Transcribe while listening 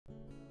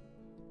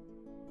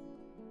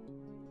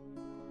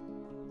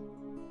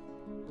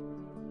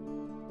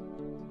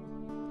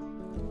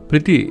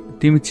प्रीति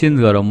तिमी चेन्ज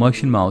गर म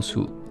एकछिनमा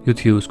आउँछु। यो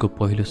थियो उसको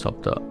पहिलो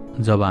शब्द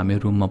जब हामी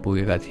रुममा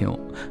पुगेका थियौँ।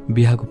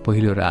 बिहाको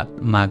पहिलो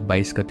रात माघ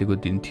 22 गतेको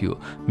दिन थियो।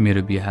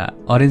 मेरो बिहा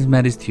अरेन्ज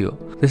म्यारेज थियो,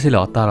 त्यसैले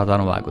हतार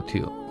हतारमा भएको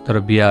थियो। तर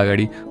बिहा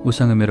अगाडि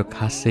उसँग मेरो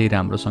खासै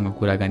राम्रोसँग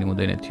कुराकानी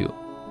हुँदैन थियो,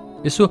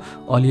 यसो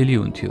अलिअलि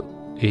हुन्थ्यो।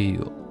 यही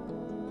हो।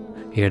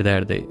 हेर्दा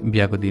हेर्दै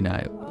बिहाको दिन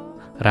आयो।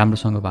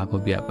 राम्रोसँग भएको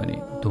बिहा पनि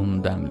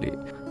धुमधामले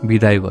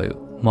बिदाई भयो।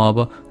 म अब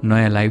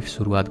नयाँ लाइफ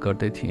सुरुवात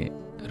गर्दै थिएँ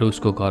र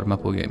उसको घरमा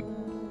पुगेँ।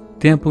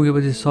 त्यहाँ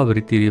पुगेपछि सब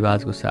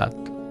रीतिरिवाजको साथ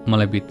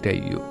मलाई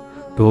बित्याइयो।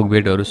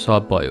 ढोकभेटहरू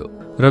सब भयो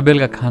र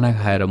बेलुका खाना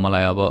खाएर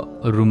मलाई अब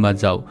रुममा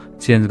जाऊ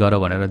चेन्ज गर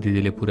भनेर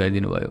दिदीले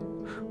पुर्याइदिनु भयो।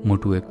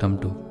 मुटु एकदम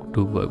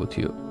ढुकढुक भएको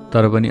थियो।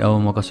 तर पनि अब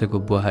म कसैको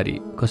बुहारी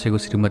कसैको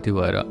श्रीमती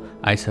भएर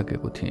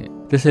आइसकेको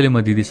थिएँ। त्यसैले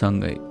म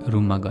दिदीसँगै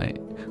रुममा गएँ।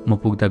 म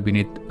पुग्दा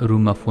विनित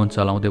रुममा फोन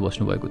चलाउँदै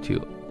बस्नुभएको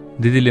थियो।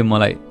 दिदीले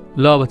मलाई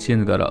ल अब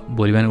चेन्ज गर,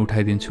 भोलि बिहान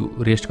उठाइदिन्छु,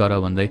 रेस्ट गर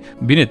भन्दै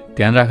विनित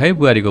ध्यान राख है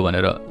बुहारीको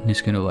भनेर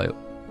निस्किनु भयो।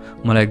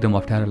 मलाई एकदम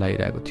अप्ठ्यारो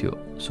लागिरहेको थियो,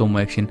 सो म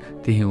एकछिन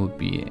त्यहीँ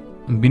उभिएँ।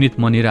 विनित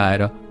मनिर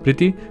आएर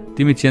प्रीति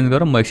तिमी चेन्ज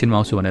गर म एकछिनमा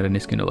आउँछु भनेर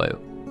निस्किनु भयो।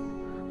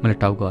 मैले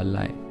टाउको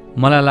हल्लाएँ।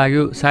 मलाई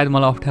लाग्यो सायद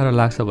मलाई अप्ठ्यारो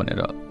लाग्छ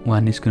भनेर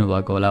उहाँ निस्किनु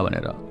भएको होला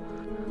भनेर।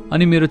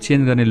 अनि मेरो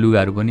चेन्ज गर्ने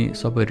लुगाहरू पनि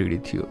सबै रेडी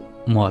थियो।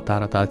 म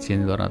हतार हतार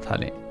चेन्ज गर्न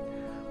थालेँ।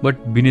 बट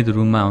विनित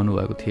रुममा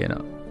आउनुभएको थिएन।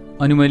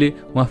 अनि मैले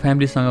उहाँ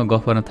फ्यामिलीसँग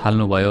गफ गर्न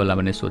थाल्नुभयो होला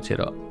भन्ने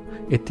सोचेर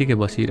यत्तिकै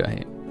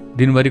बसिरहेँ।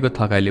 दिनभरिको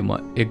थकाइले म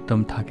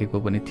एकदम थाकेको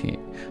पनि थिएँ।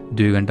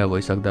 2 घन्टा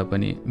भइसक्दा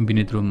पनि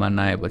विनित रुममा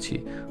नआएपछि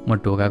म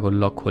ढोकाको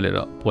लक खोलेर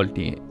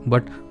पल्टिएँ।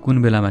 बट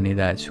कुन बेलामा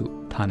निदाएछु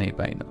थाहा नै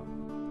पाइनँ।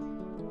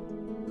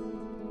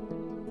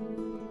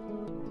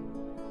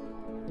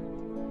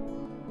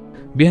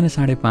 बिहान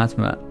 5:30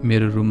 मा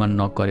मेरो रुममा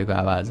नक गरेको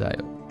आवाज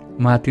आयो।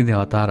 म आत्तिँदै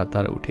हतार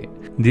हतार उठेँ।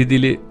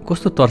 दिदीले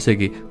कस्तो तर्से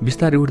कि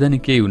बिस्तारै उठ्दा नि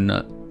केही हुन्न,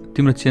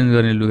 तिम्रो चेन्ज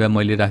गर्ने लुगा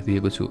मैले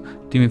राखिदिएको छु,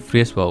 तिमी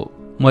फ्रेस भऊ,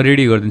 म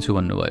रेडी गरिदिन्छु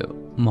भन्नुभयो।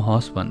 म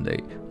हस् भन्दै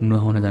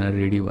नुहाउन जान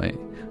रेडी भएँ।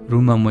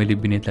 रुममा मैले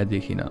विनितलाई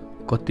देखिनँ।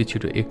 कति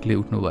छिटो एक्लै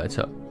उठ्नु भएछ।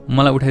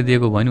 मलाई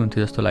उठाइदिएको भयो नि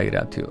हुन्थ्यो जस्तो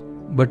लागिरहेको थियो।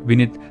 बट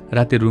विनित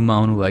राति रुममा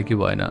आउनुभयो कि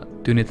भएन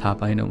त्यो नै थाहा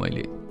पाइनँ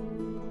मैले।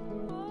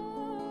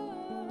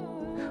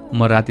 म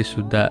राति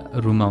सुत्दा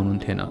रुममा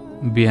हुनुहुन्थेन,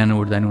 बिहान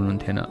उठ्दा नि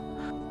हुनुहुन्थेन।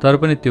 तर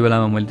पनि त्यो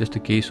बेलामा मैले त्यस्तो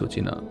केही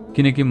सोचिनँ,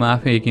 किनकि म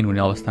आफै यकिन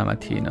हुने अवस्थामा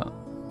थिइनँ।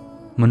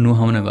 म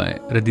नुहाउन गएँ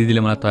र दिदीले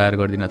मलाई तयार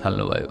गरिदिन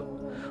थाल्नुभयो।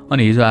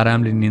 अनि हिजो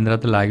आरामले निन्द्रा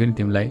त लाग्यो नि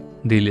तिमीलाई,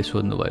 दिदीले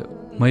सोध्नुभयो।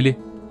 मैले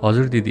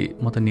हजुर दिदी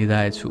म त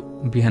निदाएछु,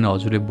 बिहान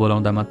हजुरले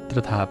बोलाउँदा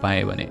मात्र थाहा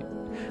पाएँ भने।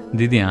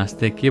 दिदी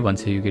हाँस्दै के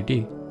भन्छ यो केटी,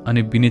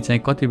 अनि विनित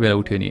चाहिँ कति बेला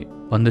उठ्यो नि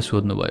भन्दै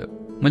सोध्नुभयो।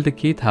 मैले त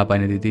केही थाहा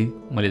पाइनँ दिदी,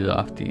 मैले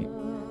जवाफ दिएँ।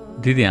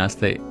 दिदी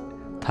हाँस्दै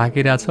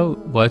थाकिरहेछौ,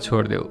 भयो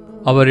छोडिदेऊ,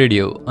 अब रेडी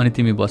हो, अनि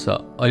तिमी बस,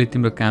 अहिले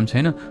तिम्रो काम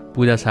छैन,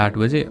 पूजा 8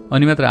 बजे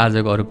अनि मात्र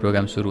आजको अरू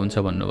प्रोग्राम सुरु हुन्छ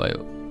भन्नुभयो।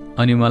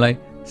 अनि मलाई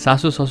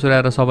सासू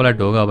ससुरा र सबैलाई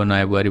ढोग अब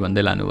नयाँ बुहारी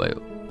भन्दै लानुभयो।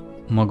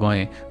 म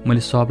गएँ, मैले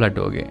सबलाई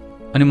ढोगेँ।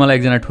 अनि मलाई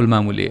एकजना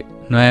ठुलमामुले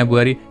नयाँ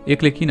बुहारी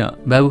एक्लै किन,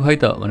 बाबु खै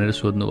त भनेर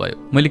सोध्नुभयो।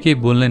 मैले केही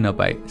बोल्नै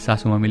नपाएँ।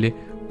 सासू मम्मीले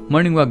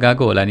मर्निङ वाक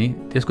गएको होला नि,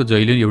 त्यसको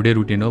जहिले एउटै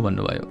रुटिन हो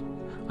भन्नुभयो।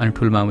 अनि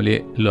ठुलमामुले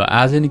ल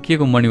आज नि के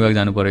को मर्निङ वाक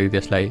जानु पर्यो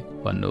त्यसलाई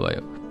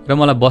भन्नुभयो र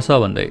मलाई बस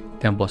भन्दै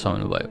त्यहाँ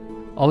बसाउनु भयो।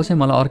 अब चाहिँ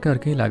मलाई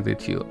अर्कै लाग्दै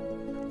थियो।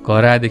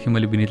 घर आएदेखि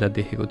मैले विनितलाई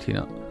देखेको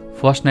थिइनँ।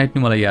 फर्स्ट नाइट नि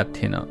मलाई याद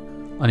थिएन।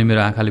 अनि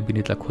मेरो आँखाले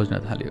विनितलाई खोज्न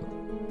थाल्यो।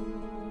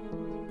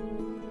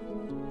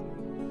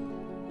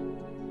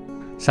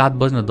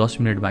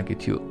 7:10 बाँकी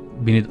थियो।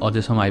 विनित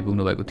अझैसम्म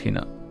आइपुग्नु भएको थिएन।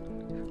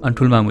 अनि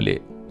ठुलमामुले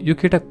यो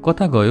केटा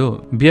कता गयो,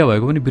 बिहा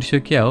भएको पनि बिर्स्यो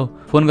क्या हो,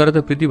 फोन गर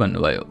त प्रीति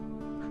भन्नुभयो।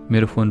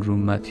 मेरो फोन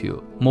रुममा थियो।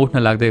 म उठ्न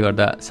लाग्दै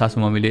गर्दा सासू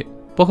मम्मीले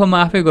पख म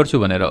आफै गर्छु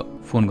भनेर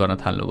फोन गर्न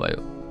थाल्नुभयो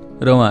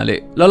र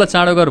उहाँले ल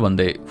चाँडो गर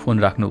भन्दै फोन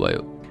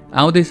राख्नुभयो।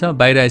 आउँदैछ,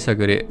 बाहिर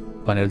आइसक्यो रे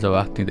भनेर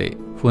जवाफ दिँदै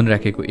फोन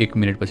राखेको 1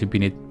 मिनटपछि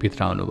विनित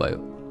भित्र आउनुभयो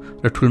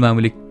र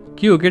ठुलमामुले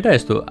के हो केटा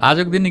यस्तो,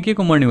 आजको दिन के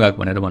को मर्निङ वाक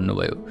भनेर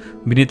भन्नुभयो।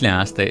 विनितले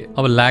हाँस्दै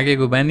अब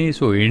लागेको बानी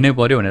सो हिँड्नै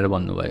पर्यो भनेर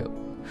भन्नुभयो।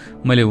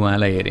 मैले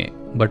उहाँलाई हेरेँ,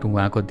 बट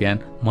उहाँको ध्यान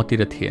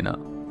मतिर थिएन।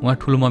 उहाँ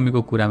ठुलो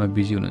मम्मीको कुरामा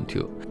बिजी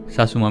हुनुहुन्थ्यो।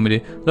 सासू मम्मीले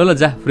ल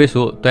जा फ्रेस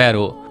हो, तयार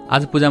हो,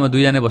 आज पूजामा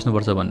 2 जना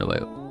बस्नुपर्छ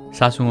भन्नुभयो।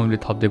 सासू मम्मीले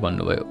थप्दै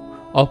भन्नुभयो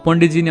अब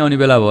पण्डितजी नै आउने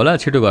बेला भयो होला,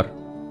 छिटो गर।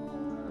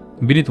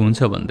 विनित हुन्छ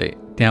भन्दै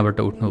त्यहाँबाट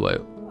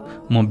उठ्नुभयो।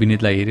 म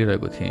विनितलाई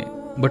हेरिरहेको थिएँ,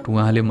 बट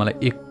उहाँले मलाई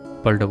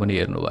एकपल्ट पनि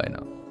हेर्नु भएन।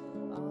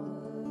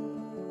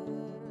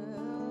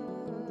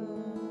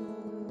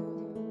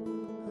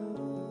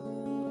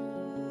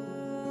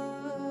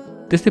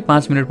 त्यस्तै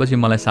 5 मिनटपछि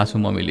मलाई सासू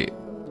मम्मीले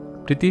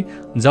प्रीति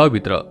जाऊ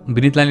भित्र,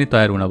 विनितलाई नै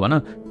तयार हुन भन,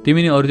 तिमी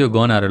नै अरू त्यो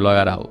गहनाहरू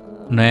लगाएर आऊ,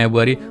 नयाँ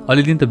बुहारी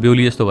अलि दिन त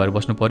बेहुली जस्तो भएर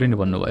बस्नु पर्यो नि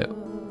भन्नुभयो।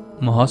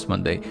 म हस्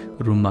भन्दै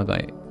रुममा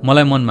गएँ।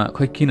 मलाई मनमा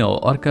खै किन हो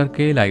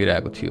अर्कै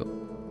लागिरहेको थियो।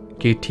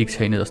 केही ठिक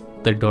छैन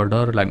जस्तै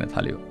डर लाग्न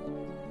थाल्यो।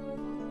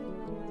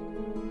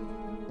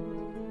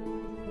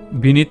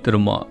 विनित र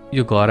म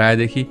यो घर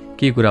आएदेखि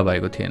केही कुरा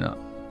भएको थिएन।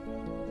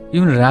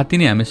 इभन राति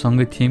नै हामी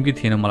सँगै थियौँ कि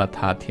थिएन मलाई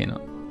थाहा थिएन।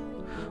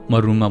 म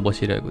रुममा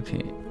बसिरहेको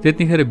थिएँ।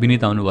 त्यतिखेर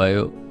विनित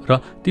आउनुभयो र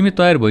तिमी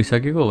तयार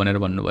भइसकेको भनेर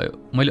भन्नुभयो।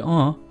 मैले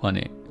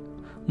भने।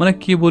 मलाई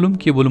के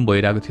बोलौँ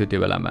भइरहेको थियो त्यो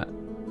बेलामा।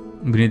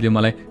 विनितले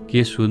मलाई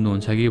के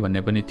सोध्नुहुन्छ कि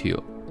भन्ने पनि थियो,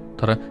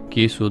 तर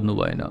केही सोध्नु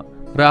भएन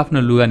र आफ्नो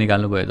लुगा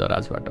निकाल्नु भयो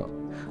दराजबाट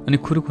अनि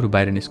खुरुखुरु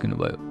बाहिर निस्किनु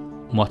भयो।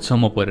 म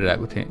अचम्म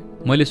परिरहेको थिएँ।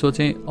 मैले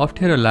सोचेँ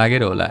अप्ठ्यारो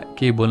लागेर होला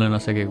केही बोल्न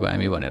नसकेको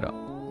हामी भनेर।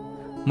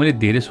 मैले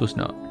धेरै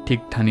सोच्न ठिक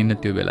ठानिनँ।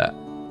 त्यो बेला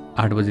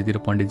 8 बजेतिर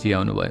पण्डितजी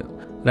आउनुभयो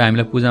र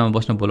हामीलाई पूजामा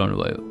बस्न बोलाउनु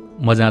भयो।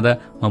 म जाँदा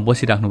म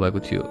बसिराख्नु भएको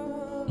थियो।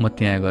 म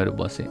त्यहाँ गएर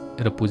बसेँ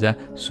र पूजा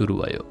सुरु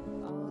भयो।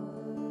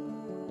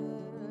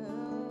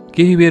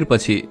 केही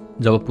बेरपछि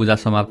जब पूजा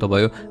समाप्त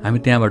भयो हामी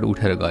त्यहाँबाट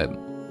उठेर गयौँ।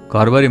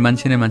 घरभरि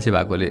मान्छे नै मान्छे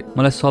भएकोले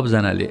मलाई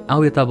सबजनाले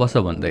आऊ यता बस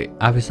भन्दै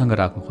आफैसँग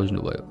राख्न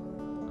खोज्नुभयो।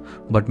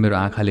 बट मेरो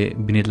आँखाले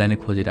विनितलाई नै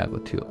खोजिरहेको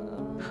थियो।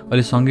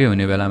 अहिले सँगै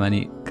हुने बेलामा नि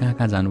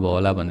कहाँ जानुभयो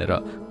होला भनेर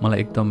मलाई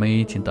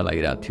एकदमै चिन्ता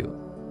लागिरहेको थियो।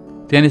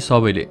 त्यहाँ नि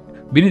सबैले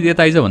विनित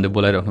यता आइज भन्दै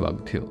बोलाइराख्नु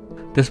भएको थियो।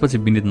 त्यसपछि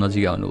विनित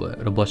नजिक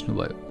आउनुभयो र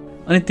बस्नुभयो।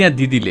 अनि त्यहाँ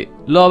दिदीले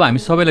ल अब हामी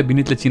सबैलाई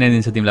विनितले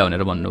चिनाइदिन्छ तिमीलाई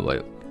भनेर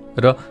भन्नुभयो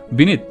र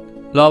विनित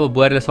ल अब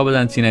बुहारीलाई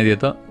सबैजना चिनाइदियो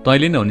त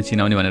तैँले नै हो नि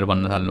चिनाउने भनेर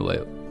भन्न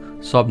थाल्नुभयो।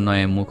 सब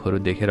नयाँ मुखहरू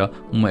देखेर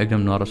म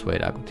एकदम नर्भस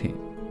भइरहेको थिएँ।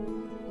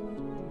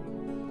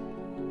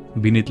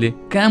 विनितले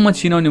कहाँ म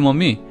चिनाउने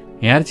मम्मी,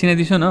 यहाँ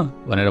चिनाइदिसो न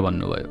भनेर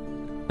भन्नुभयो।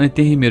 अनि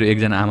त्यही मेरो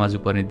एकजना आमाजु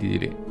पर्ने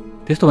दिदीले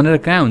त्यस्तो भनेर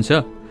कहाँ हुन्छ,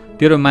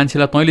 तेरो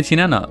मान्छेलाई तैँले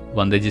चिना न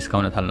भन्दै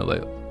जिस्काउन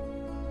थाल्नुभयो।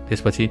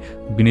 त्यसपछि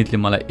विनितले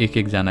मलाई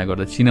एक जना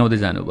गर्दा चिनाउँदै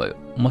जानुभयो।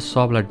 म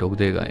सबलाई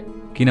ढोक्दै गएँ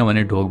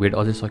किनभने ढोकभेट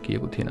अझै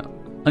सकिएको थिएन।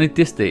 अनि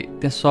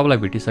त्यस्तै त्यहाँ सबलाई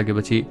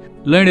भेटिसकेपछि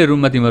लैडे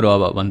रुममा तिमीहरू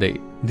अब भन्दै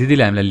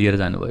दिदीले हामीलाई लिएर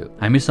जानुभयो।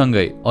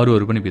 हामीसँगै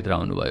अरूहरू पनि भित्र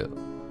आउनुभयो।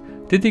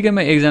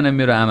 त्यतिकैमा एकजना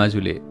मेरो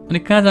आमाजुले अनि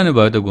कहाँ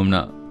जानुभयो त घुम्न,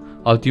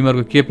 अब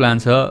तिमीहरूको के प्लान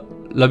छ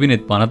ल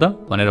विनित भन त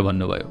भनेर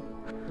भन्नुभयो।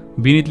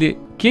 विनितले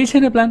केही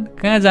छैन प्लान,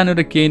 कहाँ जानु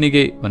र केही न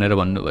केही भनेर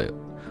भन्नुभयो।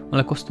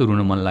 मलाई कस्तो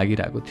रुन मन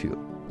लागिरहेको थियो।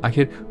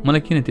 आखिर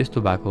मलाई किन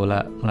त्यस्तो भएको होला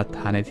मलाई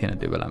थाहा नै थिएन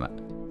त्यो बेलामा।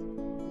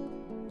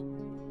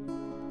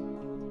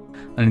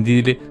 अनि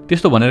दिदीले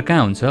त्यस्तो भनेर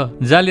कहाँ हुन्छ,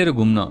 जा लिएर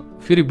घुम्न,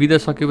 फेरि बिदा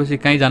सकेपछि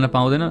कहीँ जान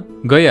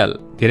पाउँदैन, गइहाल,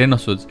 धेरै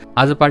नसोच,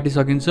 आज पार्टी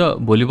सकिन्छ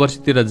भोलि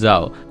पर्सितिर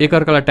जाओ,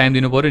 एकअर्कालाई टाइम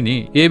दिनु पर्यो नि,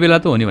 यही बेला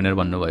त हो नि भनेर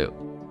भन्नुभयो।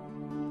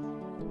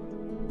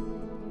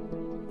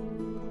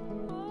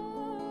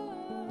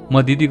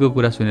 म दिदीको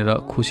कुरा सुनेर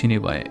खुसी नै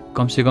भएँ।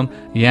 कमसेकम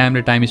यहाँ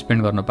हामीले टाइम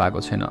स्पेन्ड गर्न पाएको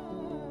छैन,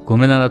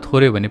 घुम्न जाँदा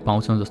थोरै भने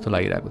पाउँछौँ जस्तो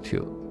लागिरहेको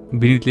थियो।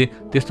 विनितले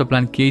त्यस्तो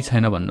प्लान केही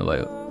छैन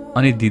भन्नुभयो।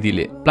 अनि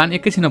दिदीले प्लान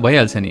एकैछिन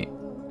भइहाल्छ नि,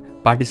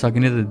 पार्टी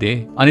सकिने त दे,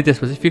 अनि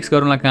त्यसपछि फिक्स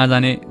गरौँला कहाँ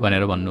जाने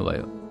भनेर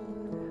भन्नुभयो।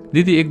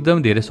 दिदी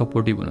एकदम धेरै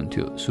सपोर्टिभ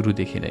हुनुहुन्थ्यो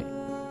सुरुदेखि नै।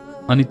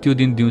 अनि त्यो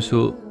दिन दिउँसो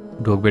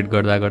ढोकभेट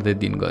गर्दा गर्दै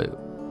दिन गयो।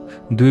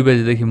 2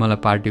 बजेदेखि मलाई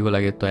पार्टीको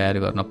लागि तयार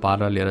गर्न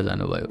पार्लर लिएर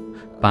जानुभयो।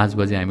 5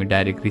 बजे हामी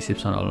डाइरेक्ट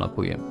रिसेप्सन हलमा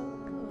पुग्यौँ।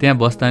 त्यहाँ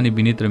बस्दा नि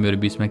विनित र मेरो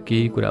बिचमा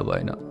केही कुरा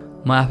भएन।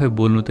 म आफै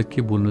बोल्नु त के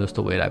बोल्नु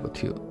जस्तो भइरहेको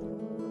थियो।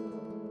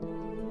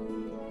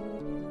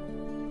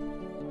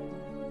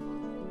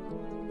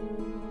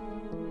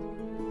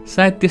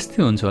 सायद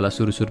त्यस्तै हुन्छ होला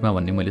सुरुमा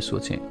भन्ने मैले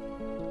सोचेँ।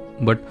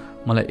 बट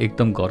मलाई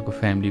एकदम घरको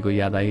फ्यामिलीको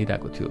याद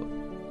आइरहेको थियो।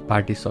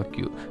 पार्टी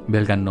सकियो,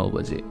 बेलुका 9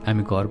 बजे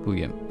हामी घर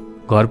पुग्यौँ।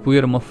 घर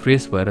पुगेर म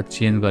फ्रेस भएर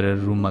चेन्ज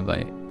गरेर रुममा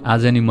गएँ।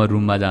 आज नि म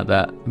रुममा जाँदा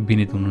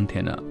विनित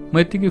हुनुहुन्थेन। म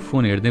यत्तिकै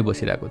फोन हेर्दै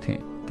बसिरहेको थिएँ।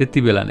 त्यति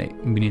बेला नै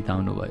विनित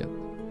आउनुभयो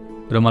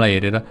र मलाई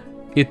हेरेर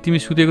ए तिमी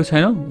सुतेको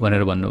छैनौ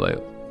भनेर भन्नुभयो।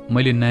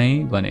 मैले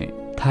नाइ भने।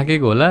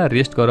 थाकेको होला,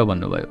 रेस्ट गर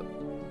भन्नुभयो।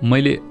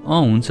 मैले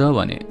हुन्छ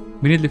भने।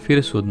 विनितले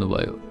फेरि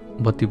सोध्नुभयो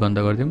बत्ती बन्द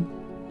गरिदिउँ?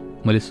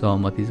 मैले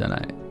सहमति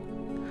जनाएँ।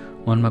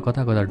 मनमा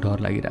कता कता डर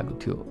लागिरहेको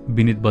थियो।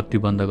 विनित बत्ती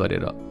बन्द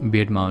गरेर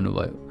बेडमा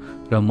आउनुभयो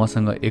र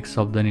मसँग एक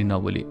शब्द नै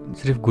नबोली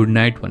सिर्फ गुड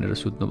नाइट भनेर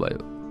सुत्नुभयो।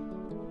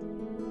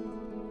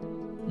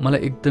 मलाई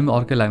एकदमै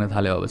अर्कै लाग्न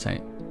थाल्यो अब चाहिँ।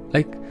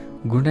 लाइक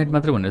गुड नाइट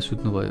मात्र भनेर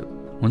सुत्नुभयो।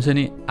 हुन्छ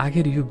नि,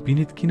 आखिर यो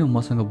विनित किन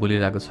मसँग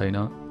बोलिरहेको छैन?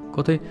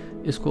 कतै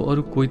यसको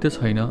अरू कोही त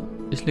छैन?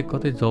 यसले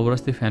कतै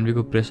जबरजस्ती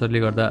फ्यामिलीको प्रेसरले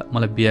गर्दा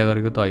मलाई बिहा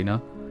गरेको त होइन?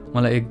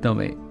 मलाई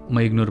एकदमै म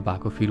इग्नोर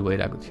भएको फिल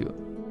भइरहेको थियो।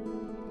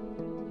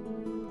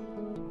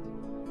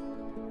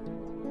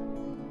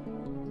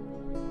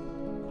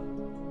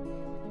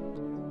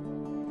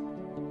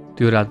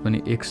 त्यो रात पनि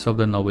एक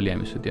शब्द नबोली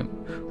हामी सुत्यौँ।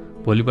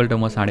 भोलिपल्ट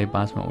म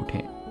 5:30 मा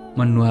उठेँ। म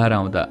नुहाएर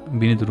आउँदा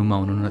विनित रुममा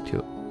हुनुहुन्न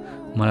थियो।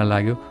 मलाई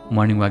लाग्यो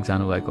मर्निङ वाक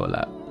जानुभएको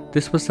होला।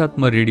 त्यसपश्चात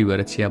म रेडी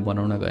भएर चिया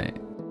बनाउन गएँ।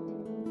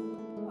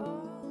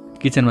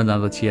 किचनमा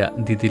जाँदा चिया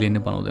दिदीले नै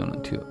बनाउँदै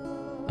हुनुहुन्थ्यो।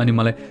 अनि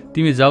मलाई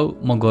तिमी जाऊ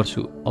म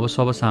गर्छु, अब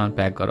सब सामान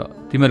प्याक गर,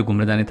 तिमीहरू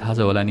घुम्न जाने थाहा छ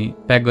होला नि,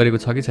 प्याक गरेको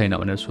छ कि छैन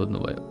भनेर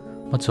सोध्नुभयो।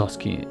 म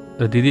झस्किएँ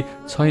र दिदी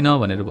छैन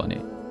भनेर भने।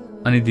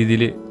 अनि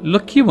दिदीले ल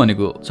के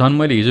भनेको, झन्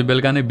मैले हिजो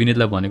बेलुका नै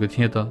विनितलाई भनेको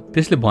थिएँ त,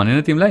 त्यसले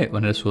भनेन तिमीलाई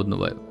भनेर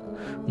सोध्नुभयो।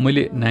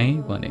 मैले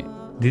नाइ भने।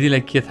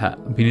 दिदीलाई के थाहा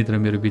विनित र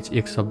मेरो बिच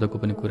एक शब्दको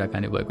पनि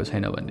कुराकानी भएको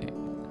छैन भन्ने।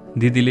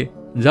 दिदीले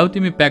जाऊ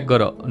तिमी प्याक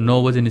गर, 9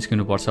 बजे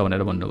निस्किनु पर्छ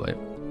भनेर भन्नुभयो।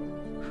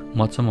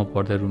 मचम्म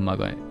पर्दै रुममा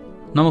गएँ।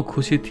 न म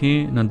खुसी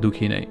थिएँ न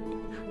दुखी नै।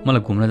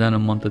 मलाई घुम्न जान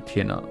मन त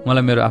थिएन।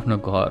 मलाई मेरो आफ्नो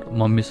घर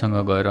मम्मीसँग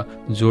गएर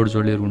जोड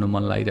जोडले रुन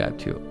मन लागिरहेको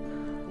थियो।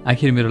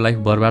 आखिर मेरो लाइफ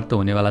बर्बाद त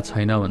हुनेवाला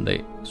छैन भन्दै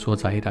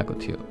सोच आइरहेको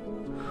थियो।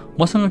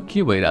 मसँग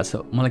के भइरहेछ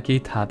मलाई केही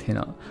थाहा थिएन।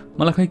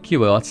 मलाई खै के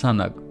भयो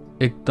अचानक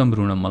एकदम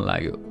रुन मन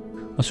लाग्यो।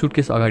 म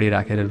सुटकेस अगाडि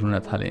राखेर रुन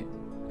थालेँ।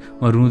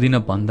 म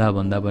रुँदिनँ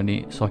भन्दा पनि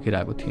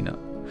सकिरहेको थिइनँ।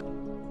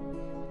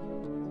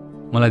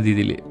 मलाई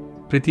दिदीले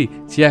प्रीति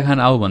चिया खान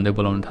आऊ भन्दै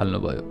बोलाउन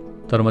थाल्नुभयो,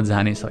 तर म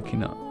जानै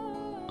सकिनँ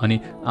अनि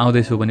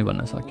आउँदैछु पनि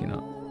भन्न सकिनँ।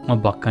 म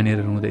भक्कानिएर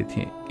रुँदै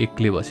थिएँ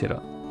एक्लै बसेर,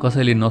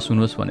 कसैले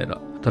नसुनोस् भनेर।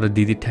 तर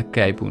दिदी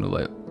ठ्याक्कै आइपुग्नु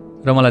भयो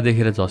र मलाई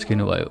देखेर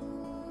झस्किनु भयो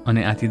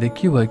अनि आतिँदै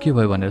के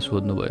भयो भनेर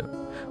सोध्नुभयो।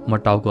 म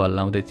टाउको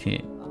हल्लाउँदै थिएँ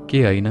के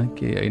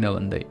होइन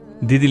भन्दै।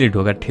 दिदीले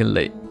ढोका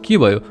ठेल्दै के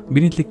भयो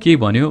विनितले के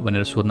भन्यो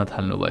भनेर सोध्न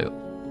थाल्नुभयो।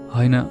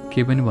 होइन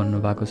केही पनि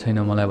भन्नुभएको छैन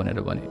मलाई भनेर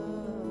भने।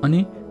 अनि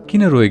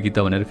किन रोएकी त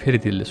भनेर फेरि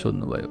दिदीले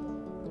सोध्नुभयो।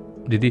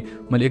 दिदी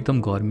मैले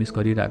एकदम घरमिस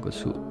गरिरहेको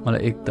छु,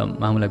 मलाई एकदम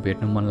मामुलाई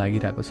भेट्न मन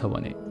लागिरहेको छ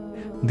भने।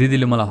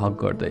 दिदीले मलाई हक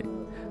गर्दै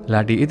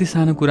लाटी यति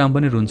सानो कुरामा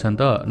पनि रुन्छन्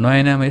त,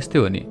 नयाँ नयाँमा यस्तै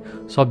हो नि,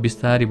 सब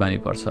बिस्तारी बानी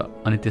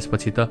पर्छ अनि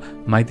त्यसपछि त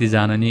माइती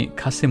जान नि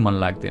खासै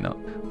मन लाग्दैन,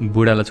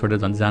 बुढालाई छोडेर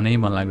झन् जानै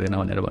मन लाग्दैन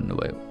भनेर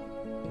भन्नुभयो।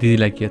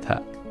 दिदीलाई के थाहा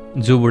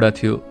जो बुढा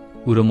थियो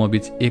ऊ र म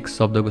बीच एक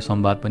शब्दको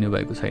संवाद पनि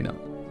भएको छैन,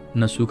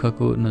 न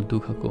सुखको न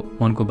दुःखको,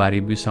 मनको बारी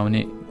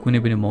बिसाउने कुनै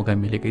पनि मौका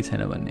मिलेकै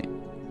छैन भन्ने।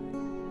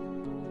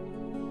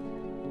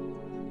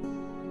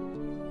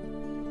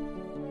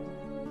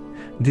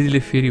 दिदीले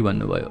फेरि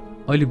भन्नुभयो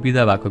अहिले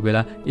बिदा भएको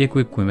बेला एक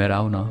वेक घुमेर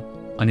आऊ न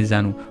अनि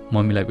जानु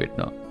मम्मीलाई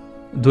भेट्न।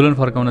 दुल्हन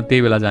फर्काउन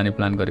त्यही बेला जाने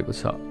प्लान गरेको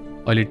छ,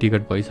 अहिले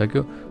टिकट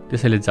भइसक्यो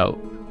त्यसैले जाऊ,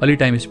 अलि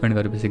टाइम स्पेन्ड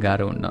गरेपछि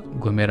गाह्रो हुन्न,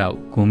 घुमेर आऊ,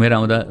 घुमेर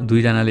आउँदा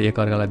दुईजनाले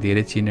एकअर्कालाई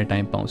धेरै चिन्ने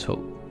टाइम पाउँछौ।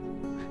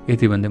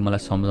 यति भन्दै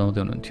मलाई सम्झाउँदै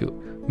हुनुहुन्थ्यो,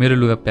 मेरो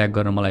लुगा प्याक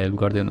गर्न मलाई हेल्प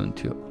गर्दै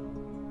हुनुहुन्थ्यो।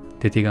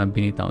 त्यतिकैमा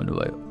विनित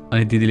आउनुभयो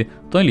अनि दिदीले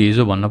तैँले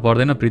हिजो भन्न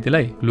पर्दैन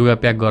प्रीतिलाई लुगा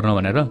प्याक गर्न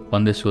भनेर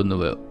भन्दै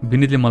सोध्नुभयो।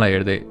 विनितले मलाई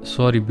हेर्दै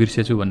सरी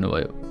बिर्सेछु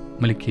भन्नुभयो।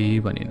 मैले केही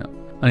भनिनँ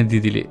अनि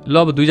दिदीले ल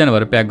अब दुईजना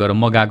भएर प्याक गर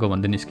म गएको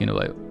भन्दै निस्किनु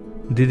भयो।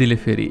 दिदीले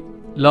फेरि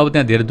ल अब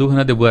त्यहाँ धेरै दुःख न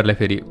त्यो बुहारलाई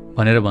फेरि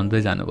भनेर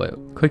भन्दै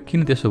जानुभयो। खै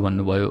किन त्यसो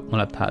भन्नुभयो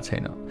मलाई थाहा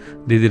छैन।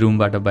 दिदी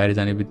रुमबाट बाहिर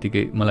जाने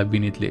बित्तिकै मलाई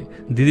विनितले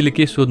दिदीले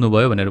के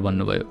सोध्नुभयो भनेर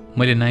भन्नुभयो।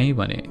 मैले नाइ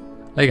भने,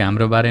 लाइक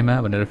हाम्रो बारेमा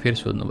भनेर फेरि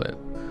सोध्नुभयो।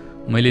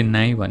 मैले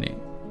नाइ भने,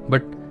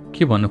 बट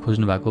के भन्नु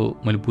खोज्नु भएको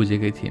मैले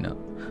बुझेकै थिइनँ।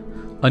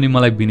 अनि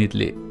मलाई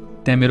विनितले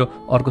त्यहाँ मेरो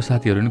अर्को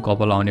साथीहरू नि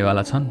कपाल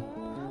आउनेवाला छन्,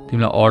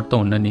 तिमीलाई अड त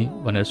हुन्न नि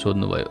भनेर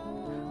सोध्नुभयो।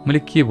 मैले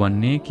के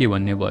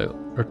भन्ने भयो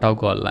र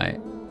टाउको हल्लाएँ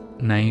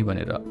नाइ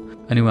भनेर।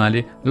 अनि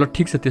उहाँले ल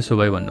ठिक छ त्यसो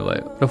भयो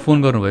भन्नुभयो र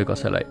फोन गर्नुभयो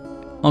कसैलाई।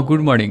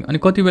 गुड मर्निङ, अनि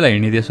कति बेला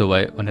हिँड्ने त्यसो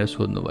भयो भनेर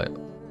सोध्नुभयो।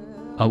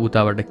 अब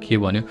उताबाट के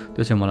भन्यो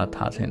त्यो चाहिँ मलाई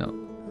थाहा छैन।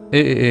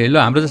 ए ल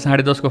हाम्रो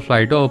चाहिँ 10:30 को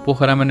फ्लाइट हो,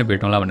 पोखरामा नै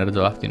भेटौँला भनेर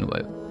जवाफ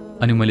दिनुभयो।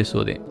 अनि मैले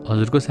सोधेँ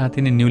हजुरको साथी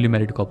नै न्युली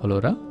म्यारिड कपाल हो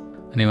र?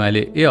 अनि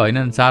उहाँले ए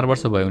होइन 4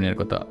 वर्ष भयो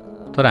उनीहरूको त,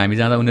 तर हामी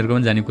जाँदा उनीहरूको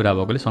पनि जाने कुरा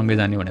भएकोले सँगै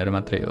जाने भनेर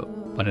मात्रै हो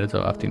भनेर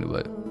जवाफ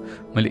दिनुभयो।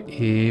 मैले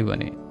ए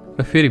भने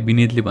र फेरि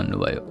विनितले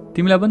भन्नुभयो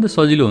तिमीलाई पनि त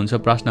सजिलो हुन्छ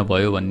प्रश्न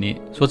भयो भन्ने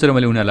सोचेर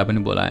मैले उनीहरूलाई पनि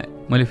बोलाएँ।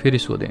 मैले फेरि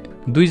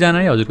सोधेँ दुईजना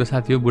नै हजुरको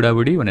साथी हो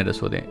बुढाबुढी भनेर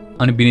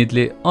सोधेँ। अनि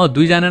विनितले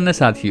दुईजना नै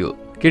साथी हो,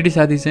 केटी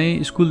साथी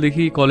चाहिँ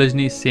स्कुलदेखि कलेज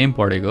नि सेम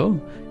पढेको हो,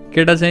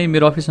 केटा चाहिँ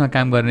मेरो अफिसमा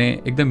काम गर्ने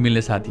एकदम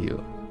मिल्ने साथी हो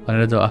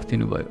भनेर जवाफ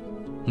दिनुभयो।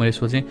 मैले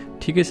सोचेँ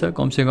ठिकै छ,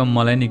 कमसेकम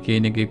मलाई नि केही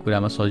न केही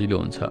कुरामा सजिलो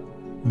हुन्छ,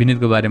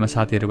 विनितको बारेमा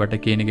साथीहरूबाट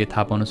केही न केही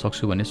थाहा पाउन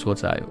सक्छु भन्ने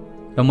सोच आयो।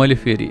 र मैले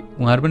फेरि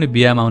उहाँहरू पनि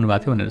बिहामा आउनु भएको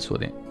थियो भनेर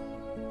सोधेँ।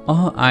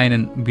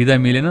 आएनन्, बिदा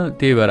मिलेन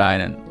त्यही भएर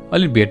आएनन्,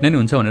 अलि भेट्न नि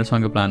हुन्छ भनेर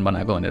सँगै प्लान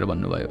बनाएको भनेर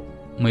भन्नुभयो।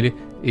 मैले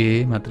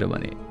ए मात्र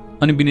भने।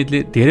 अनि विनितले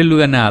धेरै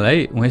लुगा नहाल है,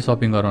 उहीँ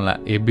सपिङ गरौँला,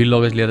 हेभी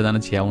लगेज लिएर जान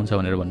छ्या हुन्छ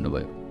भनेर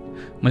भन्नुभयो।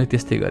 मैले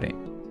त्यस्तै गरेँ।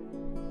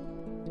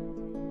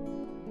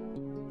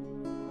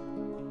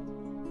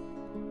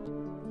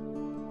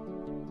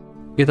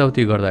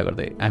 यताउति गर्दा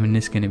गर्दै हामी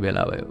निस्किने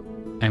बेला भयो।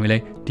 हामीलाई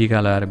टिका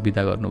लगाएर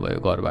बिदा गर्नुभयो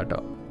घरबाट।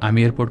 हामी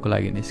एयरपोर्टको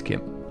लागि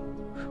निस्क्यौँ।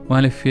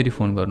 उहाँले फेरि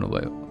फोन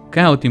गर्नुभयो,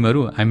 कहाँ हो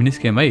तिमीहरू, हामी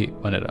निस्क्यौँ है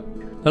भनेर।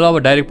 ल अब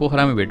डाइरेक्ट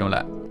पोखरामै भेटौँला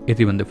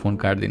यति भन्दै फोन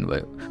काटिदिनु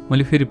भयो।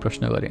 मैले फेरि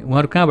प्रश्न गरेँ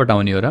उहाँहरू कहाँबाट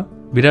आउने हो र?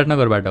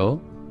 विराटनगरबाट हो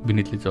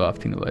विनितले जवाफ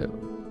दिनुभयो।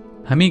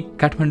 हामी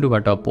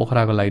काठमाडौँबाट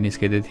पोखराको लागि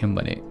निस्किँदै थियौँ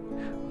भने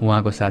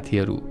उहाँको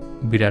साथीहरू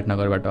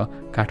विराटनगरबाट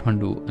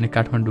काठमाडौँ अनि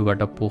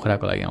काठमाडौँबाट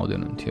पोखराको लागि आउँदै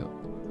हुनुहुन्थ्यो।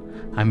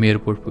 हामी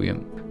एयरपोर्ट पुग्यौँ।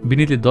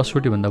 विनितले 10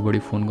 चोटिभन्दा बढी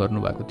फोन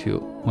गर्नुभएको थियो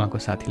उहाँको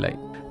साथीलाई।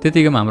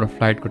 त्यतिकैमा हाम्रो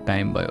फ्लाइटको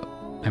टाइम भयो।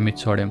 हामी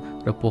चढ्यौँ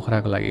र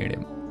पोखराको लागि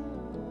हिँड्यौँ।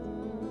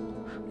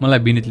 मलाई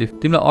विनितले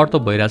तिमीलाई अड त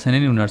भइरहेको छैन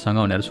नि उनीहरूसँग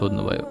भनेर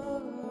सोध्नुभयो।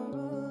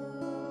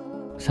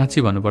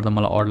 साँच्ची भन्नुपर्दा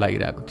मलाई अड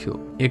लागिरहेको थियो।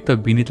 एक त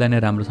विनितलाई नै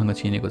राम्रोसँग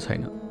चिनेको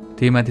छैन,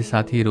 त्यही माथि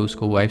साथी र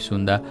उसको वाइफ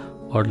सुन्दा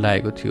अड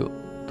लागेको थियो।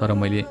 तर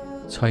मैले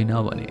छैन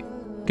भने।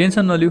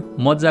 टेन्सन नलिऊ,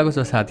 मजाको छ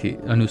साथी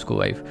अनि उसको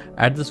वाइफ,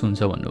 एडजस्ट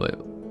हुन्छ भन्नुभयो।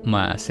 म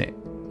हाँसेँ।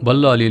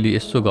 बल्ल अलिअलि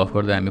यसो गफ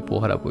गर्दै हामी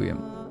पोखरा पुग्यौँ।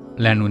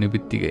 ल्यान्ड हुने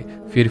बित्तिकै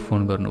फेरि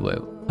फोन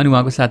गर्नुभयो। अनि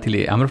उहाँको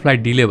साथीले हाम्रो फ्लाइट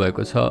डिले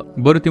भएको छ,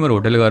 बरु तिम्रो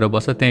होटल गएर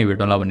बस, त्यहीँ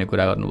भेटौँला भन्ने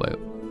कुरा गर्नुभयो।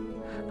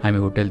 हामी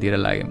होटलतिर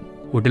लाग्यौँ।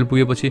 होटल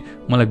पुगेपछि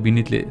मलाई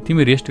विनितले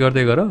तिमी रेस्ट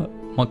गर्दै गर,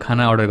 म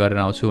खाना अर्डर गरेर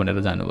आउँछु भनेर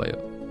जानुभयो।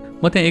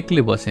 म त्यहाँ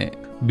एक्लै बसेँ।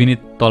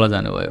 विनित तल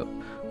जानुभयो।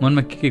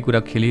 मनमा के कुरा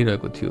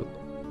खेलिरहेको थियो।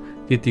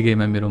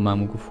 त्यतिकैमा मेरो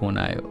मामुको फोन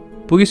आयो।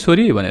 पुगिस्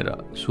छोरी भनेर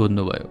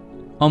सोध्नुभयो।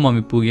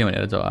 मम्मी पुगेँ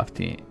भनेर जवाफ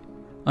दिएँ।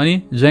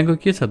 अनि ज्वाइँको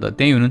के छ त,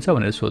 त्यहीँ हुनुहुन्छ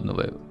भनेर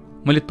सोध्नुभयो।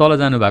 मैले तल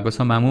जानुभएको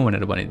छ मामु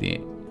भनेर भनिदिएँ।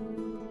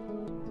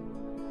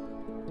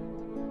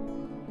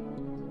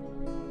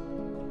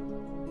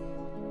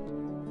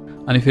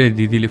 अनि फेरि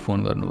दिदीले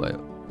फोन गर्नुभयो।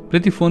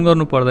 प्रीति फोन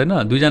गर्नु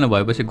पर्दैन, दुईजना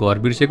भएपछि घर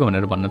बिर्सेको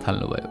भनेर भन्न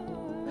थाल्नुभयो।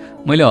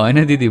 मैले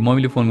होइन दिदी,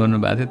 मम्मीले फोन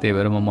गर्नुभएको थियो, त्यही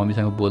भएर म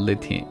मम्मीसँग बोल्दै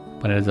थिएँ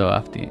भनेर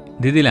जवाफ दिएँ।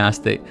 दिदीले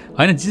हाँस्दै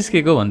होइन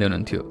जिस्केको भन्दै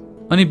हुनुहुन्थ्यो।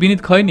 अनि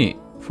विनित खै नि,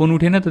 फोन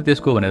उठेन त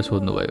त्यसको भनेर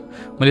सोध्नुभयो।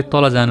 मैले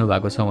तल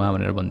जानुभएको छ उहाँ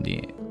भनेर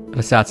भनिदिएँ र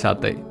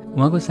साथसाथै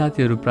उहाँको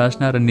साथीहरू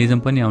प्रार्थना र निजम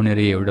पनि आउने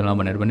रे एउटामा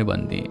भनेर पनि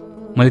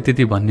भनिदिएँ। मैले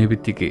त्यति भन्ने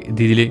बित्तिकै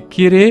दिदीले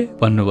के रे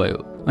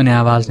भन्नुभयो अनि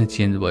आवाज नै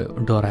चेन्ज भयो,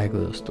 डराएको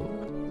जस्तो।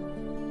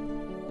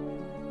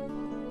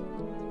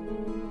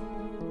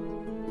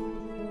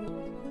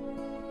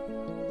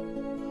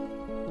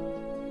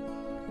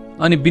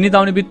 अनि विनित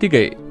आउने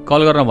बित्तिकै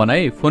कल गर्न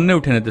भनाइ, फोन नै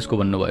उठेन त्यसको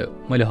भन्नुभयो।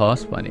 मैले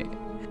हस् भने।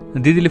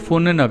 दिदीले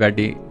फोन नै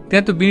नकाटी,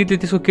 त्यहाँ त विनितले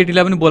त्यसको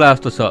केटीलाई पनि बोला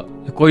जस्तो छ,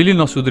 कहिले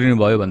नसुध्रिनु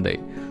भयो भन्दै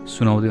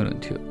सुनाउँदै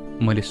हुनुहुन्थ्यो।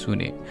 मैले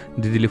सुने।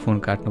 दिदीले फोन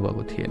काट्नु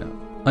भएको थिएन।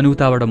 अनि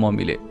उताबाट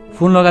मम्मीले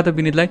फोन लगा त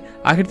विनितलाई,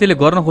 आखिर त्यसले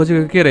गर्न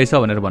खोजेको के रहेछ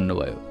भनेर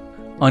भन्नुभयो।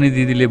 अनि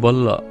दिदीले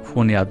बल्ल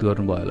फोन याद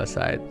गर्नुभयो होला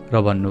सायद र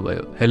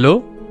भन्नुभयो हेलो।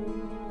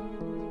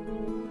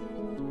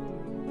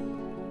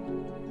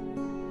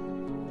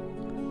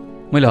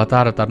 मैले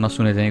हतार हतार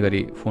नसुने चाहिँ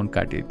गरी फोन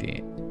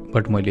काटिदिएँ।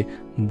 बट मैले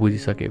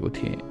बुझिसकेको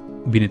थिएँ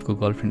विनितको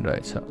गर्लफ्रेन्ड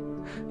रहेछ।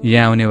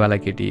 यहाँ आउनेवाला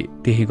केटी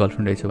त्यही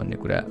गर्लफ्रेन्ड रहेछ भन्ने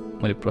कुरा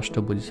मैले प्रष्ट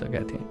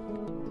बुझिसकेका थिएँ।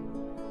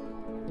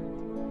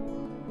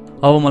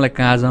 अब मलाई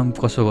कहाँ जाम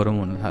कसो गरौँ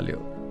हुन थाल्यो।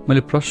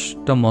 मैले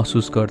प्रष्ट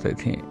महसुस गर्दै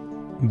थिएँ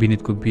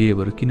विनितको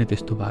बिहेभहरू किन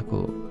त्यस्तो भएको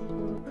हो।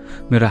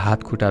 मेरो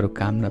हात खुट्टाहरू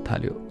काम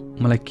नथाल्यो।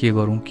 मलाई के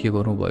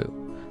गरौँ भयो।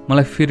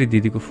 मलाई फेरि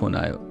दिदीको फोन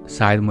आयो।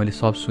 सायद मैले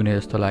सब सुने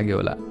जस्तो लाग्यो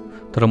होला,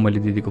 तर मैले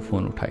दिदीको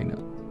फोन उठाइनँ।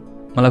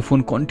 मलाई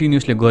फोन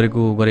कन्टिन्युसली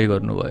गरे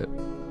गर्नुभयो।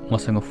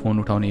 मसँग फोन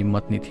उठाउने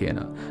हिम्मत नै थिएन।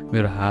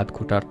 मेरो हात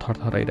खुट्टा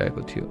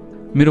थरथराइरहेको थियो।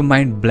 मेरो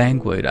माइन्ड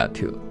ब्ल्याङ्क भइरहेको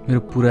थियो। मेरो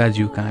पुरा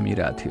जिउ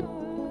कामिरहेको थियो।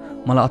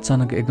 मलाई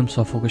अचानक एकदम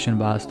सफोकेसन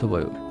भए जस्तो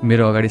भयो।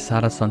 मेरो अगाडि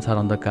सारा संसार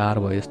अन्धकार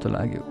भयो जस्तो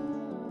लाग्यो।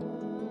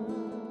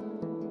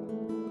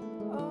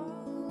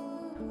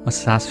 म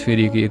सास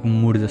फेरिएको एक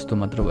मुड जस्तो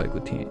मात्र भएको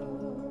थिएँ।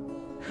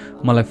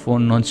 मलाई फोन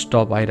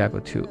ननस्टप आइरहेको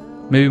थियो।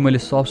 मेबी मैले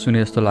सब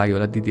सुने जस्तो लाग्यो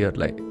होला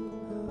दिदीहरूलाई,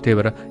 त्यही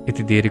भएर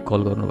यति धेरै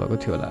कल गर्नुभएको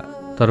थियो होला।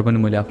 तर पनि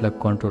मैले आफूलाई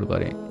कन्ट्रोल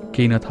गरेँ।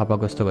 केही नथाहा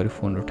जस्तो गरी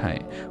फोन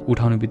उठाएँ।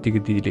 उठाउने बित्तिकै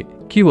दिदीले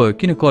के भयो,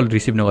 किन कल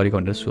रिसिभ नगरेको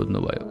भनेर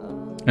सोध्नुभयो।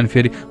 अनि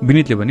फेरि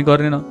विनितले पनि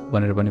गरेन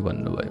भनेर पनि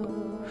भन्नुभयो।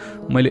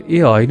 मैले ए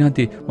होइन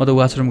ती, म त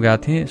वासरुम गएको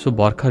थिएँ, सो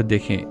भर्खर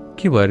देखेँ,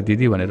 के भयो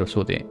दिदी भनेर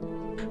सोधेँ।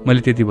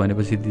 मैले त्यति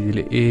भनेपछि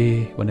दिदीले ए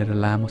भनेर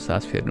लामो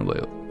सास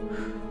फेर्नुभयो।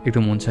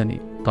 एकदम हुन्छ नि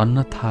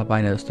धन्न थाहा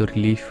पाएन जस्तो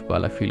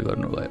रिलिफवाला फिल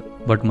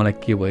गर्नुभयो। बट मलाई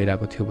के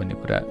भइरहेको थियो भन्ने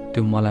कुरा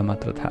त्यो मलाई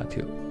मात्र थाहा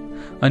थियो।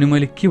 अनि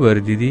मैले के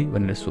भयो दिदी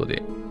भनेर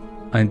सोधेँ।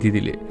 अनि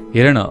दिदीले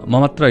हेर न,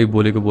 म मात्र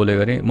बोले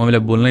गरेँ, मम्मीलाई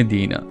बोल्नै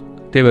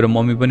दिइनँ, त्यही भएर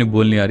मम्मी पनि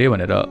बोल्ने अरे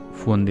भनेर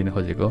फोन दिन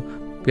खोजेको।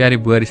 प्यारी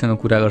बुहारीसँग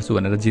कुरा गर्छु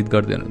भनेर जिद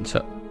गर्दै हुनुहुन्छ।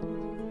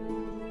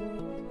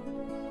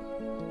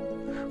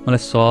 मलाई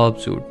सब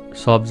झुट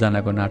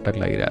सबजनाको नाटक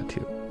लागिरहेको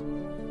थियो।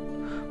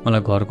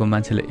 मलाई घरको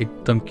मान्छेले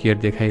एकदम केयर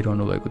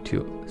देखाइरहनु भएको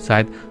थियो।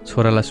 सायद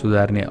छोरालाई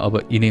सुधार्ने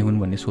अब यिनै हुन्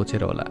भन्ने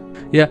सोचेर होला,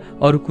 या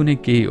अरू कुनै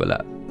केही होला।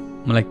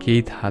 मलाई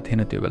केही थाहा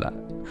थिएन त्यो बेला।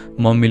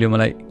 मम्मीले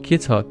मलाई के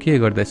छ, के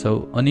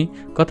गर्दैछौ, अनि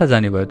कता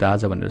जाने भयो त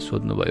आज भनेर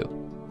सोध्नुभयो।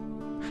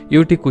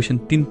 एउटै क्वेसन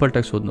 3 पल्ट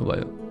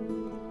सोध्नुभयो।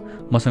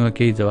 मसँग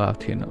केही जवाफ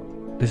थिएन,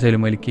 त्यसैले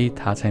मैले केही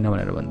थाहा छैन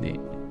भनेर भनिदिएँ।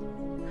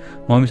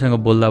 मम्मीसँग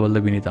बोल्दा बोल्दा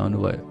विनित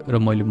आउनुभयो र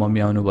मैले मम्मी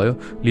आउनुभयो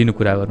लिनु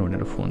कुरा गर्नु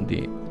भनेर फोन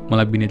दिएँ।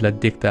 मलाई विनितलाई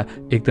देख्दा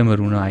एकदमै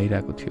रुन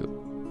आइरहेको थियो।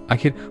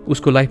 आखिर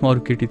उसको लाइफमा अरू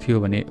केटी थियो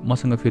भने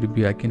मसँग फेरि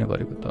बिहा किन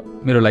गरेको त?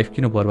 मेरो लाइफ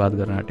किन बर्बाद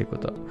गर्न आँटेको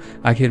त?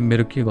 आखिर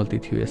मेरो के गल्ती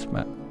थियो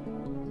यसमा?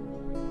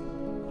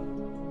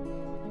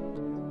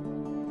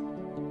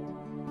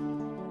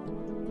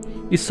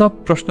 यी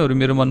सब प्रश्नहरू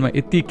मेरो मनमा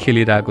यति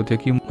खेलिरहेको थियो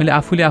कि मैले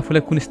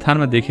आफूलाई कुन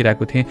स्थानमा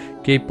देखिरहेको थिएँ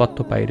केही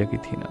पत्तो पाइरहेकी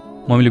थिइनँ।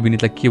 मम्मीले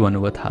विनितलाई के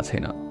भन्नुभयो थाहा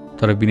छैन,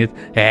 तर विनित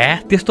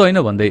त्यस्तो होइन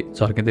भन्दै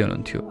झर्किँदै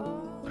हुनुहुन्थ्यो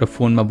र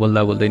फोनमा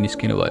बोल्दा बोल्दै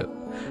निस्किनु भयो।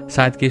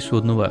 सायद केही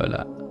सोध्नुभयो होला,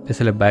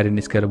 त्यसैले बाहिर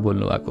निस्केर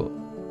बोल्नु भएको।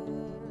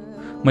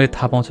 मैले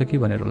थाहा पाउँछ कि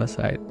भनेर होला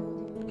सायद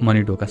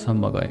मनी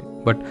ढोकासम्म गएँ,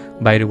 बट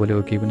बाहिर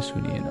बोलेको केही पनि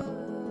सुनिएन।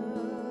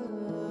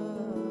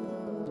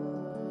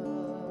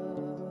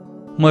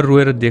 म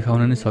रोएर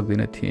देखाउन नै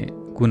सक्दिनँ थिएँ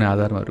कुन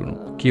आधारमा रुनु,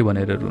 के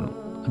भनेर रुनु,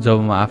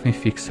 जब म आफै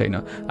फिक्स छैन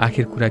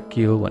आखिर कुरा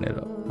के हो भनेर।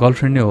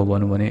 गर्लफ्रेन्ड नै हो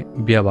भनौँ भने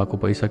बिहा भएको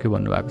भइसक्यो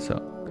भन्नुभएको छ,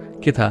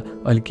 के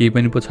थाहा अहिले केही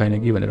पनि पो छैन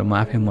कि भनेर म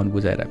आफै मन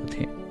बुझाइरहेको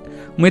थिएँ।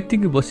 म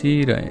यत्तिकै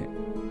बसिरहेँ।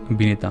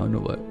 विनित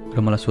आउनुभयो र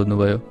मलाई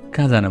सोध्नुभयो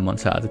कहाँ जान मन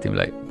छ आज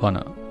तिमीलाई भन।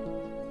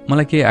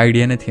 मलाई केही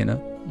आइडिया नै थिएन,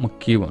 म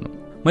के भनौँ।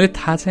 मैले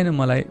थाहा छैन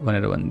मलाई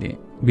भनेर भनिदिएँ।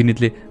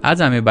 विनितले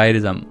आज हामी बाहिर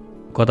जाऊँ,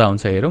 कता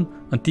हुन्छ हेरौँ,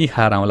 अनि ती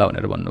खाएर आउँला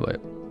भनेर भन्नुभयो।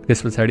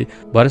 त्यस पछाडि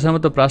भरेसम्म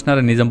त प्रार्थना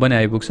र निजम पनि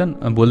आइपुग्छन्,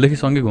 बोल्दैदेखि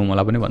सँगै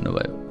घुमौँला पनि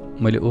भन्नुभयो।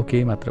 मैले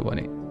ओके मात्र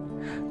भने।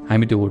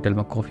 हामी त्यो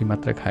होटलमा कफी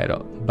मात्र खाएर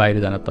बाहिर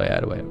जान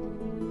तयार भयौँ।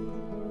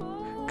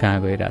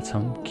 कहाँ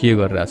गइरहेछौँ, के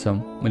गरिरहेछौँ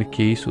मैले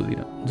केही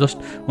सोधिनँ। जस्ट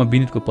म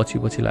विनितको पछि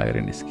पछि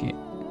लागेर निस्किएँ।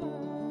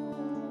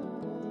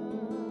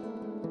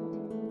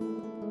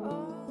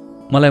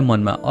 मलाई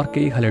मनमा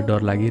अर्कै खाले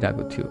डर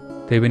लागिरहेको थियो।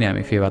 त्यही पनि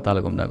हामी फेवाताल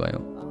घुम्न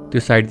गयौँ। त्यो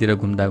साइडतिर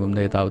घुम्दा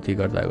घुम्दै यताउति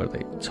गर्दा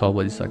गर्दै 6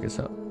 बजिसकेछ।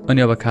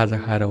 अनि अब खाजा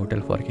खाएर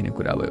होटल फर्किने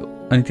कुरा भयो।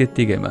 अनि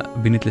त्यत्तिकैमा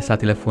विनितले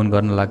साथीलाई फोन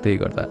गर्न लाग्दै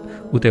गर्दा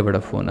उतैबाट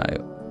फोन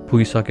आयो,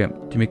 पुगिसक्यौँ,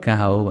 तिमी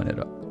कहाँ हो भनेर।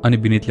 अनि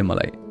विनितले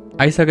मलाई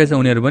आइसकेछ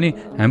उनीहरू पनि,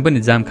 हामी पनि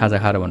जाम खाजा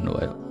खाएर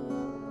भन्नुभयो।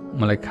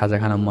 मलाई खाजा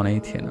खान मनै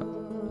थिएन।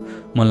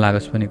 मन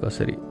लागोस् पनि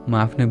कसरी, म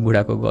आफ्नै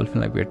बुढाको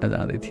गर्लफ्रेन्डलाई भेट्न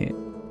जाँदै थिएँ।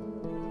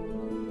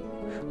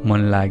 मन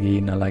लागि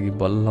नलागी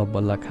बल्ल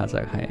बल्ल खाजा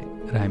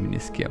खाएँ र हामी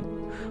निस्क्यौँ।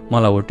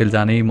 मलाई होटल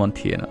जानै मन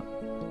थिएन।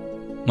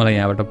 मलाई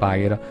यहाँबाट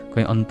भागेर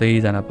कहीँ अन्तै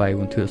जान पाए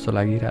हुन्थ्यो जस्तो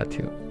लागिरहेको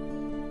थियो।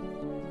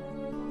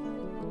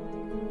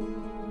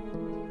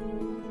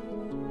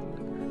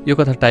 यो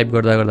कथा टाइप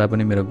गर्दा गर्दा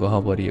पनि मेरो गह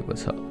भरिएको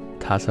छ।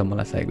 थाहा छ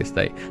मलाई साइगेस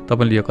दाइ,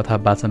 तपाईँले यो कथा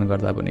वाचन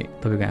गर्दा पनि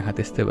तपाईँको आँखा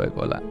त्यस्तै भएको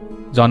होला।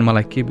 झन्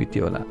मलाई के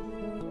बित्यो होला।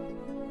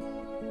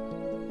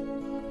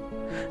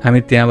 हामी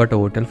त्यहाँबाट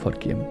होटल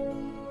फर्कियौँ।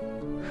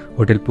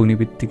 होटल पुग्ने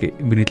बित्तिकै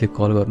विनितले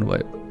कल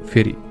गर्नुभयो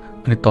फेरि,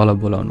 अनि तल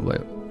बोलाउनु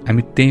भयो।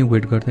 हामी त्यहीँ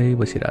वेट गर्दै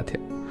बसिरहेको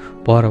थियौँ।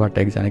 परबाट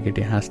एकजना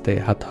केटी हाँस्दै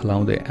हात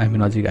हलाउँदै हामी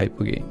नजिक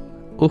आइपुगे।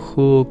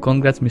 ओहो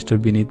कङ्ग्रेट्स मिस्टर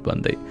विनित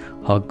भन्दै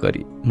हक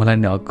गरी मलाई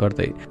नै हक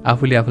गर्दै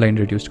आफूले आफूलाई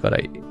इन्ट्रोड्युस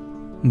गराए।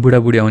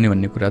 बुढाबुढी आउने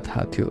भन्ने कुरा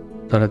थाहा थियो,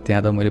 तर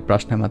त्यहाँ त मैले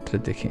प्रश्न मात्र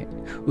देखेँ,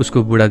 उसको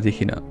बुढा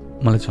देखिनँ।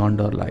 मलाई झन्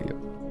डर लाग्यो।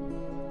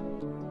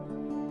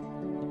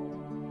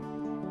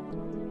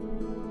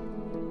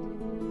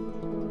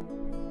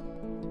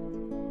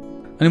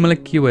 अनि मलाई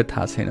के भयो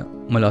थाहा छैन।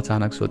 मैले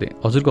अचानक सोधेँ,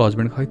 हजुरको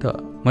हस्बेन्ड खै त?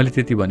 मैले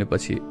त्यति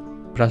भनेपछि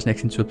प्रश्न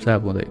एकछिन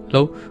चुपचाप हुँदै,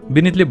 लौ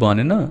विनितले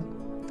भनेन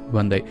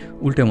भन्दै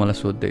उल्टै मलाई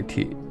सोध्दै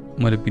थिए।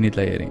 मैले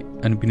विनितलाई हेरेँ,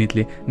 अनि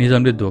विनितले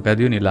निजमले धोका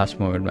दियो नि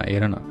लास्ट मोमेन्टमा,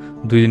 हेर न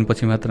 2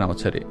 दिनपछि मात्र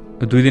आउँछ अरे।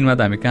 2 दिनमा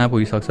त हामी कहाँ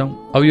पुगिसक्छौँ,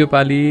 अब यो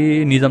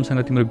पालि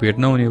निजमसँग तिम्रो भेट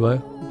नहुने भयो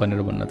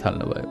भनेर भन्न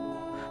थाल्नुभयो।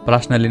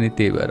 प्रश्नले नै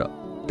त्यही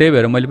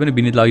भएर मैले पनि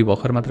विनितलाई अघि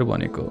भर्खर मात्र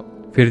भनेको,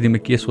 फेरि तिमीले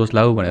के सोच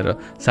लाऊ भनेर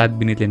सायद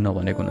विनितले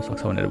नभनेको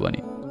हुनसक्छ भनेर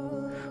भने।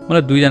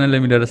 मलाई 2 जनाले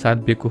मिलेर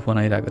सायद बेकुफ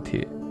बनाइरहेको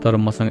थिए, तर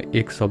मसँग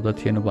एक शब्द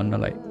थिएन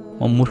भन्नलाई।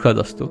 म मूर्ख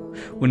जस्तो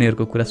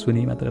उनीहरूको कुरा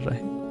सुनि मात्र रहे।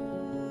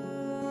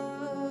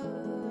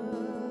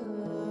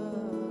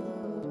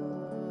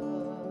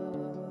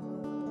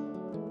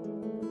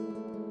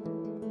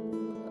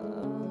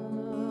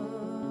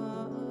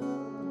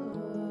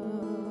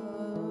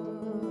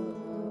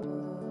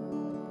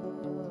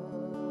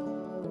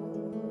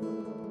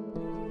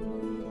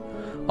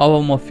 अब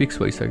म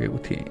फिक्स भइसकेको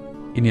थिएँ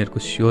यिनीहरूको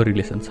स्योर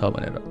रिलेसन छ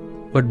भनेर।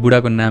 बट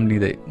बुढाको नाम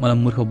लिँदै मलाई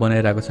मूर्ख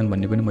बनाइरहेको छन्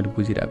भन्ने पनि मैले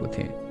बुझिरहेको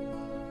थिएँ।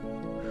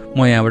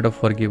 म यहाँबाट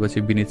फर्किएपछि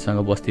विनितसँग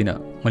बस्दिनँ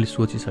मैले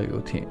सोचिसकेको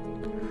थिएँ।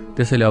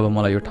 त्यसैले अब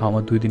मलाई यो ठाउँमा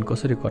 2 दिन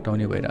कसरी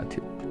कटाउने भइरहेको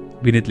थियो।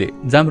 विनितले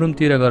जाम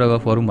रुमतिर गएर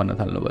गफ गरौँ भन्न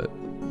थाल्नुभयो।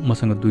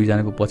 मसँग 2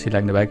 जनाको पछि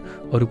लाग्ने बाहेक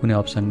अरू कुनै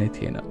अप्सन नै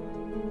थिएन।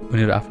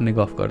 उनीहरू आफ्नै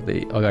गफ गर्दै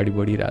अगाडि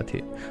बढिरहेको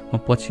थिए, म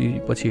पछि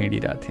पछि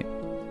हिँडिरहेको थिएँ।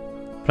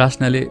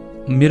 प्रार्थनाले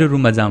मेरो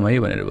रुममा जाम है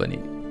भनेर भनी।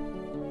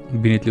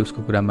 विनितले उसको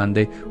कुरा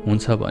मान्दै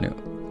हुन्छ भन्यो।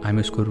 हामी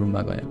उसको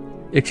रुममा गयौँ।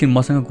 एकछिन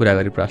मसँग कुरा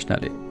गरी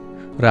प्रार्थनाले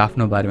र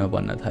आफ्नो बारेमा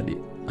भन्न थाली।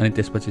 अनि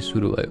त्यसपछि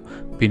सुरु भयो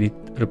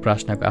विनित र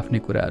प्रार्थनाको आफ्नै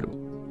कुराहरू।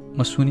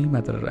 म सुनि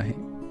मात्र रहेँ।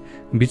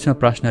 बिचमा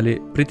प्रार्थनाले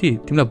प्रीति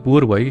तिमीलाई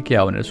बोर भयो कि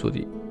क्या भनेर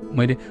सोधी।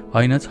 मैले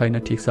होइन छैन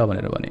ठिक छ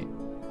भनेर भने।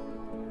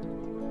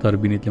 तर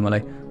विनितले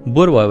मलाई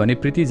बोर भयो भने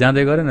प्रीति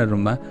जाँदै गरेन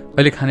रुममा,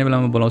 अहिले खाने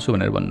बेलामा बोलाउँछु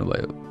भनेर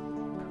भन्नुभयो।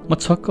 म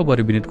छक्क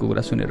परेँ विनितको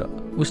कुरा सुनेर।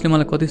 उसले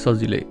मलाई कति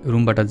सजिलै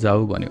रुमबाट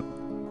जाऊ भन्यो।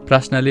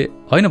 प्रार्थनाले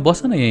होइन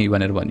बस न यहीँ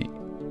भनेर भनी।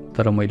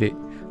 तर मैले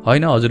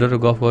होइन हजुरहरू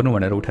गफ गर्नु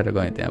भनेर उठेर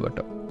गएँ त्यहाँबाट।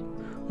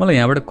 मलाई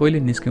यहाँबाट कहिले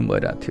निस्किनु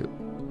भइरहेको थियो।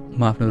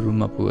 म आफ्नो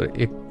रुममा पुगेर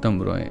एकदम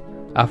रोएँ।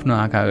 आफ्नो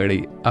आँखा अगाडि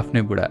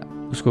आफ्नै बुढा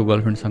उसको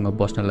गर्लफ्रेन्डसँग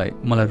बस्नलाई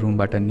मलाई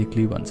रुमबाट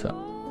निक्ली भन्छ।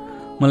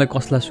 मलाई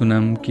कसलाई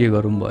सुनाम के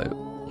गरौँ भयो।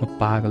 म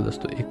पागल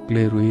जस्तो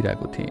एक्लै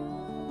रोइरहेको थिएँ।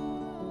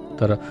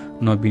 तर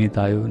न विनित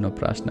आयो न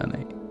प्रार्थना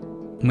नै।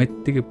 म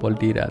यत्तिकै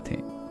पल्टिरहेको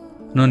थिएँ।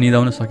 न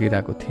निदाउन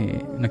सकिरहेको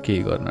थिएँ न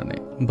केही गर्न नै।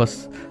 बस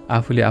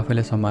आफूले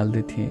आफैलाई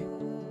सम्हाल्दै थिएँ।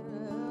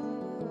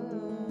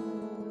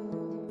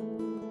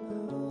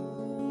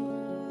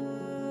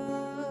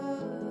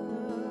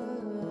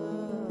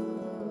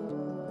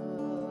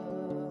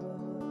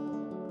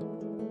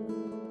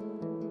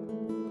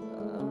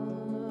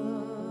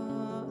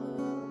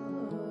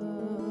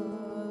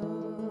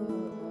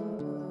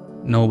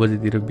 नौ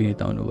बजीतिर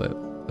विनित आउनुभयो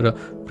र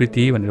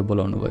प्रीति भनेर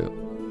बोलाउनु भयो।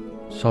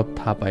 सब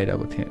थाहा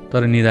पाइरहेको थिएँ,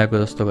 तर निदाएको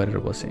जस्तो गरेर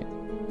बसेँ।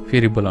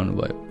 फेरि बोलाउनु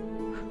भयो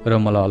र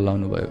मलाई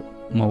हल्लाउनु भयो।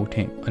 म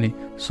उठेँ अनि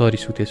सरी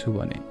सुतेछु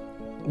भने।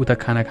 उता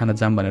खाना खान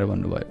जाम भनेर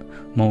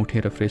भन्नुभयो। म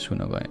उठेर फ्रेस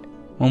हुन गएँ।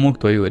 म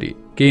मुख धोइवरी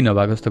केही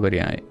नभएको जस्तो गरी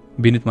आएँ।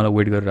 विनित मलाई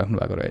वेट गरिराख्नु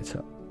भएको रहेछ।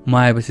 म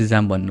आएपछि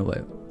जाम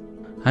भन्नुभयो।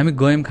 हामी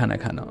गयौँ खाना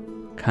खान।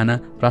 खाना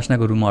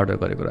प्रार्थनाको रुममा अर्डर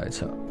गरेको रहेछ।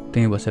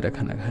 त्यहीँ बसेर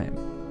खाना खायौँ।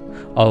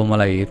 अब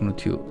मलाई हेर्नु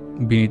थियो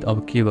विनित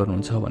अब के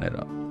गर्नुहुन्छ भनेर,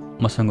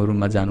 मसँग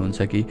रुममा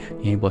जानुहुन्छ कि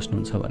यहीँ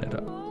बस्नुहुन्छ भनेर।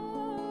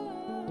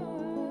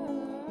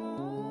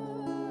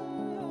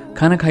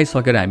 खाना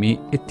खाइसकेर हामी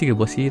यत्तिकै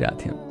बसिरहेको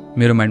थियौँ।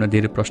 मेरो माइन्डमा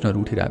धेरै प्रश्नहरू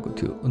उठिरहेको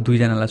थियो।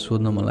 दुईजनालाई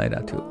सोध्न मन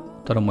लागिरहेको थियो,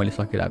 तर मैले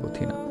सकिरहेको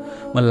थिइनँ।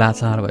 म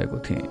लाचार भएको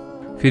थिएँ।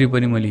 फेरि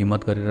पनि मैले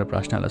हिम्मत गरेर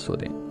प्रश्नलाई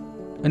सोधेँ,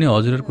 अनि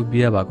हजुरहरूको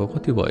बिहा भएको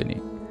कति भयो नि?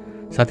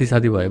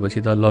 साथी भएपछि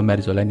त लभ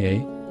म्यारेज होला नि है?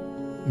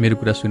 मेरो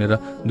कुरा सुनेर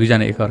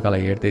दुईजना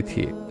एकअर्कालाई हेर्दै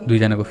थिए।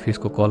 दुईजनाको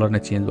फेसको कलर नै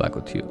चेन्ज भएको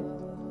थियो।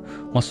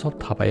 म सब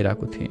थाहा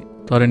पाइरहेको थिएँ,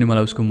 तर नि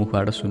मलाई उसको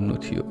मुखबाट सुन्नु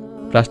थियो।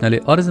 प्रश्नले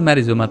अरेन्ज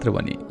म्यारेज हो मात्र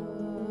भने,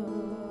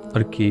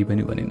 अरू केही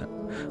पनि भनेन।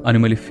 अनि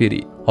मैले फेरि,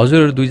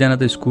 हजुरहरू दुईजना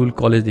त स्कुल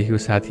कलेजदेखिको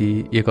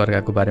साथी,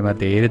 एकअर्काको बारेमा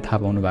धेरै थाहा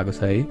पाउनु भएको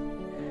छ है?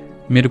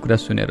 मेरो कुरा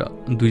सुनेर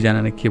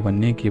दुईजना नै के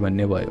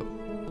भन्ने भयो।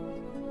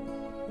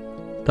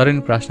 तर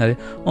नि प्रश्नले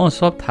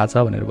सब थाहा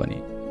छ भनेर भने।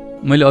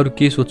 मैले अरू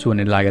के सोध्छु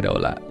भनेर लागेर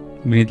होला।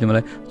 विनितले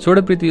मलाई छोड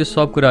प्रीति, यो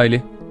सब कुरा अहिले,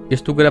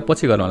 यस्तो कुरा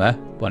पछि गरौँ होला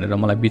भनेर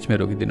मलाई बिचमै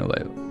रोकिदिनु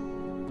भयो।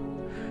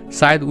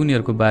 सायद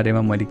उनीहरूको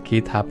बारेमा मैले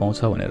के थाहा पाउँछ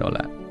भनेर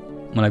होला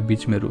मलाई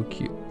बिचमै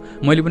रोकियो।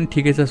 मैले पनि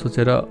ठिकै छ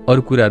सोचेर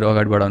अरू कुराहरू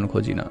अगाडि बढाउनु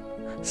खोजिनँ।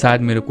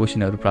 सायद मेरो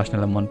क्वेसनहरू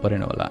प्रश्नलाई मन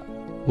परेन होला।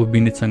 ऊ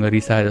विनितसँग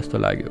रिसाए जस्तो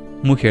लाग्यो।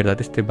 मुख हेर्दा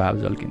त्यस्तै भाव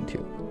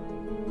झल्किन्थ्यो।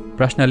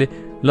 प्रश्नले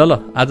ल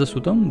आज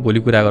सुतौँ, भोलि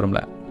कुरा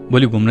गरौँला,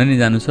 भोलि घुम्न नै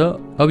जानु छ,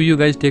 अब यु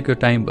गाइज टेक यो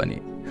टाइम भने।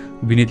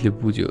 विनितले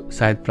बुझ्यो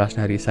सायद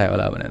प्रश्न रिसायो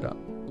होला भनेर।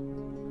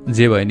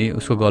 जे भयो नि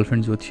उसको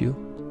गर्लफ्रेन्ड जो थियो,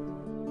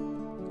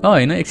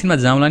 होइन एकछिनमा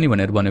जाउँला नि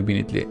भनेर भन्यो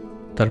विनितले।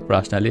 तर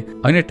प्रश्नले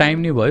होइन टाइम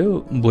नै भयो,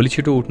 भोलि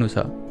छिटो उठ्नु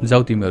छ,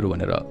 जाऊ तिमीहरू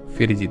भनेर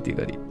फेरि जिद्दी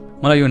गरी।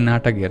 मलाई यो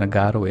नाटक हेर्न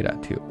गाह्रो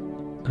भइरहेको थियो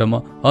र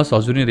म हस्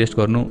हजुर नै रेस्ट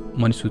गर्नु,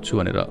 म नि सुत्छु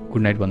भनेर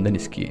गुड नाइट भन्दै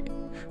निस्किएँ।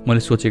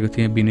 मैले सोचेको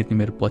थिएँ विनित नि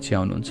मेरो पछि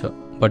आउनुहुन्छ,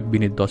 बट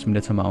विनित 10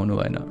 मिनटसम्म आउनु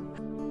भएन।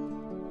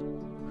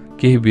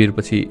 केही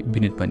बेरपछि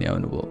विनित पनि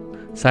आउनुभयो।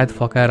 सायद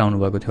फकाएर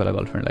आउनुभएको थियो होला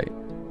गर्लफ्रेन्डलाई,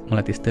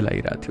 मलाई त्यस्तै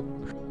लागिरहेको थियो।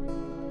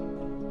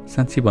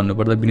 साँच्ची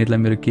भन्नुपर्दा विनितलाई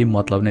मेरो केही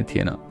मतलब नै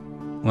थिएन।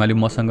 उहाँले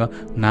मसँग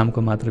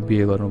नामको मात्र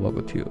बिहे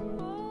गर्नुभएको थियो।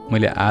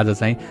 मैले आज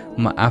चाहिँ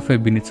म आफै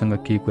विनितसँग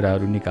केही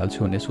कुराहरू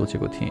निकाल्छु भन्ने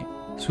सोचेको थिएँ।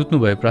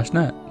 सुत्नुभयो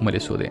प्रश्न? मैले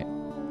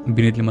सोधेँ।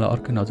 विनितले मलाई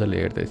अर्कै नजरले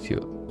हेर्दै थियो।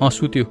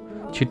 सुत्यो,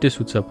 छिट्टै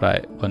सुत्छ प्राय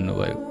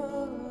भन्नुभयो।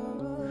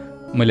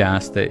 मैले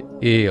हाँस्दै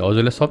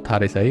हजुरलाई सब थाहा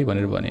रहेछ है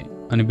भनेर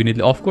भने। अनि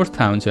विनितले अफकोर्स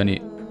थाहा हुन्छ नि,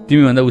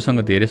 तिमीभन्दा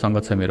उसँग धेरै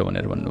सङ्गत छ मेरो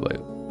भनेर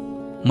भन्नुभयो।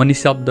 म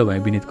निशब्द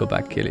भएँ विनितको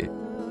वाक्यले।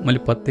 मैले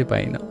पत्तै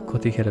पाइनँ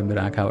कतिखेर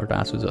मेरो आँखाबाट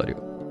आँसु झऱ्यो।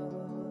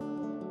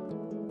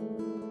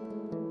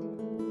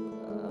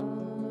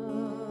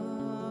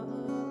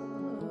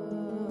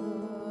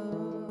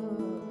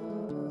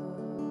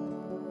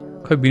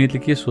 खै विनितले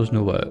के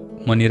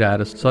सोच्नुभयो, मनिर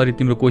आएर सरी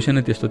तिम्रो क्वेसन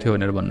नै त्यस्तो थियो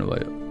भनेर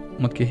भन्नुभयो।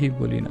 म केही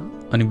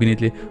बोलिनँ। अनि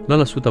विनितले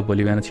ल सुत,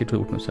 भोलि बिहान छिटो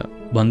उठ्नु छ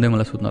भन्दै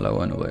मलाई सुत्न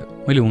लगाउनु भयो।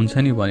 मैले हुन्छ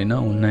नि भनिनँ,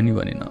 हुन्न नि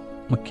भनिनँ।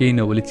 म केही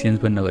नबोली चेन्ज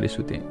पनि नगरी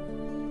सुतेँ।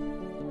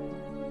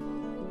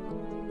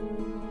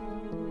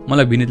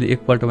 मलाई विनितले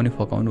एकपल्ट पनि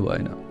फकाउनु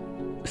भएन।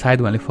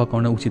 सायद उहाँले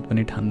फकाउन उचित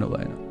पनि ठान्नु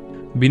भएन।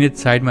 विनित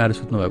साइडमा आएर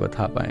सुत्नु भएको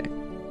थाहा पाएँ,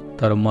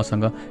 तर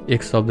मसँग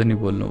एक शब्द नि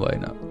बोल्नु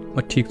भएन।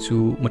 म ठिक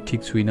छु, म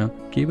ठिक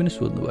छुइनँ, केही पनि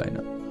सोध्नु भएन।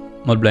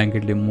 म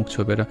ब्ल्याङ्केटले मुख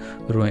छोपेर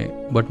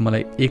रोएँ, बट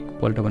मलाई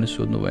एकपल्ट पनि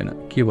सोध्नु भएन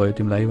के भयो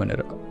तिमीलाई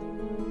भनेर।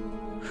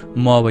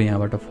 म अब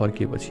यहाँबाट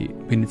फर्किएपछि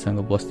विनितसँग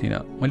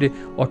बस्दिनँ, मैले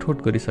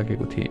अठोट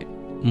गरिसकेको थिएँ।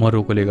 म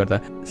रोकोले गर्दा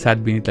सायद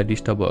विनितलाई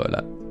डिस्टर्ब भयो होला।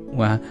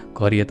 उहाँ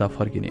घरि यता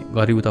फर्किने,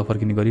 घरि उता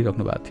फर्किने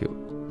गरिराख्नु भएको थियो।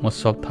 म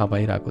सब थाहा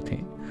पाइरहेको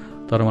थिएँ,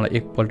 तर मलाई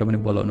एकपल्ट पनि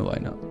बोलाउनु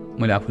भएन।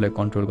 मैले आफूलाई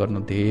कन्ट्रोल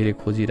गर्न धेरै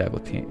खोजिरहेको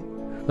थिएँ,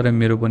 तर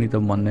मेरो पनि त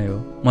मन नै हो।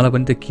 मलाई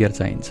पनि त केयर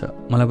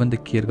चाहिन्छ, मलाई पनि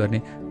त केयर गर्ने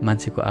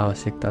मान्छेको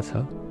आवश्यकता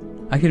छ।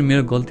 आखिर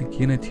मेरो गल्ती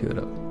के नै थियो र?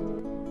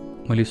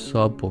 मैले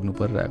सब भोग्नु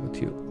परिरहेको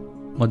थियो।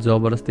 म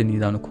जबरजस्ती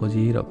निदाउन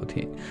खोजिरहेको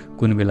थिएँ।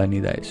 कुन बेला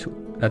निदाएछु,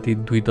 राति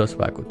 2:10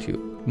 भएको थियो।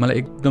 मलाई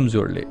एकदम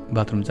जोडले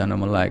बाथरुम जान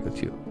मन लागेको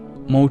थियो।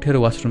 म उठेर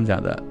वासरुम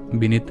जाँदा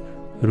विनित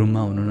रुममा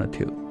हुनु न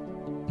थियो।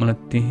 मलाई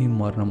त्यहीँ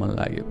मर्न मन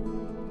लाग्यो।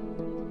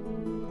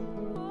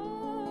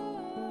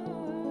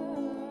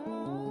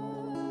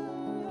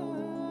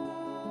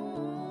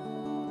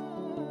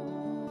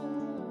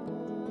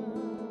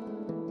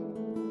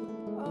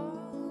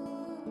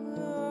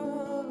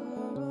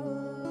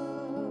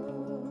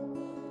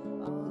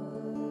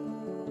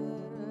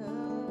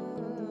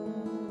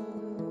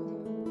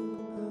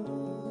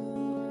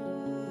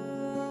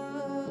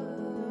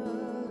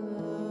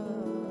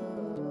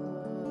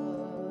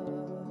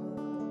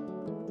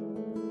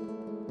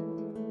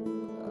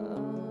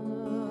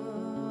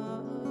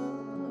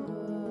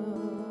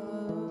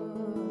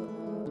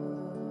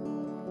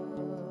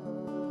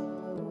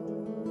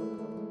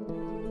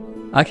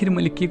 आखिर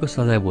मैले के को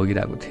सजाय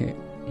भोगिरहेको थिएँ?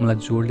 मलाई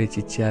जोडले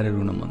चिच्याएर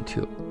रुन मन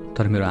थियो,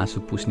 तर मेरो आँसु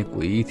पुस्ने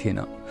कोही थिएन।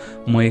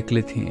 म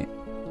एक्लै थिएँ।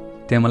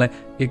 त्यहाँ मलाई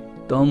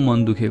एकदम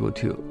मन दुखेको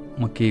थियो।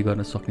 म केही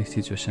गर्न सक्ने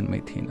सिचुएसनमै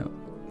थिइनँ।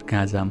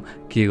 कहाँ जाम,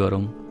 के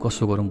गरौँ,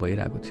 कसो गरौँ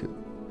भइरहेको थियो।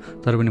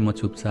 तर पनि म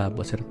चुपचाप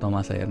बसेर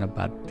तमासा हेर्न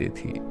बाध्य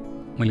थिएँ।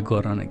 मैले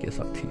गर्न न के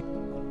सक्थेँ।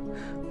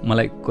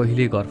 मलाई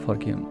कहिले घर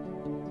फर्कियौँ,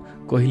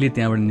 कहिले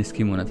त्यहाँबाट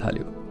निस्किम हुन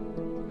थाल्यो।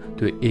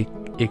 त्यो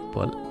एक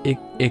पल,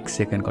 एक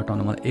सेकेन्ड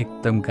कटाउन मलाई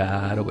एकदम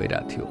गाह्रो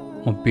भइरहेको थियो।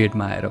 म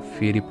बेडमा आएर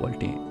फेरि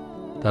पल्टेँ,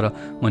 तर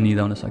म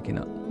निदाउन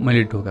सकिनँ।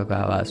 मैले ढोकाको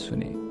आवाज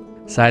सुने।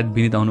 सायद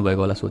विनित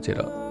आउनुभएको होला सोचेर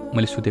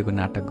मैले सुतेको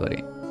नाटक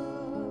गरेँ।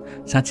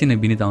 साँच्ची नै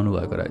विनित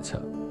आउनुभएको रहेछ।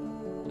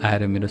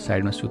 आएर मेरो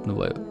साइडमा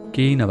सुत्नुभयो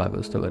केही नभएको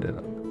जस्तो गरेर।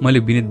 मैले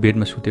विनित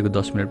बेडमा सुतेको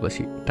 10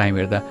 मिनटपछि टाइम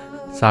हेर्दा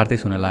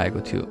 7:30 हुन लागेको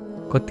थियो।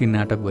 कति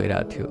नाटक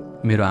भइरहेको थियो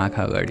मेरो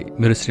आँखा अगाडि।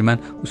 मेरो श्रीमान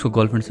उसको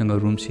गर्लफ्रेन्डसँग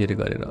रुम सेयर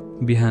गरेर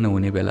बिहान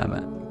हुने बेलामा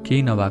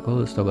केही नभएको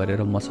जस्तो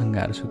गरेर मसँग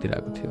आएर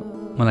सुतिरहेको थियो।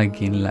 मलाई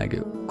घिन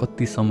लाग्यो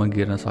कतिसम्म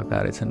गिर्न सक्दा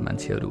रहेछन्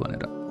मान्छेहरू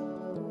भनेर।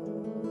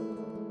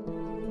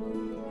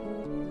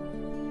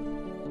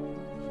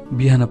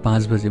 बिहान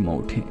 5 बजे म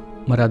उठेँ।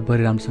 म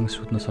रातभरि राम्रोसँग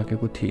सुत्न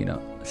सकेको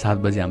थिइनँ। 7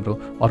 बजे हाम्रो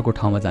अर्को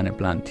ठाउँमा जाने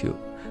प्लान थियो।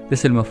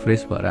 त्यसैले म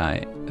फ्रेस भएर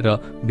आएँ र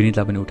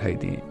विनितलाई पनि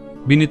उठाइदिएँ।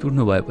 विनित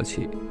उठ्नु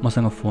भएपछि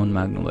मसँग फोन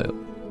माग्नुभयो।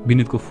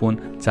 विनितको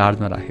फोन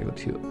चार्जमा राखेको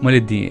थियो। मैले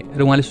दिएँ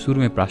र उहाँले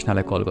सुरुमै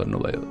प्रार्थनालाई कल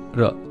गर्नुभयो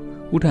र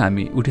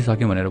हामी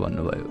उठिसक्यौँ भनेर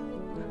भन्नुभयो।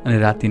 अनि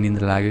राति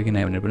निन्द्रा लाग्यो कि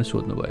नै भनेर पनि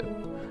सोध्नुभयो।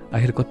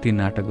 आखिर कति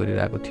नाटक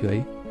गरिरहेको थियो है।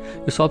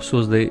 यो सब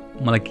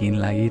सोच्दै मलाई घिन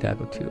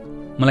लागिरहेको थियो।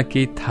 मलाई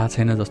केही थाहा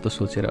छैन जस्तो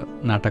सोचेर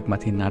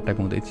नाटकमाथि नाटक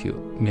हुँदै थियो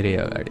मेरै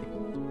अगाडि।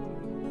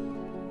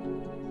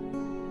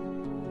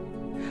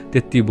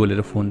 त्यति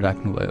बोलेर फोन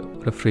राख्नुभयो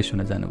र फ्रेस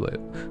हुन जानुभयो।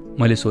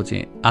 मैले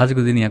सोचेँ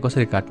आजको दिन यहाँ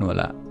कसरी काट्नु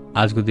होला।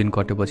 आजको दिन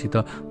कटेपछि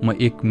त म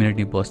 1 मिनट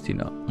नि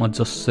बस्दिनँ। म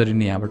जसरी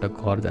नै यहाँबाट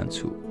घर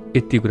जान्छु।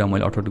 यति कुरा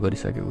मैले अठोट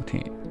गरिसकेको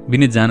थिएँ।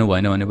 विनित जानु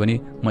भएन भने पनि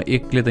म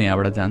एक्लै त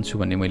यहाँबाट जान्छु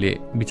भन्ने मैले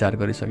विचार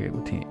गरिसकेको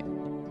थिएँ।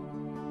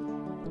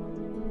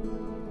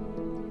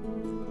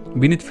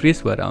 विनित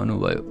फ्रेस भएर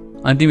आउनुभयो।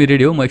 अनि तिमी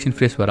रेडी हो, म एकछिन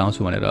फ्रेस भएर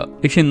आउँछु भनेर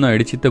एकछिन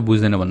नहेडी चित्त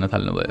बुझ्दैन भन्न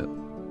थाल्नुभयो।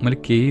 मैले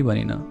केही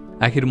भनिनँ।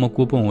 आखिर म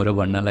को पो हुँ र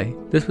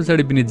भन्नलाई। त्यस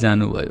पछाडि विनित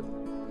जानुभयो।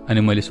 अनि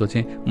मैले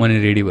सोचेँ म नै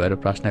रेडी भएर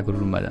प्रार्थनाको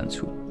रुममा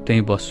जान्छु,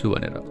 त्यहीँ बस्छु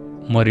भनेर।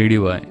 म रेडी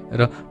भएँ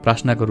र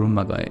प्रार्थनाको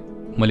रुममा गएँ।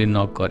 मैले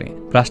नक गरेँ।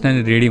 प्रार्थना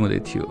नै रेडी हुँदै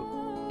थियो।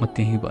 म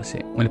त्यहीँ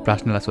बसेँ। मैले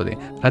प्रार्थनालाई सोधेँ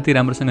राति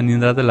राम्रोसँग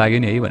निन्द्रा त लाग्यो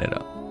नि है भनेर।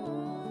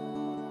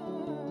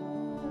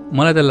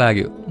 मलाई त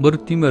लाग्यो। बरु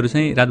तिमीहरू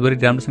चाहिँ रातभरि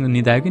राम्रोसँग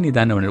निदायो कि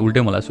निदाएन भनेर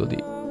उल्टै मलाई सोधी।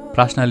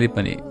 प्रार्थनाले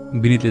पनि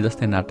विनितले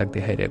जस्तै नाटक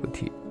देखाइरहेको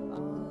थिए।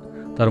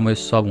 तर म यो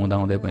सब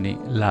हुँदाहुँदै पनि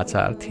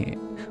लाचार थिएँ।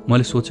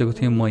 मैले सोचेको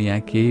थिएँ म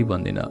यहाँ केही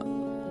भन्दिनँ।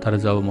 तर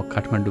जब म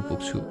काठमाडौँ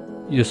पुग्छु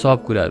यो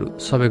सब कुराहरू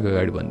सबैको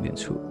अगाडि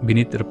भनिदिन्छु।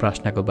 विनित र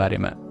प्रार्थनाको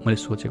बारेमा मैले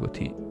सोचेको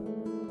थिएँ।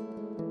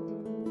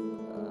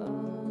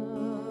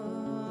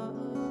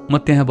 म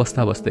त्यहाँ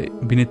बस्दा बस्दै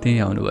विनित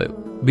त्यहीँ आउनुभयो।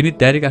 विनित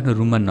डाइरेक्ट आफ्नो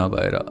रुममा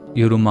नगएर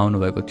यो रुममा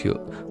आउनुभएको थियो।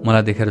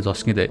 मलाई देखेर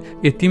झस्किँदै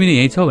ए तिमी नि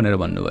यहीँ छौ भनेर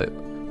भन्नुभयो।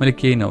 मैले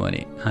केही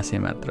नभने हाँसेँ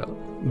मात्र।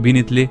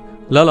 विनितले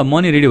ल म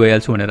नि रेडी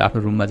भइहाल्छु भनेर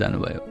आफ्नो रुममा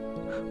जानुभयो।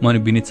 म नि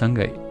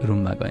विनितसँगै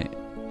रुममा गएँ।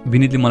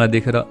 विनितले मलाई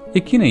देखेर ए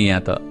किन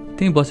यहाँ त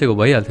त्यहीँ बसेको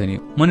भइहाल्थ्यो नि,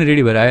 म नि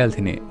रेडी भएर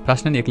आइहाल्थेँ नि,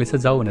 प्रार्थना नि एक्लै छ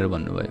जाऊ भनेर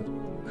भन्नुभयो।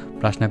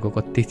 प्रार्थनाको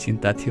कति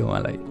चिन्ता थियो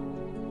उहाँलाई।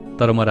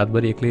 तर म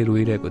रातभरि एक्लै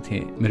रोइरहेको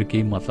थिएँ। मेरो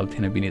केही मतलब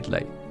थिएन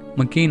विनितलाई। म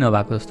केही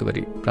नभएको जस्तो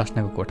गरी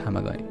प्रार्थनाको कोठामा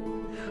गएँ।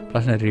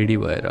 प्रार्थना रेडी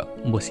भएर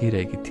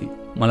बसिरहेकी थिए।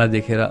 मलाई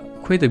देखेर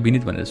खोइ त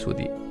विनित भनेर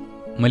सोधी।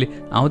 मैले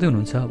आउँदै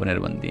हुनुहुन्छ भनेर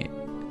भनिदिएँ।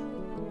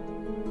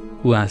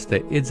 ऊ हाँस्दै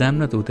ए जाम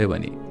न त उतै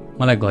भनी।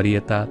 मलाई घरि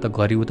यता त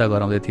घरि उता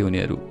गराउँदै थिए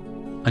उनीहरू।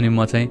 अनि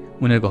म चाहिँ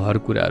उनीहरूको हर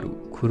कुराहरू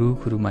खुरु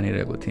खुरु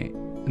मानिरहेको थिएँ।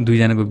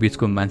 दुईजनाको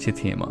बिचको मान्छे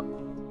थिएँ म।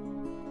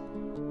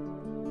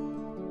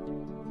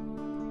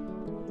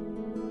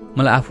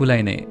 मलाई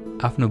आफूलाई नै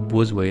आफ्नो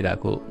बोझ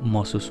भइरहेको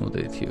महसुस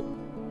हुँदै थियो।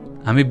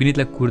 हामी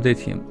विनितलाई कुर्दै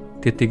थियौँ।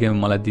 त्यत्तिकैमा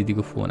मलाई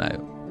दिदीको फोन आयो।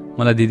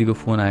 मलाई दिदीको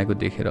फोन आएको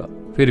देखेर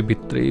फेरि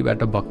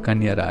भित्रैबाट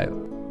भक्कानिएर आयो।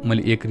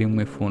 मैले एक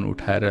रिङमै फोन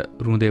उठाएर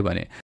रुँदै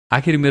भने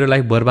आखिर मेरो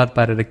लाइफ बर्बाद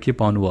पारेर के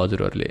पाउनुभयो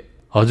हजुरहरूले।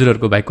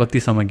 हजुरहरूको भाइ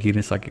कतिसम्म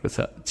गिर्न सकेको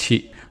छ। छि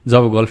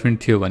जब गर्लफ्रेन्ड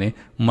थियो भने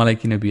मलाई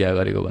किन बिहा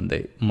गरेको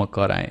भन्दै म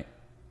कराएँ।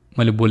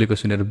 मैले बोलेको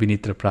सुनेर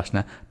विनित र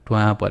प्रार्थना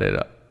ट्वा परेर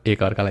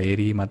एकअर्कालाई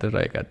हेरी मात्र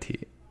रहेका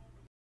थिए।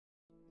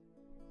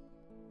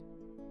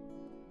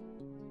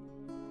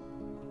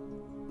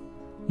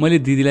 मैले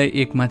दिदीलाई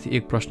एकमाथि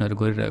एक प्रश्नहरू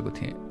गरिरहेको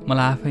थिएँ।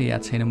 मलाई आफै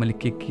याद छैन मैले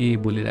के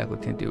बोलिरहेको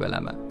थिएँ त्यो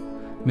बेलामा।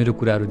 मेरो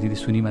कुराहरू दिदी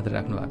सुनि मात्र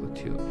राख्नु भएको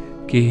थियो,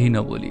 केही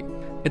नबोली।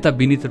 यता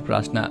विनित र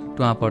प्रार्थना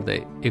ट्वा पर्दै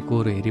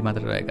एकहोरो हेरी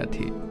मात्र रहेका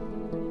थिए।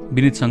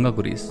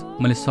 विनितसँगको रिस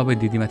मैले सबै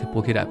दिदीमाथि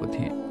पोखिरहेको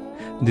थिएँ।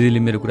 दिदीले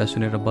मेरो कुरा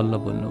सुनेर बल्ल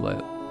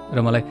बोल्नुभयो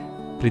र मलाई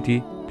प्रीति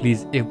प्लिज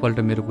एकपल्ट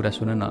मेरो कुरा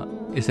सुन न,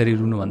 यसरी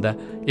रुनुभन्दा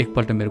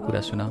एकपल्ट मेरो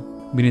कुरा सुन,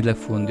 विनितलाई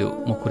फोन देऊ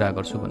म कुरा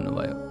गर्छु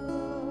भन्नुभयो।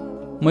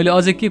 मैले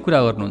अझै के कुरा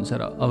गर्नुहुन्छ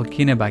र अब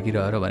के नै बाँकी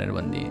रह्यो भनेर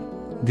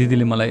भनिदिएँ।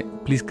 दिदीले मलाई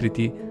प्लिज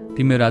कृति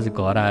तिमीहरू आज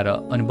घर आएर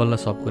अनि बल्ल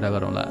सब कुरा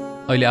गरौँला,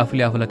 अहिले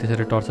आफूलाई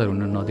त्यसरी टर्चर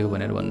हुन नदेऊ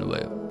भनेर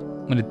भन्नुभयो।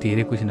 मैले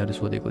धेरै क्वेसनहरू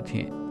सोधेको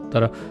थिएँ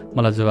तर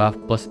मलाई जवाफ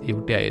बस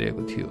एउटै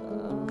आइरहेको थियो,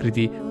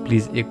 कृति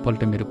प्लिज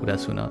एकपल्ट मेरो कुरा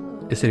सुन,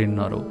 यसरी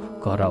नरो,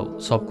 घर आऊ,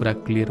 सब कुरा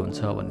क्लियर हुन्छ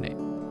भन्ने।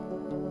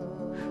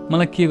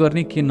 मलाई के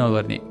गर्ने के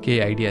नगर्ने केही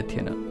आइडिया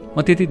थिएन।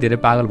 म त्यति धेरै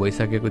पागल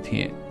भइसकेको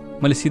थिएँ।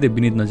 मैले सिधै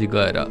विनित नजिक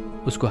गएर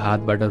उसको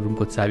हातबाट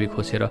रुमको चाबी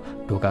खोसेर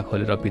ढोका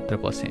खोलेर भित्र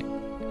पसेँ।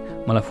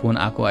 मलाई फोन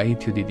आइ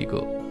थियो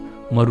दिदीको।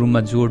 म रुममा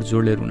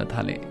जोडले रुन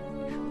थालेँ।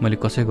 मैले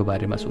कसैको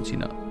बारेमा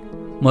सोचिनँ।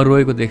 म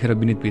रोएको देखेर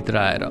विनित भित्र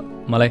आएर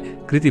मलाई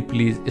कृति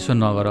प्लिज यसो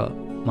नगर,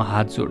 म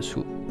हात जोड्छु,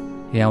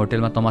 यहाँ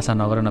होटेलमा तमासा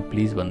नगर न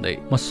प्लिज भन्दै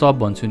म सब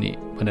भन्छु नि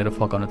भनेर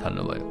फकाउन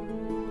थाल्नुभयो।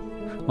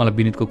 मलाई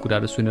विनितको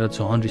कुराहरू सुनेर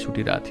झन रिस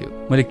उठिरहेको थियो।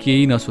 मैले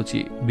केही नसोची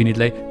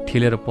विनितलाई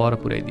ठेलेर पर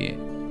पुर्याइदिएँ।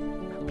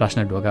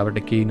 प्रार्थना ढोकाबाट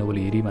केही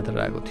नबोली हेरी मात्र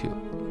रहेको थियो।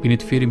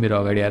 विनित फेरि मेरो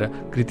अगाडि आएर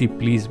कृति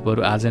प्लिज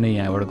बरु आज नै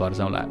यहाँबाट घर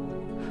जाउँला,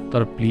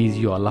 तर प्लिज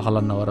यो हल्ला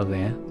हल्ला नगर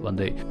यहाँ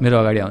भन्दै मेरो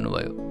अगाडि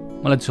आउनुभयो।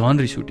 मलाई झन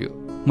रिस उठ्यो।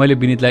 मैले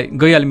विनितलाई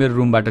गइहाल मेरो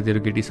रुमबाट तेरो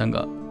केटीसँग,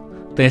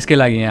 त यसकै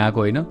लागि यहाँ आएको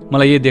होइन,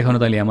 मलाई यही देखाउन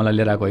तैँले यहाँ मलाई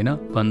लिएर आएको होइन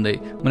भन्दै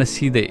मैले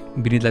सिधै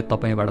विनितलाई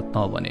तपाईँबाट त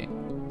भने।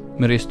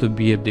 मेरो यस्तो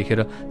बिहेभ देखेर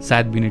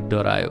सायद विनित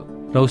डरायो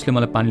र उसले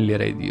मलाई पानी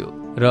लिएर आइदियो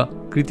र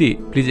कृति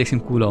प्लिज एकछिन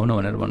कुल आउन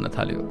भनेर भन्न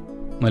थाल्यो।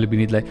 मैले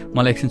विनितलाई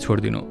मलाई एकछिन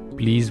छोडिदिनु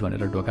प्लिज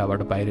भनेर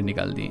ढोकाबाट बाहिर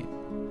निकालिदिएँ।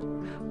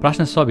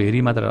 प्रार्थना सब हेरी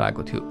मात्र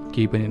आएको थियो,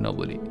 केही पनि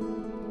नबोली।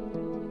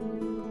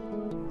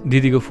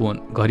 दिदीको फोन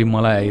घरि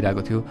मलाई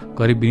आइरहेको थियो,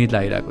 घरि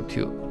विनितलाई आइरहेको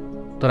थियो,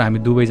 तर हामी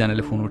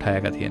दुवैजनाले फोन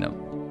उठाएका थिएनौँ।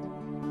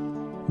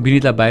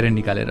 विनितलाई बाहिर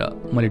निकालेर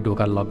मैले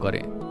ढोका लक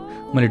गरेँ।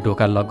 मैले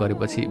ढोका लक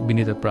गरेपछि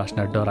विनित र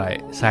प्रार्थना डराए,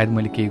 सायद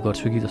मैले केही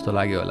गर्छु कि जस्तो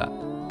लाग्यो होला।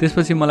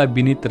 त्यसपछि मलाई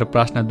विनित र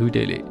प्रार्थना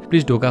दुइटैले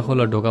प्लिज ढोका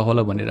खोल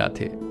भनिरहेको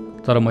थिए,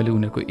 तर मैले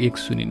उनीहरूको एक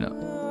सुनिनँ।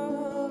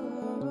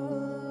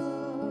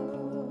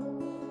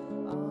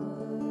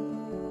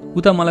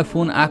 उता मलाई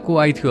फोन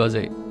आइथ्यो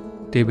अझै,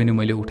 त्यही पनि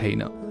मैले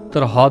उठाइनँ।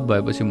 तर हद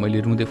भएपछि मैले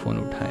रुँदै फोन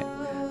उठाएँ।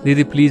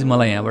 दिदी प्लिज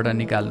मलाई यहाँबाट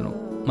निकाल्नु,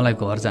 मलाई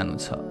घर जानु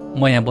छ,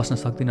 म यहाँ बस्न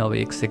सक्दिनँ अब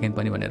एक सेकेन्ड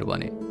पनि भनेर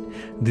भने।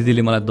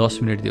 दिदीले मलाई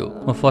 10 मिनट दियो,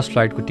 म फर्स्ट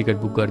फ्लाइटको टिकट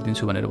बुक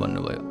गरिदिन्छु भनेर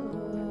भन्नुभयो।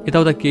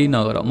 यताउता केही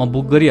नगर, म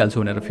बुक गरिहाल्छु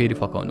भनेर फेरि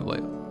फकाउनु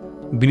भयो।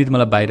 विनित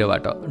मलाई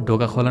बाहिरबाट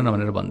ढोका खोल न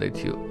भनेर भन्दै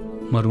थियो।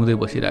 म रुँदै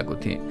बसिरहेको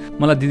थिएँ।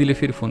 मलाई दिदीले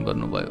फेरि फोन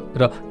गर्नुभयो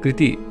र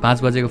कृति 5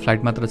 बजेको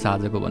फ्लाइट मात्र छ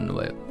आजको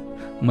भन्नुभयो।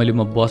 मैले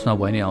म बसमा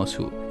भए नै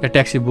आउँछु या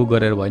ट्याक्सी बुक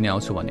गरेर भए नै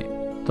आउँछु भने,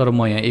 तर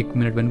म यहाँ 1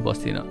 मिनट पनि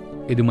बस्दिनँ।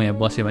 यदि म यहाँ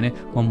बसेँ भने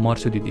म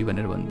मर्छु दिदी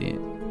भनेर भनिदिएँ।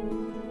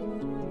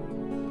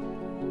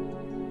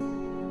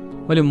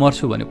 मैले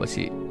मर्छु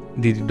भनेपछि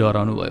दिदी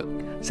डराउनु भयो।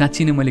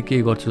 साँच्ची नै मैले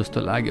केही गर्छु जस्तो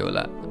लाग्यो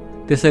होला।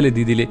 त्यसैले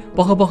दिदीले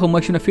पख म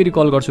एकछिन फेरि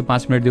कल गर्छु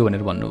 5 मिनट दियो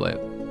भनेर भन्नुभयो।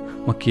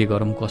 म के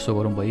गरौँ कसो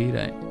गरौँ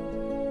भइरहेँ।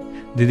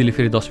 दिदीले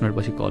फेरि 10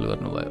 मिनटपछि कल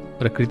गर्नुभयो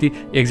र कृति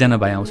एकजना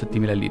भाइ आउँछ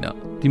तिमीलाई लिन,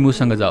 तिमी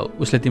उसँग जाऊ,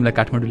 उसले तिमीलाई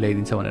काठमाडौँ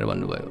ल्याइदिन्छ भनेर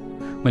भन्नुभयो।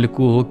 मैले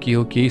को हो के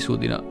हो केही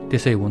सोधिनँ,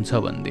 त्यसै हुन्छ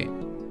भनिदिएँ,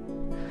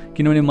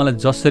 किनभने मलाई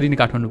जसरी नै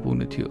काठमाडौँ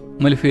पुग्नु थियो।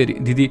 मैले फेरि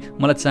दिदी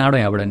मलाई चाँडो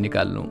यहाँबाट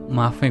निकाल्नु, म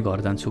आफै घर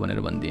जान्छु भनेर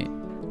भनिदिएँ।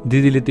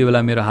 दिदीले त्यो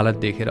बेला मेरो हालत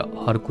देखेर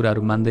हर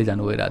कुराहरू मान्दै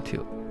जानु भइरहेको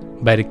थियो।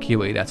 बाहिर के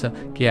भइरहेछ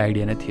केही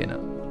आइडिया नै थिएन।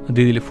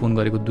 दिदीले फोन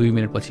गरेको 2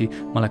 मिनटपछि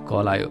मलाई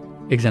कल आयो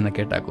एकजना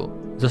केटाको,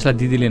 जसलाई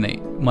दिदीले नै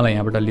मलाई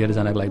यहाँबाट लिएर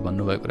जानको लागि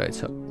भन्नुभएको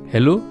रहेछ।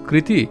 हेलो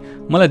कृति,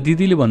 मलाई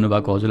दिदीले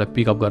भन्नुभएको हजुरलाई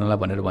पिकअप गर्नलाई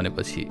भनेर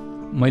भनेपछि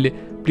मैले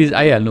प्लिज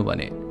आइहाल्नु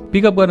भने।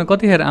 पिकअप गर्न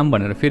कतिखेर आम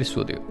भनेर फेरि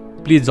सोध्यो।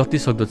 प्लिज जति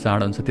सक्दो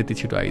चाँडो हुन्छ त्यति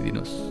छिटो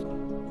आइदिनुहोस्।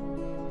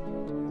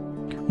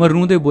 म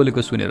रुँदै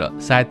बोलेको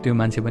सुनेर सायद त्यो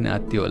मान्छे पनि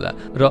आत्तियो होला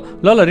र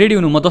ल रेडी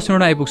हुनु, म 10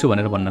 मिनटमा आइपुग्छु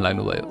भनेर भन्न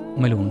लाग्नुभयो।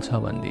 मैले हुन्छ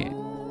भनिदिएँ।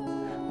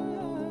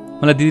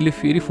 मलाई दिदीले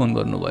फेरि फोन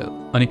गर्नुभयो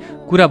अनि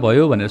कुरा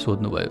भयो भनेर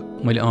सोध्नुभयो।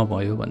 मैले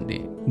भयो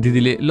भनिदिएँ।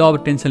 दिदीले ल अब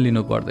टेन्सन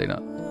लिनु पर्दैन,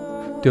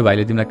 त्यो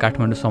भाइले तिमीलाई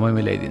काठमाडौँ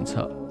समयमै ल्याइदिन्छ,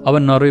 अब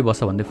नरोइ बस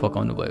भन्दै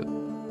फकाउनु भयो।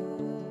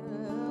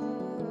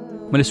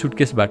 मैले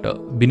सुटकेसबाट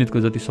विनितको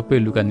जति सबै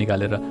लुगा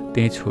निकालेर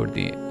त्यहीँ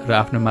छोडिदिएँ र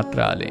आफ्नो मात्र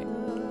हालेँ।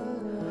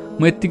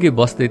 म यत्तिकै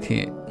बस्दै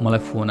थिएँ,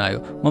 मलाई फोन आयो।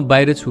 म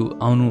बाहिर छु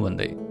आउनु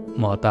भन्दै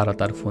म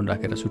हतार फोन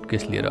राखेर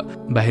सुटकेस लिएर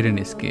बाहिर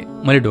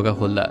निस्केँ। मैले ढोका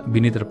खोल्दा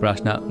विनित र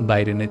प्रार्थना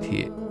बाहिर नै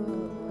थिए।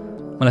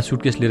 मलाई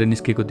सुटकेस लिएर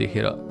निस्केको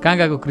देखेर कहाँ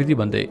गएको कृति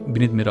भन्दै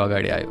विनित मेरो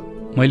अगाडि आयो।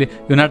 मैले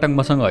यो नाटक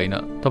मसँग होइन,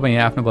 तपाईँ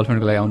यहाँ आफ्नो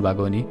गर्लफ्रेन्डको लागि आउनु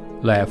भएको हो नि,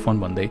 ल या फोन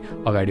भन्दै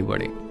अगाडि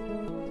बढेँ।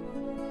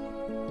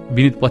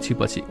 विनित पछि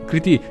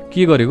कृति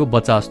के गरेको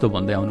बच्चा जस्तो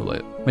भन्दै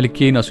आउनुभयो। मैले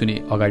केही नसुनी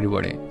अगाडि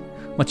बढेँ।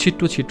 म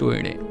छिट्टो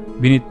हिँडेँ।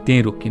 विनित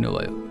त्यहीँ रोकिनु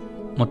भयो।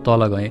 म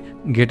तल गएँ।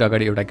 गेट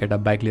अगाडि एउटा केटा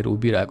बाइक लिएर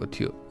उभिरहेको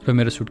थियो र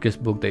मेरो सुटकेस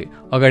बोक्दै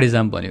अगाडि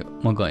जाम भन्यो।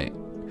 म गएँ।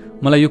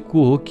 मलाई यो को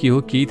हो के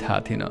हो केही थाहा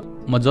थिएन,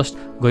 म जस्ट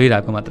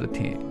गइरहेको मात्र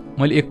थिएँ।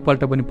 मैले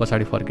एकपल्ट पनि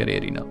पछाडि फर्केर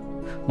हेरिनँ।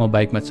 म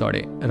बाइकमा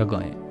चढेँ र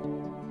गएँ।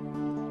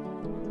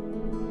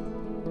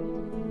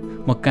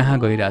 म कहाँ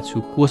गइरहेको छु,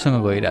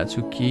 कोसँग गइरहेको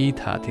छु केही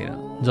थाहा थिएन,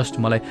 जस्ट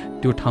मलाई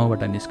त्यो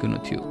ठाउँबाट निस्किनु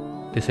थियो।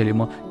 त्यसैले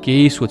म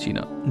केही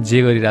सोचिनँ, जे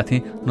गरिरहेको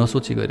थिएँ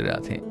नसोची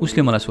गरिरहेको थिएँ।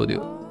 उसले मलाई सोध्यो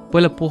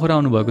पहिला पोखरा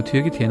आउनुभएको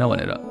थियो कि थिएन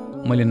भनेर।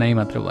 मैले नाइ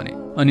मात्र भने,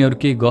 अनि अरू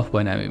केही गफ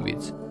भएन हामी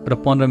बिच र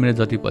 15 मिनट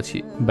जति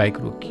पछि बाइक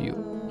रोकियो।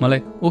 मलाई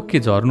ओके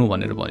झर्नु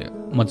भनेर भन्यो।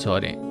 म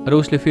झरेँ र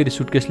उसले फेरि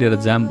सुटकेस लिएर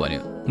जाम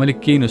भन्यो। मैले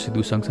केही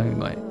नसोधी सँगसँगै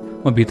गएँ।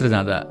 म भित्र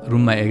जाँदा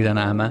रुममा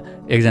एकजना आमा,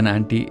 एकजना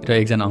आन्टी र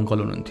एकजना अङ्कल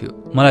हुनुहुन्थ्यो।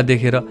 मलाई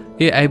देखेर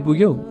ए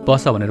आइपुग्यौ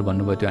बस भनेर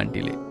भन्नुभयो त्यो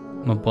आन्टीले।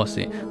 म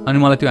बसेँ अनि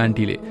मलाई त्यो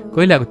आन्टीले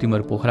कहिले आएको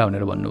तिमीहरू पोखरा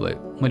भनेर भन्नुभयो।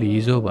 मैले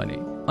हिजो भने।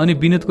 अनि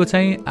विनोदको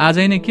चाहिँ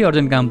आजै नै के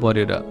अर्जेन्ट काम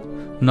परेर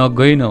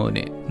नगई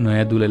नहुने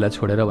नयाँ दुलैलाई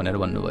छोडेर भनेर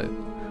भन्नुभयो।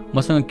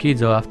 मसँग केही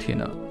जवाफ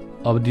थिएन।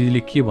 अब दिदीले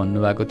के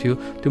भन्नुभएको थियो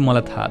त्यो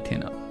मलाई थाहा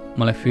थिएन।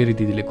 मलाई फेरि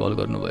दिदीले कल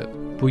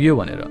गर्नुभयो पुग्यो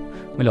भनेर।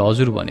 मैले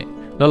हजुर भने।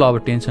 ल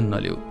अब टेन्सन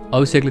नलिऊ,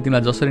 अभिषेकले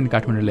तिमीलाई जसरी नि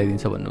काठमाडौँ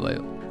ल्याइदिन्छ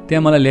भन्नुभयो।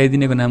 त्यहाँ मलाई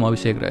ल्याइदिनेको नाम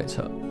अभिषेक रहेछ।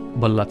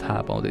 बल्ल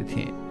थाहा पाउँदै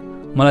थिएँ।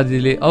 मलाई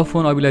दिदीले अब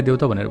फोन अभिलाई देऊ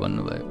त भनेर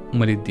भन्नुभयो।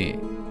 मैले दिएँ।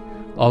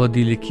 अब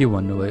दिदीले के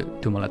भन्नुभयो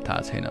त्यो मलाई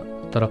थाहा छैन,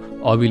 तर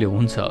अभिले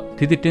हुन्छ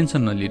दिदी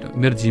टेन्सन नलिनु,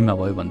 मेरो जिम्मा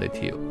भयो भन्दै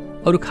थियो।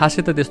 अरू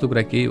खासै त त्यस्तो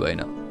कुरा केही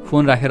भएन।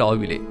 फोन राखेर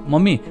अभिले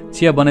मम्मी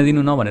चिया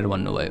बनाइदिनु न भनेर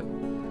भन्नुभयो।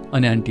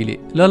 अनि आन्टीले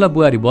ल ल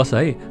बुहारी बस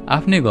है,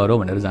 आफ्नै घर हो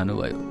भनेर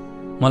जानुभयो।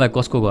 मलाई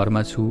कसको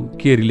घरमा छु,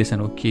 के रिलेसन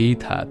हो केही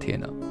थाहा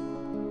थिएन।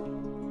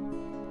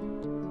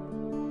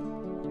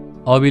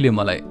 अभिले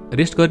मलाई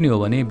रेस्ट गर्ने हो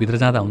भने भित्र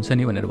जाँदा हुन्छ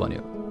नि भनेर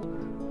भन्यो।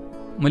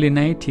 मैले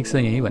नाइ ठिक छ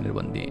यहीँ भनेर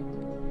भनिदिएँ।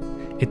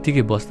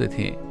 यत्तिकै बस्दै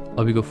थिएँ,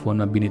 अभिको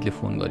फोनमा विनितले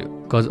फोन गर्यो।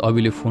 कज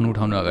अभिले फोन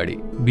उठाउनु अगाडि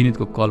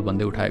विनितको कल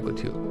भन्दै उठाएको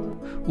थियो।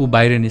 ऊ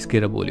बाहिर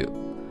निस्केर बोल्यो।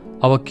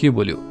 अब के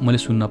बोल्यो मैले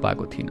सुन्न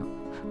पाएको थिइनँ।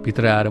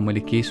 भित्र आएर मैले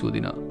केही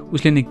सोधिनँ,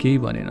 उसले नै केही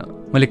भनेन।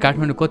 मैले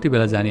काठमाडौँ कति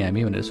बेला जाने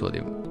हामी भनेर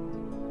सोध्यौँ।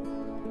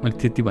 मैले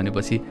त्यति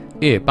भनेपछि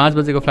 5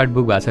 बजेको फ्लाइट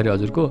बुक भएको छ अरे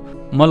हजुरको,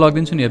 म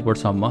लगिदिन्छु नि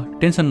एयरपोर्टसम्म,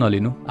 टेन्सन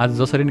नलिनु, आज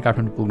जसरी नि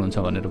काठमाडौँ पुग्नुहुन्छ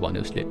भनेर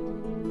भन्यो उसले।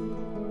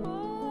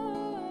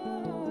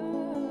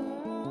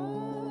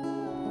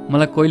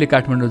 मलाई कहिले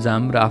काठमाडौँ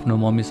जाम र आफ्नो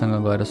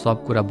मम्मीसँग गएर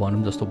सब कुरा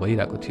भनौँ जस्तो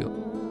भइरहेको थियो।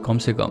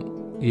 कमसेकम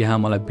यहाँ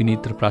मलाई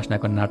विनित र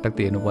प्रार्थनाको नाटक त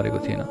हेर्नु परेको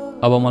थिएन।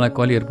 अब मलाई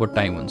कहिले एयरपोर्ट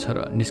टाइम हुन्छ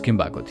र निस्किम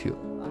भएको थियो।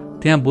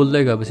 त्यहाँ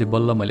बोल्दै गएपछि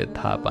बल्ल मैले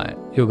थाहा पाएँ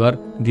यो घर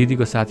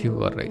दिदीको साथीको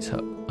घर रहेछ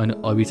अनि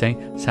अभि चाहिँ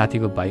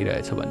साथीको भाइ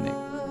रहेछ भन्ने।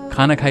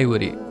 खाना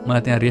खाइवरी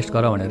मलाई त्यहाँ रेस्ट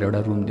गर भनेर एउटा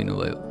रुम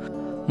दिनुभयो।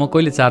 म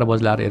कहिले 4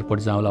 बजे आएर एयरपोर्ट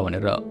जाउँला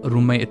भनेर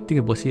रुममै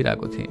यत्तिकै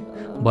बसिरहेको थिएँ।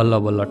 बल्ल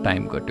बल्ल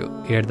टाइम कट्यो।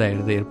 हेर्दा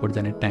हेर्दै एयरपोर्ट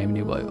जाने टाइम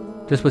नै भयो।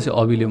 त्यसपछि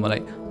अभिले मलाई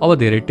अब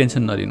धेरै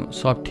टेन्सन नलिनु,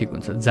 सब ठिक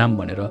हुन्छ जाम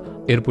भनेर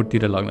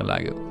एयरपोर्टतिर लग्न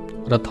लाग्यो।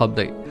 र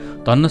थप्दै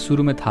धन्न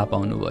सुरुमै थाहा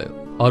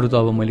पाउनुभयो। अरू त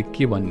अब मैले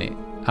के भन्ने,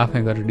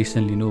 आफै गरेर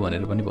डिसिसन लिनु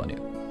भनेर पनि भन्यो।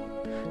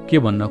 के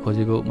भन्न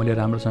खोजेको मैले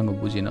राम्रोसँग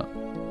बुझिनँ,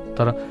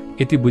 तर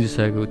यति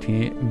बुझिसकेको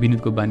थिएँ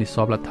विनितको बानी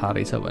सबलाई थाहा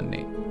रहेछ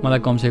भन्ने। मलाई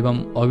कमसेकम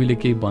अभिले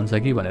केही भन्छ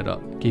कि भनेर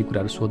केही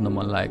कुराहरू सोध्न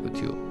मन लागेको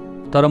थियो।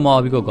 तर म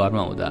अभिको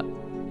घरमा हुँदा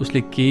उसले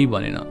केही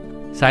भनेन।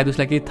 सायद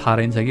उसलाई केही थाहा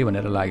रहन्छ कि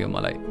भनेर लाग्यो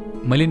मलाई।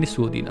 मैले नि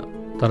सोधिनँ।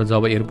 तर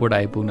जब एयरपोर्ट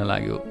आइपुग्न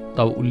लाग्यो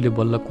तब उसले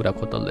बल्ल कुरा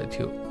खोतल्दै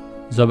थियो,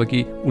 जबकि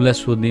उसलाई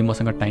सोध्ने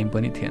मसँग टाइम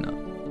पनि थिएन।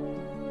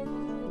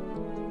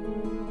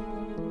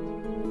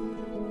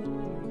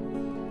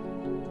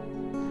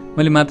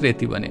 मैले मात्र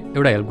यति भने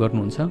एउटा हेल्प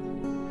गर्नुहुन्छ,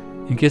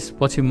 इनकेस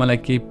पछि मलाई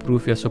केही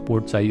प्रुफ या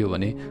सपोर्ट चाहियो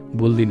भने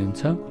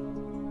बोलिदिनुहुन्छ।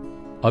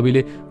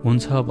 अभिले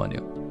हुन्छ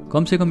भन्यो।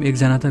 कमसेकम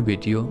एकजना त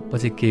भेटियो,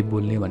 पछि केही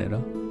बोल्ने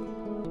भनेर।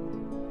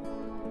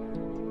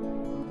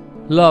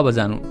 ल अब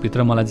जानु,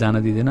 भित्र मलाई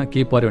जान दिँदैन,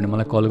 केही पर्यो भने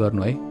मलाई कल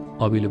गर्नु है,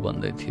 अभिले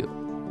भन्दै थियो।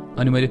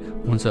 अनि मैले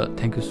हुन्छ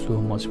थ्याङ्क यू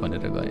सो मच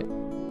भनेर गएँ।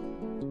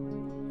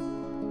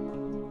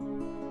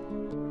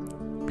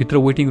 भित्र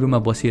वेटिङ रुममा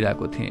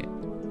बसिरहेको थिएँ।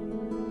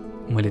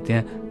 मैले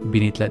त्यहाँ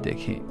विनितलाई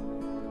देखेँ।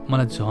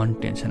 मलाई झन्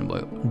टेन्सन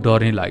भयो, डर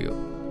नै लाग्यो।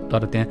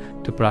 तर त्यहाँ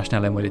त्यो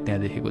प्रार्थनालाई मैले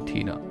त्यहाँ देखेको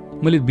थिइनँ।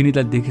 मैले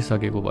विनितलाई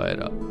देखिसकेको भएर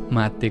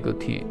मातेको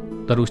थिएँ,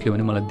 तर उसले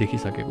भने मलाई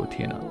देखिसकेको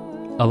थिएन।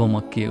 अब म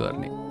के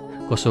गर्ने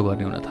कसो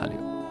गर्ने हुन थाल्यो।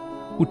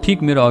 ऊ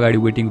ठिक मेरो अगाडि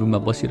वेटिङ रुममा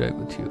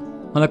बसिरहेको थियो।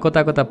 मलाई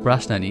कता कता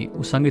प्रार्थना नि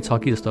उसँगै छ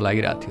कि जस्तो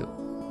लागिरहेको थियो,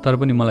 तर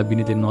पनि मलाई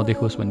विनितले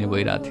नदेखोस् भन्ने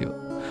भइरहेको थियो।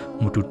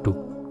 मुटु टुक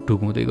टुक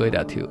हुँदै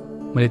गइरहेको थियो।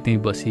 मैले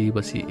त्यहीँ बसी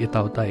बसी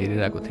यताउता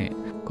हेरिरहेको थिएँ,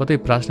 कतै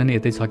प्रार्थना नै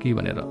यतै छ कि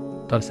भनेर।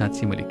 तर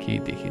साँच्ची मैले केही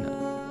देखिनँ।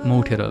 म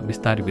उठेर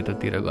बिस्तारै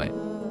भित्रतिर गएँ।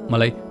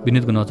 मलाई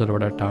विनितको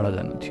नजरबाट टाढा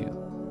जानु थियो।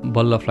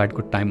 बल्ल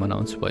फ्लाइटको टाइम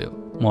अनाउन्स भयो।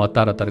 म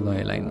हतार हतार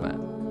गएँ लाइनमा।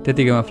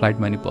 त्यतिकैमा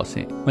फ्लाइटमा नि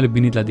पसेँ। मैले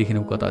विनितलाई देखिन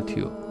ऊ कता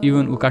थियो।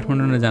 इभन ऊ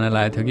काठमाडौँ नै जान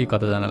लागेको थियो कि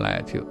कता जान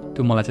लागेको थियो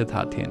त्यो मलाई चाहिँ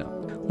थाहा थिएन।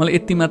 मलाई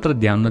यति मात्र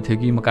ध्यान नथ्यो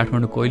कि म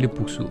काठमाडौँ कहिले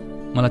पुग्छु।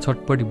 मलाई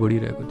छटपट्टि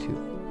बढिरहेको थियो।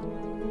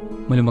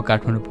 मैले म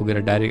काठमाडौँ पुगेर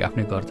डाइरेक्ट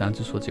आफ्नै घर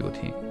जान्छु सोचेको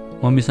थिएँ।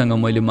 मम्मीसँग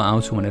मैले म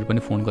आउँछु भनेर पनि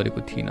फोन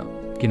गरेको थिइनँ,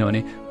 किनभने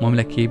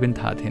मम्मीलाई केही पनि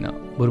थाहा थिएन।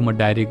 बरु म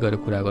डाइरेक्ट गएर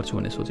कुरा गर्छु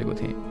भन्ने सोचेको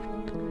थिएँ।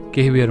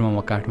 केही बेरमा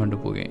म काठमाडौँ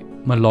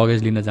पुगेँ। म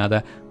लगेज लिन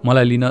जाँदा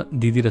मलाई लिन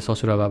दिदी र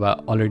ससुरा बाबा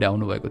अलरेडी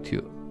आउनुभएको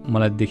थियो।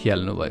 मलाई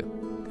देखिहाल्नु भयो।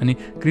 अनि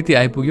कृति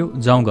आइपुग्यो,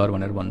 जाउँ घर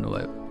भनेर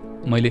भन्नुभयो।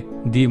 मैले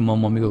दि म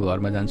मम्मीको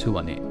घरमा जान्छु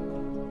भने।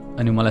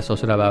 अनि मलाई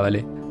ससुरा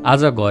बाबाले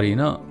आज घर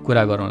हिँड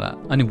कुरा गरौँला,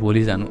 अनि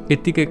भोलि जानु,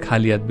 यत्तिकै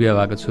खाली हात बिहा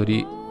भएको छोरी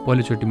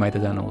पहिलोचोटि माइत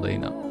जानु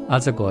हुँदैन,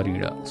 आज घर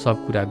हिँड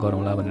सब कुरा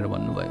गरौँला भनेर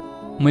भन्नुभयो।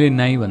 मैले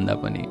नाइ भन्दा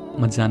पनि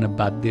म जान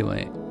बाध्य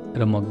भएँ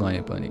र म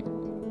गएँ पनि,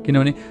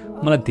 किनभने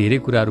मलाई धेरै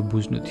कुराहरू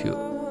बुझ्नु थियो।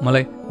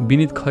 मलाई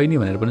विनित खैनी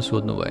भनेर पनि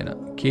सोध्नु भएन,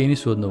 केही नै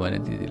सोध्नु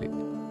भएन दिदीले।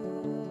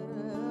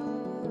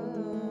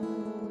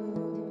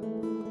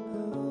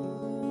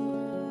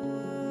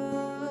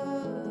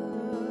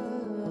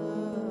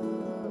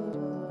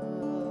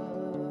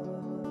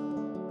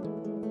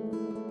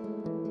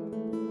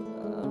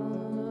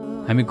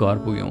 हामी घर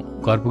पुग्यौँ।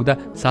 घर पुग्दा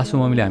सासु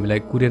मम्मीले हामीलाई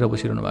कुरेर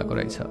बसिरहनु भएको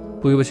रहेछ।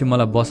 पुगेपछि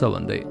मलाई बस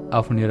भन्दै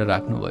आफू लिएर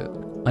राख्नुभयो।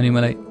 अनि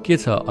मलाई के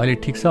छ अहिले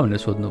ठिक छ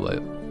भनेर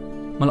सोध्नुभयो।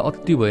 मलाई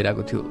अति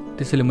भइरहेको थियो।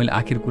 त्यसैले मैले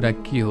आखिर कुरा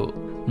के हो,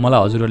 मलाई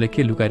हजुरहरूले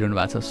के लुकाइरहनु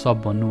भएको छ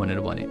सब भन्नु भनेर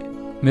भने।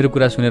 मेरो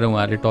कुरा सुनेर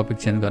उहाँहरूले टपिक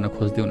चेन्ज गर्न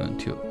खोज्दै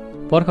हुनुहुन्थ्यो।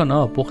 पर्ख न,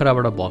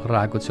 पोखराबाट भर्खर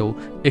आएको छौ,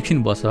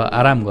 एकछिन बस,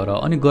 आराम गर,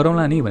 अनि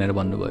गरौँला नि भनेर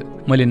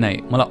भन्नुभयो। मैले नाइ,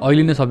 मलाई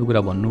अहिले नै सबै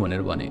कुरा भन्नु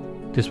भनेर भने।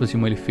 त्यसपछि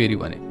मैले फेरि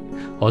भने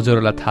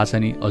हजुरहरूलाई थाहा छ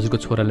नि हजुरको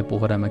छोराले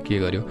पोखरामा के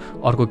गर्यो,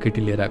 अर्को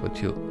केटी लिएर आएको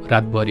थियो,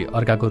 रातभरि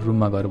अर्काको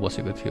रुममा गएर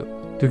बसेको थियो।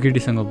 त्यो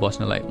केटीसँग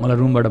बस्नलाई मलाई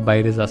रुमबाट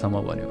बाहिर जासम्म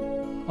भन्यो।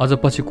 अझ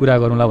पछि कुरा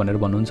गरौँला भनेर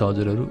भन्नुहुन्छ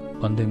हजुरहरू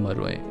भन्दै म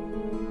रोएँ।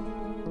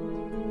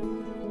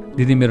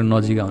 दिदी मेरो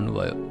नजिक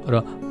आउनुभयो र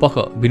पख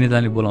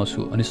विनितलाई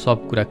बोलाउँछु अनि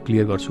सब कुरा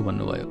क्लियर गर्छु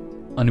भन्नुभयो।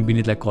 अनि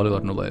विनितलाई कल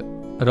गर्नुभयो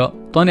र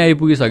तनी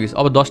आइपुगिसकिस्,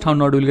 अब 10 ठाउँ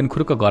नडुलिकन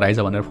खुरुक्क घर आइज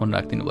भनेर फोन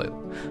राखिदिनु भयो।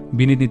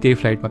 विनित नि त्यही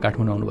फ्लाइटमा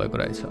काठमाडौँ आउनुभएको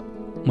रहेछ।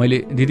 मैले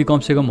दिदी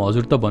कमसेकम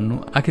हजुर त भन्नु,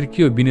 आखिर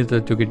के हो विनित र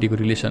त्यो केटीको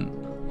रिलेसन?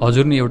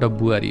 हजुर नि एउटा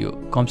बुहारी हो,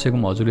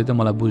 कमसेकम हजुरले त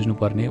मलाई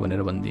बुझ्नुपर्ने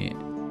भनेर भनिदिएँ।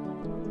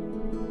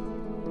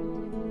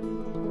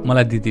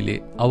 मलाई दिदीले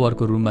अब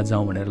अर्को रुममा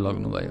जाउँ भनेर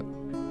लग्नुभयो।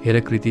 हेर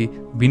कृति,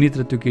 विनित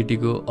र त्यो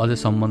केटीको अझै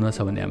सम्बन्ध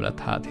छ भन्ने हामीलाई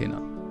थाहा थिएन।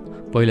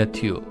 पहिला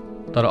थियो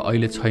तर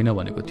अहिले छैन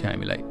भनेको थियो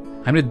हामीलाई।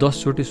 हामीले 10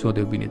 चोटि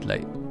सोध्यौँ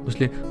विनितलाई,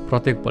 उसले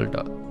प्रत्येकपल्ट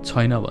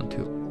छैन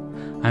भन्थ्यो।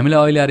 हामीलाई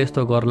अहिले आएर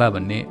यस्तो गर्ला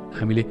भन्ने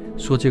हामीले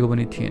सोचेको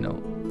पनि थिएनौँ।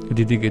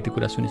 दिदीको यति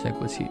कुरा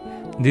सुनिसकेपछि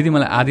दिदी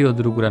मलाई आधी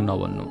अधुरो कुरा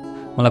नभन्नु,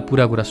 मलाई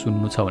पुरा कुरा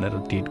सुन्नु छ भनेर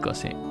ढिट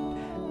कसेँ।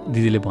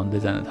 दिदीले भन्दै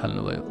जान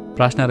थाल्नुभयो,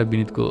 प्रार्थना र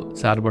विनितको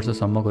 4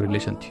 वर्षसम्मको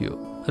रिलेसन थियो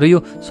र यो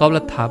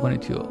सबलाई थाहा पनि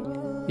थियो।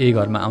 यही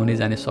घरमा आउने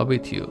जाने सबै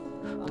थियो।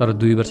 तर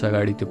 2 वर्ष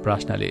अगाडि त्यो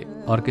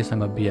प्रार्थनाले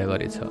अर्कैसँग बिहा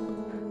गरेछ,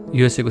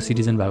 युएसएको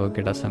सिटिजन भएको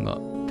केटासँग।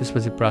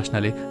 त्यसपछि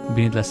प्रार्थनाले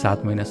विनितलाई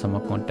 7 महिनासम्म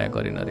कन्ट्याक्ट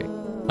गरेन रे।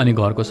 अनि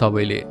घरको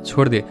सबैले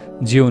छोड्दे,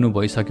 जे हुनु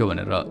भइसक्यो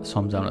भनेर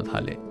सम्झाउन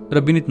थाले। र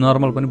विनित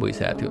नर्मल पनि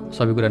भइसकेको थियो,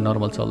 सबै कुरा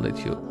नर्मल चल्दै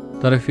थियो।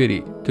 तर फेरि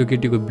त्यो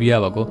केटीको बिहा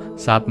भएको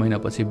 7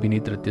 महिनापछि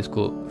विनित र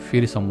त्यसको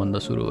फेरि सम्बन्ध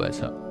सुरु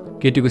भएछ।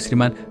 केटीको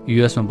श्रीमान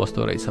युएसमा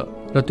बस्दो रहेछ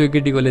र त्यो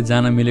केटीकोले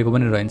जान मिलेको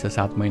पनि रहन्छ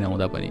 7 महिना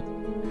हुँदा पनि।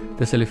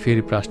 त्यसैले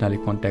फेरि प्रार्थनाले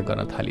कन्ट्याक्ट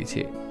गर्न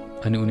थालिछे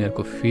अनि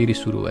उनीहरूको फेरि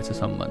सुरु भएछ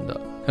सम्बन्ध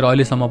र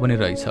अहिलेसम्म पनि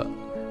रहेछ।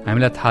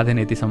 हामीलाई थाहा थिएन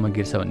यतिसम्म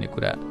गिर्छ भन्ने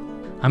कुरा।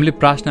 हामीले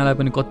प्रार्थनालाई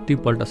पनि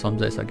कतिपल्ट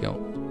सम्झाइसक्यौँ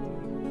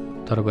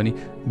तर पनि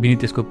विनित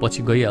त्यसको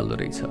पछि गइहाल्दो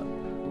रहेछ।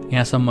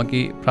 यहाँसम्म कि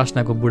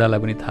प्रार्थनाको बुढालाई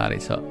पनि थाहा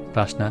रहेछ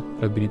प्रार्थना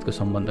र विनितको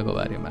सम्बन्धको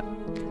बारेमा।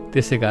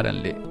 त्यसै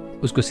कारणले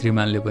उसको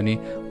श्रीमानले पनि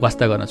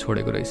वास्ता गर्न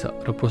छोडेको रहेछ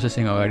र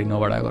प्रोसेसिङ अगाडि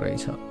नबढाएको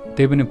रहेछ।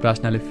 त्यही पनि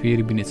प्रार्थनाले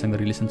फेरि विनितसँग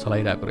रिलेसन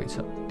चलाइरहेको रहेछ,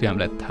 त्यो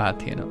हामीलाई थाहा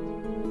थिएन।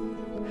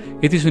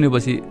 यति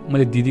सुनेपछि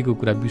मैले दिदीको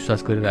कुरा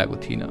विश्वास गरिरहेको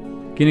थिइनँ,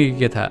 किनकि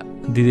के थाहा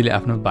दिदीले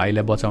आफ्नो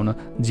भाइलाई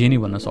बचाउन जे नि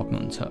भन्न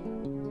सक्नुहुन्छ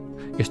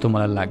यस्तो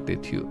मलाई लाग्दै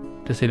थियो।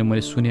 त्यसैले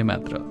मैले सुने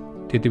मात्र।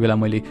 त्यति बेला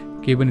मैले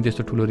केही पनि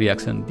त्यस्तो ठुलो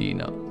रियाक्सन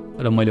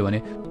दिइनँ र मैले भने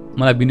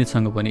मलाई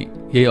विनितसँग पनि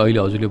यही अहिले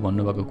हजुरले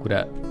भन्नुभएको कुरा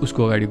उसको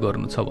अगाडि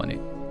गर्नु छ भने।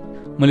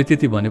 मैले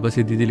त्यति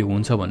भनेपछि दिदीले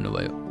हुन्छ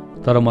भन्नुभयो।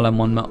 तर मलाई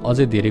मनमा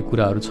अझै धेरै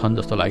कुराहरू छन्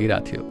जस्तो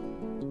लागिरहेको थियो।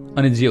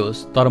 अनि जे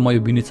होस्, तर म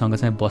यो विनितसँग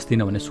चाहिँ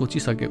बस्दिनँ भन्ने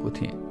सोचिसकेको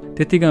थिएँ।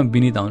 त्यतिकैमा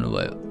विनित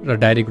आउनुभयो र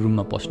डाइरेक्ट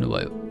रुममा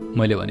पस्नुभयो।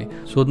 मैले भने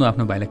सोध्नु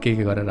आफ्नो भाइलाई के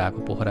गरेर आएको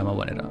पोखरामा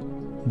भनेर।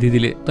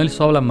 दिदीले तैँले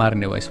सबलाई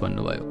मार्ने भइस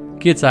भन्नुभयो।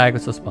 के चाहेको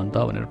छस् भन् त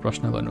भनेर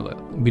प्रश्न गर्नुभयो।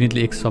 विनितले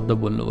एक शब्द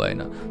बोल्नु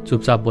भएन,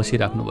 चुपचाप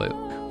बसिराख्नुभयो।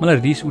 मलाई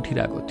रिस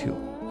उठिरहेको थियो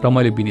र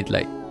मैले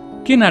विनितलाई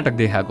के नाटक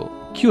देखाएको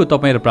के हो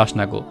तपाईँ र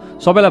प्रार्थनाको,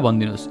 सबैलाई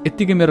भनिदिनुहोस्,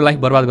 यत्तिकै मेरो लाइफ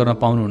बर्बाद गर्न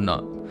पाउनुहुन्न,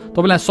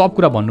 तपाईँलाई सब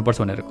कुरा भन्नुपर्छ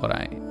भनेर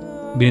कराएँ।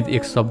 विनित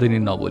एक शब्द नै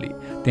नबोली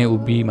त्यहीँ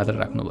उभि मात्र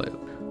राख्नुभयो।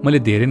 मैले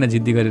धेरै नै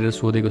जिद्दी गरेर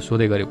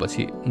सोधै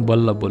गरेपछि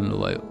बल्ल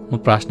बोल्नुभयो, म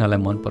प्रार्थनालाई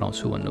मन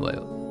पराउँछु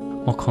भन्नुभयो।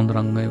 म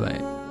खन्द्रङ्गै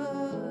भएँ।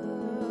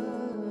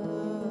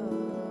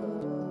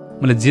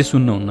 मैले जे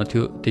सुन्नुहुन्न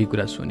थियो त्यही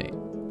कुरा सुने।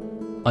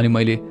 अनि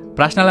मैले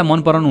प्रार्थनालाई मन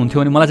पराउनु हुन्थ्यो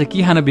भने मलाई चाहिँ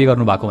के खान बिहे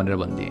गर्नु भएको भनेर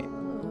भनिदिएँ।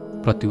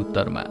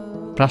 प्रत्युत्तरमा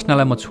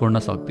प्रार्थनालाई म छोड्न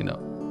सक्दिनँ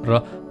र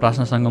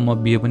प्रार्थनासँग म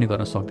बिहे पनि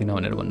गर्न सक्दिनँ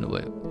भनेर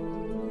भन्नुभयो।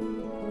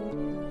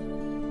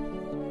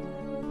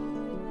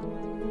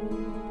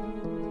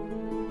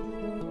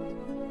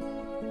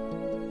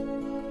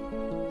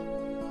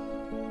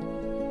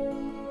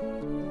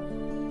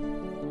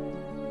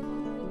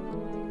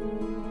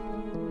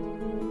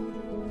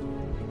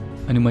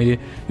 अनि मैले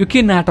यो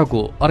के नाटक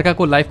हो,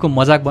 अर्काको लाइफको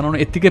मजाक बनाउन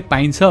यत्तिकै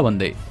पाइन्छ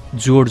भन्दै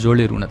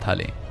जोडले रुन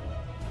थालेँ।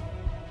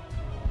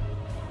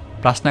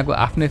 प्रार्थनाको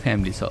आफ्नै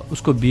फ्यामिली छ,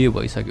 उसको बिहे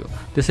भइसक्यो,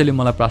 त्यसैले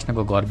मलाई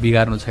प्रार्थनाको घर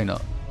बिगार्नु छैन,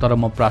 तर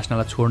म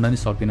प्रार्थनालाई छोड्न नि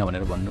सक्दिनँ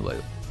भनेर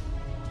भन्नुभयो।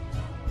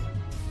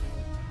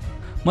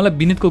 मलाई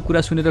विनितको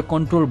कुरा सुनेर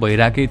कन्ट्रोल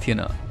भइरहेकै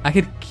थिएन।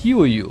 आखिर के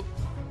हो यो?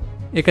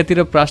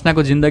 एकातिर प्रार्थनाको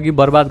जिन्दगी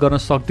बर्बाद गर्न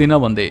सक्दिनँ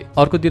भन्दै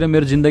अर्कोतिर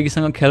मेरो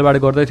जिन्दगीसँग खेलबाड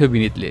गर्दै थियो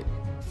विनितले।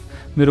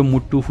 मेरो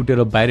मुट्टु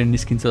फुटेर बाहिर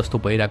निस्किन्छ जस्तो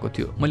भइरहेको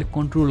थियो। मैले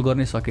कन्ट्रोल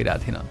गर्नै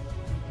सकिरहेको थिइनँ।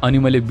 अनि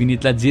मैले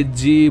विनितलाई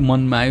जे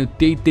मनमा आयो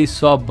त्यही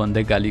सब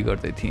भन्दै गाली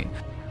गर्दै थिएँ।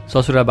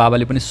 ससुरा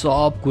बाबाले पनि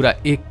सब कुरा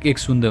एक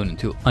सुन्दै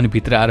हुनुहुन्थ्यो। अनि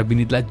भित्र आएर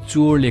विनितलाई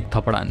जोडले एक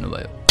थप्पड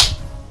हान्नुभयो।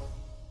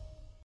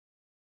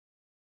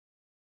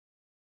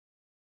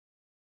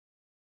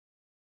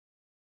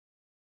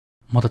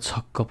 म त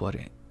छक्क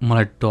परेँ।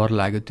 मलाई डर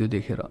लाग्यो त्यो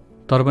देखेर।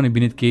 तर पनि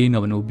विनित केही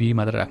नभने उभि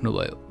मात्र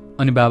राख्नुभयो।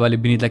 अनि बाबाले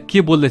विनितलाई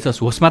के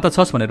बोल्दैछस्, होसमा त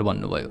छस् भनेर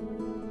भन्नुभयो।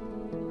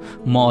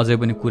 म अझै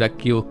पनि कुरा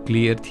के हो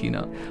क्लियर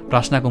थिइनँ।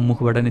 प्रार्थनाको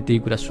मुखबाट नै त्यही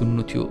कुरा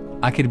सुन्नु थियो।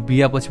 आखिर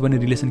बिहापछि पनि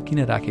रिलेसन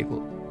किन राखेको?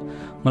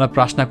 मलाई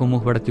प्रार्थनाको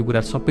मुखबाट त्यो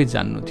कुरा सबै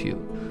जान्नु थियो।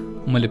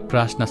 मैले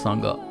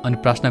प्रार्थनासँग अनि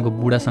प्रार्थनाको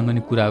बुढासँग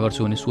नि कुरा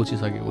गर्छु भने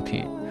सोचिसकेको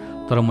थिएँ।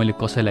 तर मैले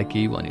कसैलाई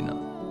केही भनिनँ।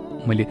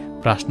 मैले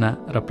प्रार्थना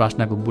र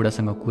प्रार्थनाको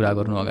बुढासँग कुरा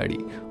गर्नु अगाडि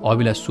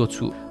अभिलाई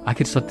सोध्छु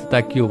आखिर सत्यता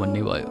के हो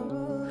भन्ने भयो।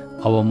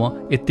 अब म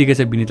यत्तिकै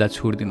चाहिँ विनितलाई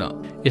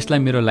छोड्दिनँ, यसलाई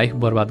मेरो लाइफ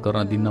बर्बाद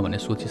गर्न दिन्न भन्ने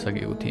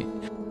सोचिसकेको थिएँ।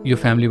 यो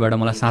फ्यामिलीबाट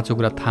मलाई साँचो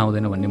कुरा थाहा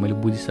हुँदैन भन्ने मैले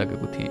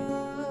बुझिसकेको थिएँ।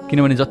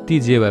 किनभने जति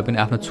जे भए पनि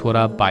आफ्नो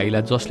छोरा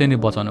भाइलाई जसले नै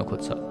बचाउन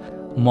खोज्छ,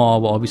 म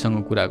अब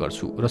अभिसँग कुरा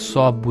गर्छु र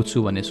सब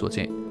बुझ्छु भन्ने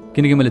सोचेँ।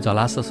 किनकि मैले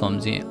झलास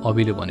सम्झेँ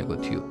अभिले भनेको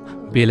थियो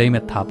बेलैमा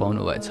थाहा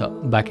पाउनु भएछ,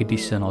 बाँकी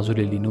डिसिसन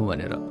हजुरले लिनु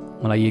भनेर।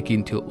 मलाई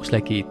यकिन थियो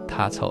उसलाई केही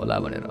थाहा छ होला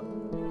भनेर।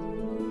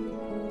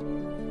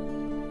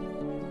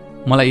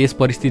 मलाई यस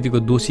परिस्थितिको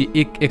दोषी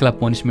एकलाई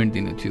पनिसमेन्ट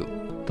दिनु थियो,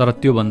 तर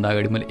त्योभन्दा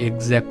अगाडि मैले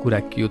एक्ज्याक्ट कुरा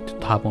के हो त्यो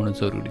थाहा पाउनु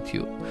जरुरी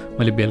थियो।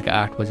 मैले बेलुका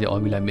 8 बजे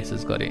अभिलाई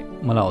मेसेज गरेँ,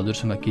 मलाई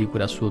हजुरसँग केही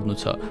कुरा सोध्नु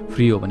छ,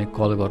 फ्री हो भने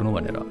कल गर्नु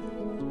भनेर।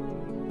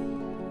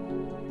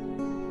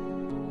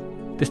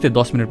 त्यस्तै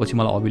 10 मिनटपछि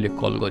मलाई अभिले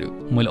कल गर्यो।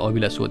 मैले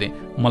अभिलाई सोधेँ,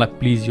 मलाई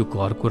प्लिज यो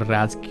घरको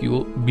राज के हो,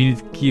 विनित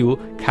के हो,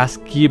 खास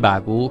के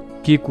भएको हो,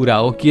 के कुरा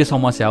हो, के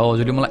समस्या हो,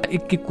 हजुरले मलाई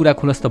एक कुरा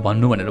खुलस्त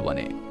भन्नु भनेर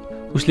भने।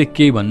 उसले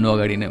केही भन्नु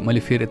अगाडि नै मैले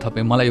फेरि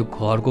थपेँ, मलाई यो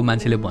घरको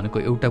मान्छेले भनेको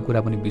एउटा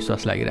कुरा पनि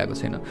विश्वास लागिरहेको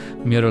छैन।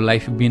 मेरो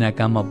लाइफ बिना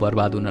काममा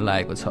बर्बाद हुन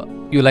लागेको छ।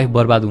 यो लाइफ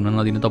बर्बाद हुन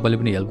नदिनु, तपाईँले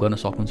पनि हेल्प गर्न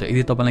सक्नुहुन्छ।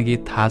 यदि तपाईँलाई केही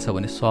थाहा छ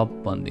भने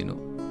सब भनिदिनु।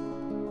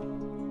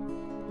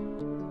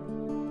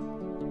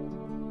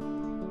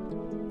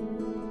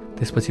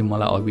 त्यसपछि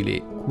मलाई अभिले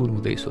कुर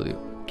हुँदै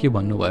सोध्यो के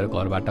भन्नुभयो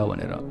घरबाट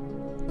भनेर।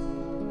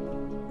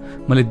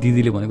 मैले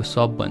दिदीले भनेको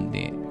सब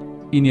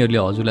भनिदिएँ। यिनीहरूले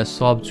हजुरलाई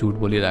सब झुट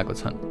बोलिरहेको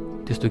छन्,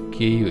 त्यस्तो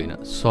केही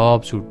होइन,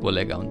 सब झुट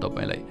बोलेका हुन्।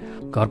 तपाईँलाई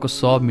घरको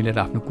सब मिलेर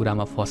आफ्नो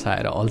कुरामा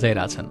फसाएर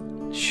अल्झाइरहेछन्।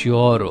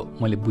 स्योर हो,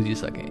 मैले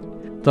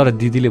बुझिसकेँ। तर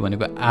दिदीले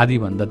भनेको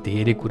आधीभन्दा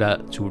धेरै कुरा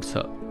झुट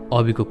छ।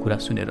 अभिको कुरा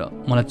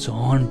सुनेर मलाई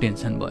झन्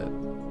टेन्सन भयो।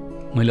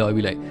 मैले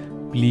अभिलाई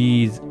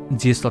प्लिज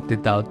जे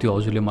सत्यता हो त्यो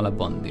हजुरले मलाई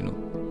भनिदिनु,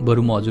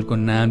 बरु म हजुरको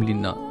नाम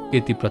लिन्न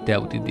यति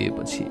प्रत्याभूति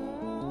दिएपछि।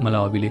 मलाई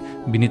अभिले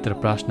विनित र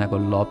प्रार्थनाको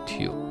लभ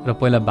थियो र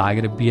पहिला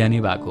भागेर बिहा नै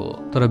भएको हो।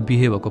 तर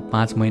बिहे भएको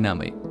 5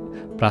 महिनामै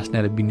प्रार्थना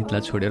र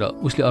विनितलाई छोडेर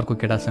उसले अर्को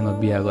केटासँग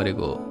बिहा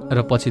गरेको हो।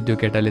 र पछि त्यो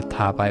केटाले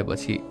थाहा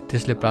पाएपछि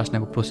त्यसले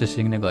प्रार्थनाको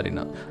प्रोसेसिङ नै गरेन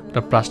र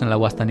प्रार्थनालाई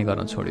वास्तानी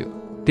गर्न छोड्यो।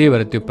 त्यही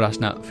भएर त्यो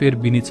प्रार्थना फेरि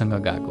विनितसँग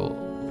गएको हो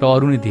र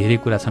अरू नै धेरै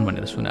कुरा छन्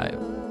भनेर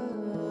सुनायो।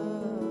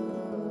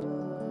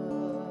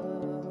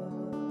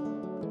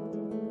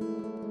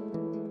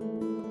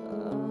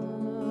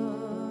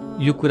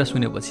 यो कुरा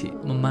सुनेपछि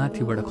म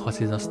माथिबाट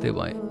खसे जस्तै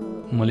भएँ।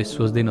 मैले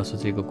सोच्दै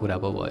नसोचेको कुरा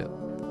पो भयो।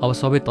 अब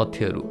सबै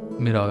तथ्यहरू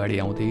मेरो अगाडि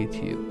आउँदै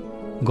थियो।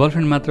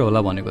 गर्लफ्रेन्ड मात्र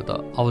होला भनेको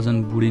त अब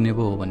झन् बुढी नै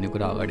पो हो भन्ने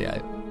कुरा अगाडि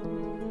आयो।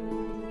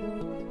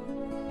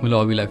 मैले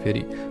अभिलाई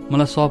फेरि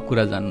मलाई सब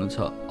कुरा जान्नु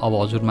छ, अब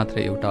हजुर मात्र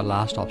एउटा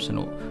लास्ट अप्सन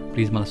हो,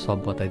 प्लिज मलाई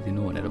सब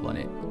बताइदिनु भनेर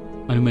भने।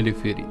 अनि मैले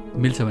फेरि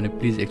मिल्छ भने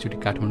प्लिज एकचोटि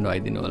काठमाडौँ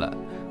आइदिनु होला,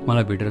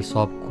 मलाई भेटेर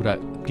सब कुरा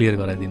क्लियर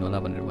गराइदिनु होला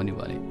भनेर पनि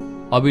भने।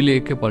 अभिले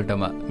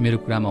एकैपल्टमा मेरो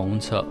कुरामा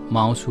हुन्छ म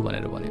आउँछु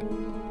भनेर भन्यो।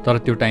 तर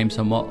त्यो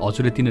टाइमसम्म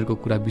हजुरले तिनीहरूको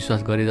कुरा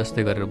विश्वास गरे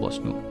जस्तै गरेर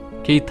बस्नु,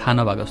 केही थाहा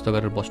नभएको जस्तो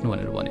गरेर बस्नु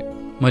भनेर भन्यो।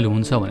 मैले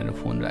हुन्छ भनेर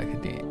फोन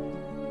राखिदिएँ।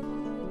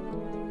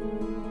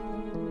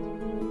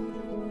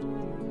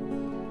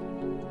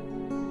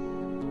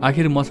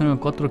 आखिर मसँग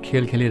कत्रो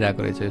खेल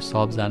खेलिरहेको रहेछ यो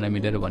सबजना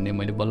मिलेर भन्ने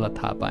मैले बल्ल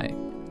थाहा पाएँ।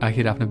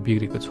 आखिर आफ्नो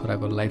बिग्रेको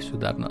छोराको लाइफ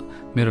सुधार्न,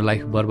 मेरो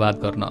लाइफ बर्बाद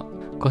गर्न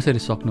कसरी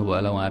सक्नुभयो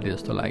होला उहाँहरूले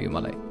जस्तो लाग्यो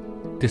मलाई।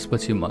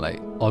 त्यसपछि मलाई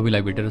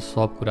अभिलाई भेटेर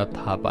सब कुरा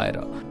थाहा पाएर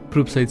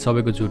प्रुफसहित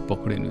सबैको झुट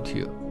पक्रिनु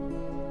थियो।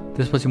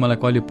 त्यसपछि मलाई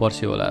कहिले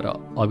पर्स्यो होला र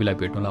अभिलाई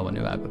भेट्नुला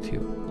भन्ने भएको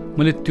थियो।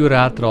 मैले त्यो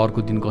रात र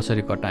अर्को दिन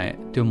कसरी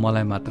कटाएँ त्यो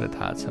मलाई मात्र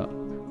थाहा छ।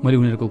 मैले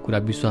उनीहरूको कुरा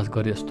विश्वास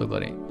गरे जस्तो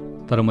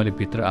गरेँ, तर मैले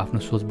भित्र आफ्नो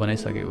सोच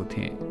बनाइसकेको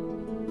थिएँ।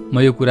 म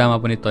यो कुरामा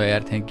पनि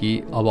तयार थिएँ कि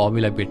अब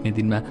अभिलाई भेट्ने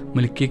दिनमा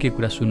मैले के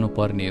कुरा सुन्नु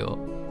पर्ने हो।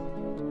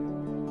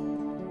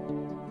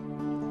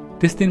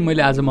 त्यस दिन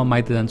मैले आज म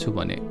माइत जान्छु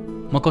भने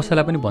म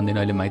कसैलाई पनि भन्दिनँ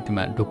अहिले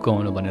माइतीमा ढुक्क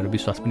हुनु भनेर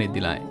विश्वास पनि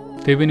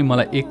दिलाएँ। त्यही पनि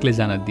मलाई एक्लै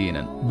जान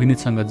दिएनन्।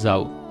 विनितसँग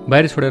जाऊ,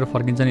 बाहिर छोडेर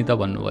फर्किन्छ नि त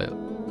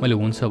भन्नुभयो। मैले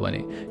हुन्छ भने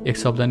एक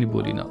शब्द नि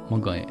बोलिनँ,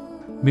 म गएँ।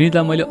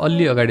 विनितलाई मैले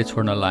अलि अगाडि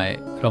छोड्न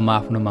लाएँ र म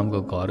आफ्नो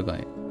मामको घर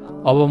गएँ।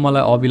 अब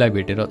मलाई अभिलाई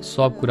भेटेर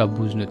सब कुरा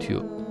बुझ्नु थियो।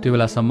 त्यो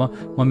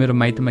बेलासम्म म मेरो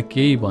माइतीमा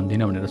केही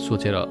भन्दिनँ भनेर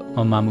सोचेर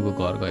म मामुको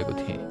घर गएको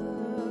थिएँ।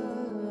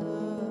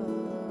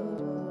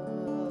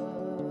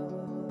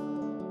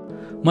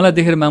 मलाई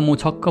देखेर मामु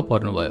छक्क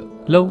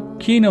पर्नुभयो। लौ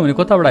किन भने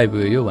कताबाट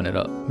आइपुग्यो यो भनेर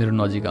मेरो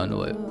नजिक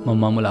आउनुभयो। म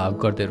मामुलाई हक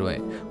गर्दै रोएँ।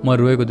 म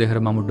रोएको देखेर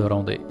मामु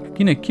डराउँदै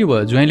किन के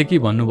भयो ज्वाइँले के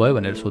भन्नुभयो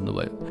भनेर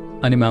सोध्नुभयो।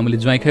 अनि मामुले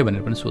ज्वाइँ खै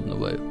भनेर पनि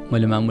सोध्नुभयो।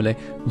 मैले मामुलाई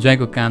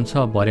ज्वाइँको काम छ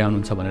भरे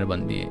आउनुहुन्छ भनेर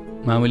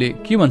भनिदिएँ। मामुले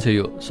के भन्छ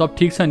यो सब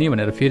ठिक छ नि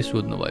भनेर फेरि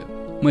सोध्नुभयो।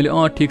 मैले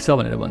ठिक छ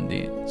भनेर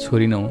भनिदिएँ।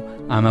 छोरी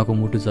नहुँ, आमाको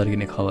मुटु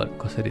जर्किने खबर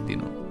कसरी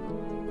दिनु।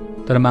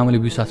 तर मामुले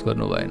विश्वास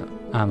गर्नु भएन।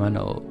 आमा न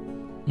हो,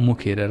 मुख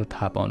हेरेर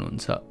थाहा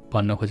पाउनुहुन्छ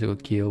भन्न खोजेको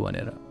के हो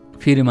भनेर।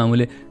 फेरि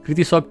मामुले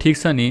कृति सब ठिक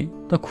छ नि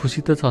त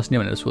खुसी त छस् नि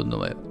भनेर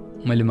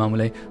सोध्नुभयो। मैले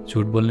मामुलाई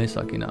झुट बोल्नै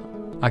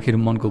सकिनँ। आखिर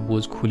मनको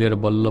बोझ खुलेर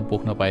बल्ल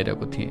बोक्न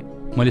पाइरहेको थिएँ।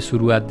 मैले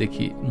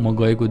सुरुवातदेखि म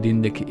गएको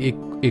दिनदेखि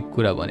एक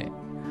कुरा भने।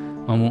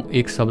 मामु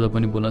एक शब्द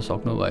पनि बोल्न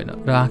सक्नु भएन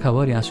र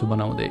आँखाभरि आँसु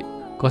बनाउँदै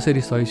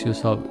कसरी सहिस्यो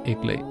सब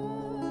एक्लै।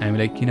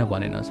 हामीलाई किन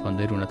भनेनस्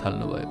भन्दै रुन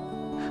थाल्नुभयो।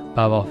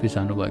 बाबा अफिस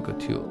जानुभएको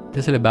थियो,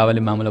 त्यसैले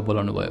बाबाले मामुलाई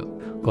बोलाउनु भयो।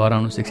 घर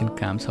आउनु एकछिन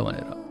काम छ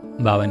भनेर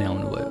बाबा नै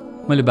आउनुभयो।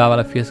 मैले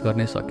बाबालाई फेस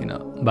गर्नै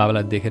सकिनँ।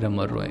 बाबालाई देखेर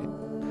म रोएँ।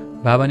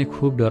 बाबा नि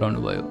खुब डराउनु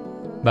भयो।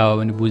 बाबा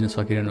पनि बुझ्न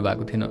सकिरहनु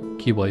भएको थिएन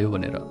के भयो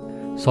भनेर।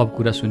 सब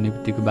कुरा सुन्ने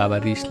बित्तिकै बाबा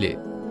रिसले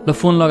ल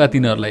फोन लगा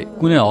तिनीहरूलाई,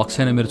 कुनै हक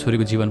छैन मेरो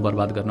छोरीको जीवन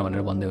बर्बाद गर्न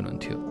भनेर भन्दै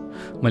हुनुहुन्थ्यो।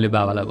 मैले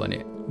बाबालाई भने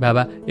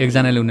बाबा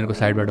एकजनाले उनीहरूको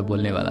साइडबाट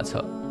बोल्नेवाला छ,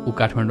 ऊ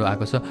काठमाडौँ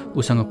आएको छ,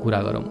 उसँग कुरा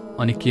गरौँ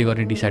अनि के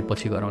गर्ने डिसाइड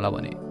पछि गरौँला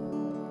भने।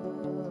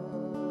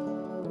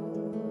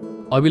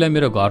 अभिलाई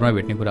मेरो घरमा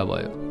भेट्ने कुरा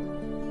भयो।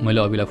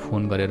 मैले अभिलाई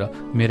फोन गरेर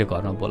मेरो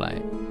घरमा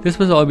बोलाएँ।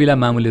 त्यसपछि अभिलाई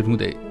मामुले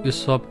रुँदै यो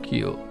सब के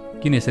हो,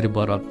 किन यसरी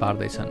बर्बाद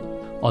पार्दैछन्,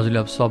 हजुरले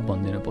अब सब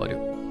भनिदिनु पर्यो,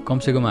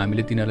 कमसेकम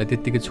हामीले तिनीहरूलाई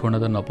त्यत्तिकै छोड्न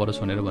त नपरोस्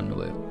भनेर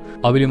भन्नुभयो।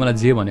 अभिले मलाई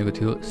जे भनेको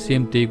थियो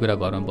सेम त्यही कुरा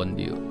घरमा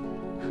बनिदियो।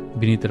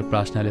 विनित र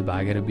प्रार्थनाले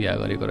भागेर बिहा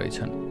गरेको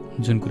रहेछन्,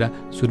 जुन कुरा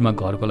सुरुमा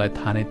घरकोलाई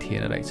थाहा नै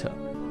थिएन रहेछ।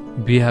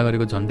 बिहा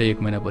गरेको झन्डै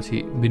 1 महिनापछि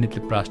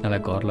विनितले प्रार्थनालाई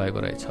घर लगेको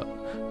रहेछ।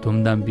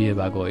 धुमधाम बिहे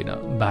भएको होइन,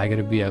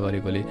 भागेर बिहा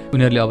गरेकोले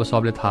उनीहरूले अब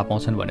सबले थाहा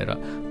पाउँछन् भनेर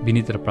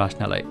विनित र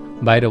प्रार्थनालाई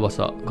बाहिर बस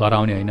घर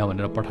आउने होइन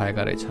भनेर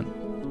पठाएका रहेछन्।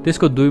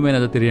 त्यसको 2 महिना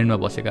जति रेन्टमा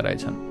बसेका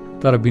रहेछन्।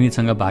 तर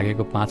विनितसँग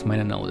भागेको 5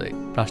 महिना नहुँदै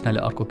प्रार्थनाले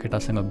अर्को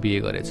केटासँग बिहे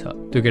गरेछ।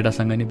 त्यो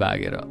केटासँग नि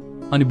भागेर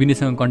अनि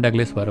विनितसँग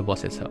कन्ट्याक्टलेस भएर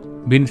बसेछ।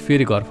 विनित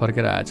फेरि घर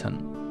फर्केर आएछन्।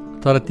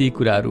 तर ती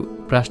कुराहरू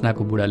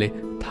प्रार्थनाको बुढाले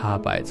थाहा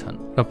पाएछन्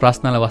र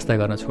प्रार्थनालाई वास्ता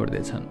गर्न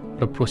छोडिदिएछन्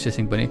र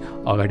प्रोसेसिङ पनि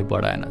अगाडि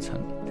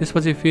बढाएनछन्।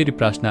 त्यसपछि फेरि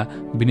प्रार्थना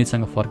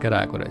विनितसँग फर्केर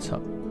आएको रहेछ।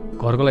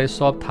 घरको लागि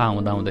सब थाहा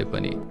हुँदाहुँदै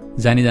पनि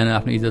जानी जान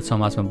आफ्नो इज्जत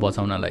समाजमा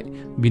बचाउनलाई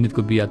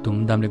विनितको बिहा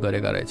धुमधामले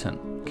गरेका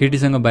रहेछन्।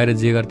 केटीसँग बाहिर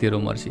जे गर तेरो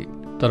मर्सी,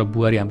 तर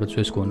बुहारी हाम्रो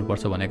चोइसको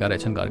हुनुपर्छ भनेका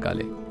रहेछन्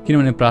घरकाले।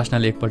 किनभने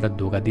प्रार्थनाले एकपल्ट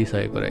धोका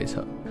दिइसकेको रहेछ,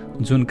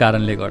 जुन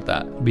कारणले गर्दा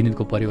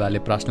विनितको परिवारले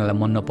प्रार्थनालाई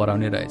मन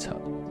नपराउने रहेछ।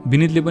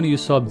 विनितले पनि यो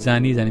सब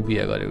जानी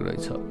बिहा गरेको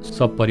रहेछ,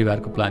 सब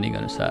परिवारको प्लानिङ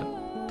अनुसार।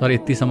 तर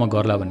यतिसम्म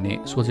गर्ला भन्ने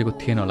सोचेको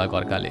थिएन होला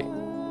घरकाले,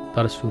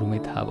 तर सुरुमै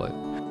थाहा भयो।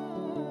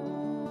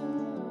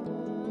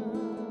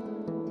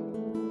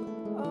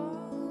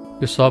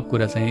 यो सब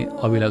कुरा चाहिँ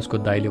अभिलाई उसको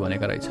दाइले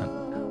भनेका रहेछन्।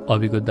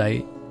 अभिको दाइ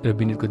र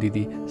विनितको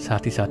दिदी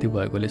साथी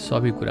भएकोले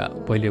सबै कुरा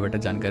पहिलेबाट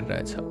जानकारी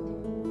रहेछ।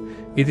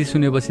 यति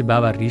सुनेपछि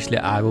बाबा रिसले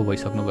आगो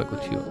भइसक्नु भएको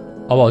थियो।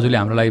 अब हजुरले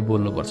हाम्रो लागि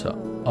बोल्नुपर्छ,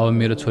 अब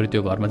मेरो छोरी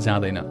त्यो घरमा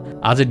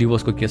जाँदैन, आजै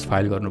डिभोर्सको केस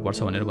फाइल गर्नुपर्छ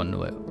भनेर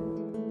भन्नुभयो।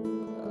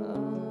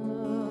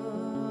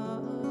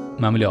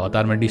 मामुले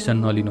हतारमा डिसिसन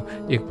नलिनु,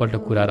 एकपल्ट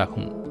कुरा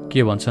राखौँ,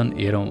 के भन्छन्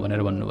हेरौँ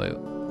भनेर भन्नुभयो।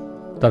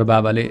 तर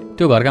बाबाले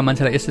त्यो घरका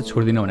मान्छेलाई यसै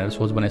छोड्दिन भनेर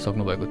सोच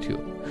बनाइसक्नु भएको थियो।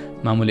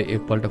 मामुले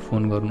एकपल्ट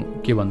फोन गर्नु,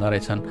 के भन्दा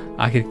रहेछन्,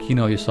 आखिर किन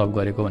यो सब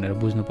गरेको भनेर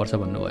बुझ्नुपर्छ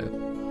भन्नुभयो।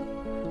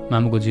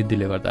 मामुको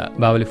जिद्दीले गर्दा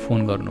बाबाले फोन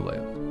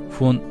गर्नुभयो।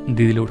 फोन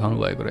दिदीले उठाउनु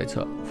भएको रहेछ।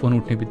 फोन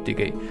उठ्ने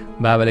बित्तिकै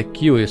बाबाले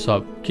के हो यो सब,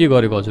 के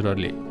गरेको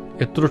हजुरहरूले,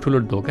 यत्रो ठुलो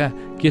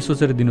धोका के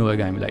सोचेर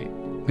दिनुभएको हामीलाई,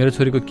 मेरो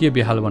छोरीको के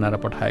बेहाल बनाएर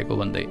पठाएको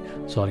भन्दै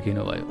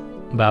सर्किनु भयो।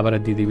 बाबा र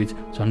दिदी बीच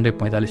झन्डै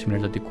 45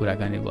 मिनट जति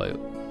कुराकानी भयो।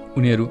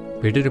 उनीहरू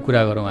भेटेर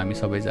कुरा गरौँ हामी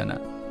सबैजना,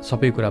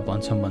 सबै कुरा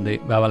भन्छौँ भन्दै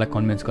बाबालाई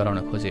कन्भिन्स गराउन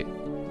खोजे।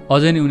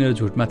 अझै नै उनीहरू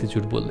झुटमाथि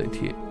झुट बोल्दै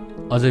थिए,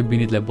 अझै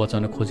विनितलाई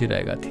बचाउन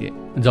खोजिरहेका थिए।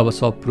 जब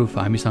सब प्रुफ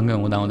हामीसँगै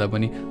हुँदा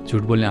पनि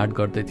झुट बोल्ने आँट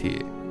गर्दै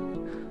थिए।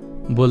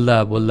 बोल्दा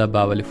बोल्दा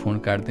बाबाले फोन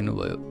काटिदिनु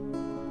भयो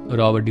र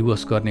अब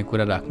डिभोर्स गर्ने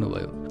कुरा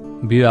राख्नुभयो।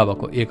 विवाह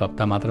भएको 1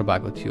 हप्ता मात्र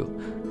भएको थियो।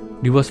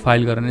 डिभोर्स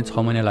फाइल गर्न नै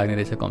 6 महिना लाग्ने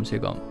रहेछ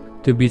कमसेकम।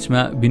 त्यो बिचमा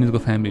विनितको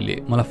फ्यामिलीले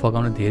मलाई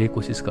फकाउन धेरै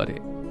कोसिस गरे।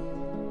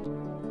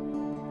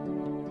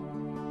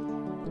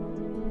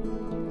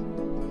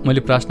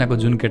 मैले प्रार्थनाको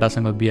जुन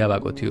केटासँग बिहा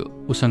भएको थियो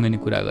उसँग नि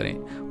कुरा गरेँ।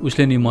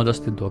 उसले नि म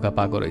जस्तै धोका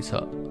पाएको रहेछ।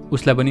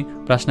 उसलाई पनि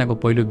प्रार्थनाको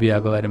पहिलो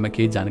बिहाको बारेमा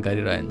केही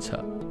जानकारी रहेछ,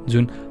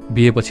 जुन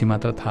बिहेपछि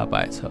मात्र थाहा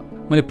पाएछ।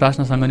 मैले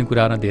प्रार्थनासँग नि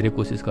कुरा गर्न धेरै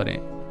कोसिस गरेँ,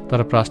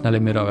 तर प्रार्थनाले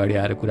मेरो अगाडि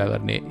आएर कुरा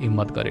गर्ने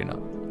हिम्मत गरेन।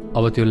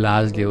 अब त्यो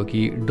लाज लियो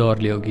कि डर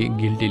लियो कि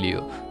गिल्टी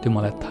लियो त्यो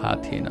मलाई थाहा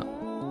थिएन।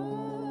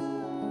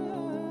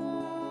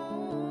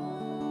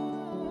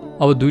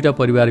 अब 2टा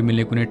परिवार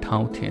मिल्ने कुनै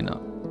ठाउँ थिएन,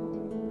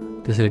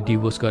 त्यसैले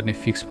डिभोर्स गर्ने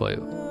फिक्स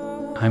भयो।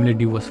 हामीले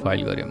डिभोर्स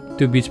फाइल गऱ्यौँ।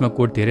 त्यो बिचमा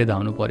कोर्ट धेरै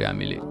धाउनु पर्यो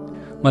हामीले।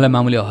 मलाई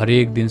मामुले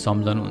हरेक दिन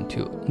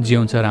सम्झाउनुहुन्थ्यो, जे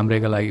हुन्छ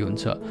राम्रैका लागि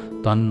हुन्छ,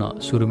 धन्न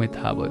सुरुमै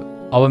थाहा भयो।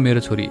 अब मेरो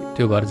छोरी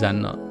त्यो घर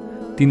जान्न,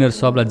 तिनीहरू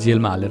सबलाई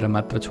जेलमा हालेर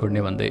मात्र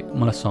छोड्ने भन्दै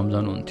मलाई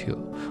सम्झाउनुहुन्थ्यो।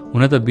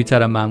 हुन त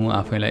बिचारा मामु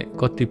आफैलाई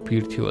कति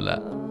पीड थियो होला,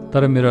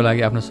 तर मेरो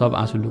लागि आफ्नो सब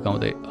आँसु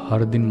लुकाउँदै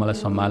हर दिन मलाई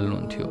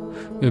सम्हाल्नुहुन्थ्यो।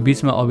 यो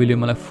बिचमा अभिले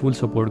मलाई फुल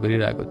सपोर्ट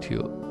गरिरहेको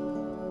थियो।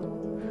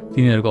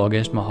 तिनीहरूको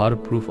अगेन्स्टमा हर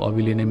प्रुफ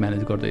अभिले नै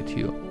म्यानेज गर्दै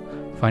थियो।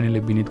 फाइनली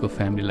विनितको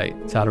फ्यामिलीलाई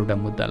 4वटा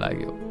मुद्दा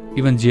लाग्यो,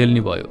 इभन जेल नि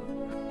भयो,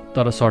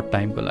 तर सर्ट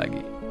टाइमको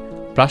लागि।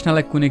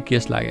 प्रार्थनालाई कुनै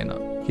केस लागेन,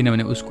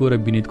 किनभने उसको र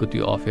विनितको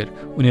त्यो अफेयर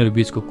उनीहरू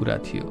बीचको कुरा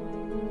थियो।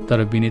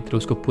 तर विनित र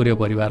उसको पुरै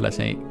परिवारलाई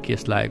चाहिँ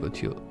केस लागेको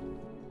थियो।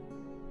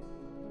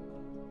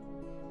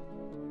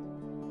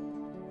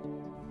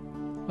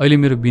 अहिले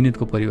मेरो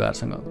विनितको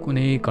परिवारसँग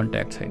कुनै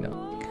कन्ट्याक्ट छैन।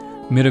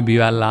 मेरो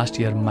विवाह लास्ट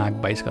इयर माघ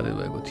 22 गते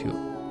भएको थियो।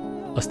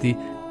 अस्ति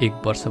 1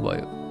 वर्ष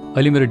भयो।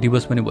 अहिले मेरो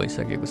डिभोर्स पनि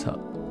भइसकेको छ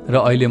र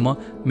अहिले म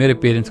मेरो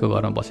पेरेन्ट्सको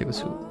घरमा बसेको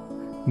छु।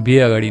 बिहे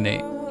अगाडि नै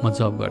म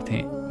जब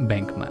गर्थेँ।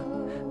 ब्याङ्कमा।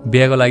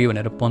 बिहाको लागि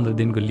भनेर 15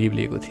 दिनको लिभ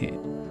लिएको थिएँ।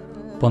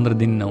 15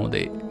 दिन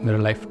नहुँदै मेरो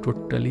लाइफ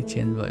टोटली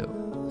चेन्ज भयो।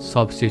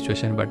 सब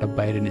सिचुएसनबाट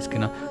बाहिर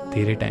निस्किन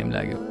धेरै टाइम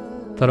लाग्यो,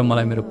 तर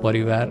मलाई मेरो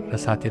परिवार र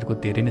साथीहरूको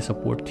धेरै नै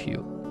सपोर्ट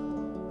थियो।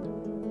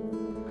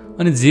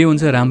 अनि जे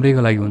हुन्छ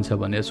राम्रैको लागि हुन्छ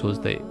भनेर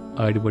सोच्दै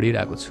अगाडि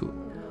बढिरहेको छु।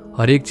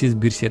 हरेक चिज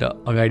बिर्सेर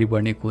अगाडि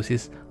बढ्ने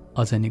कोसिस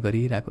अझ नै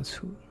गरिरहेको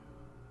छु।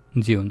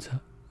 जे हुन्छ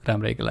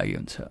राम्रैको लागि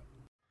हुन्छ।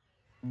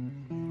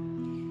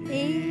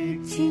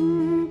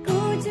 एकछिनको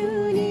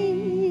जुनी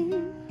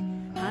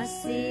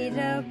हाँसेर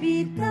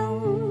बिताऊ,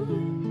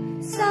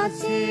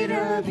 साँचेर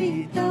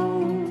बिताऊ,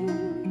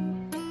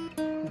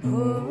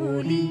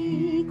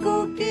 भोलिको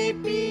के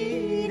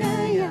पीडा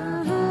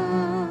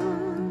यहाँ,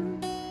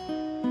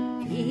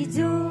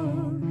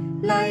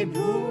 हिजोलाई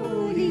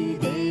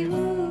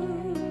भुलिदेऊ।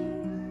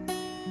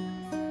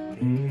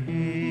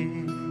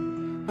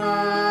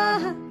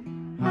 आहा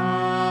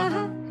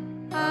आहा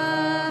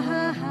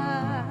आहा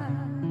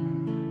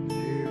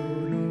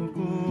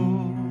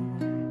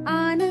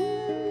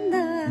आनन्द,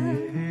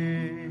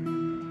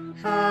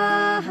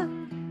 आहा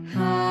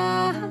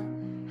आहा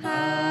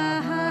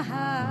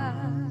आहा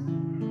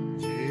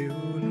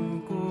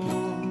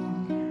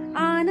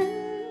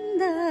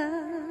आनन्द,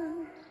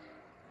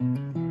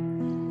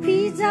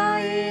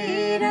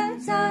 फिजाएर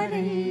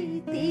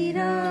चारैतिर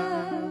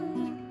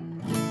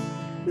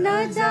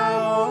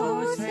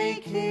नजाओस्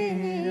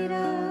खेर,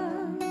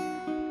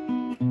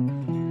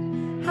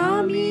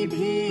 हामी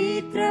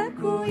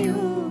भित्रको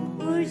यो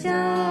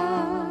ऊर्जा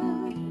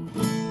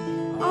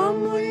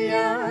अमूल्य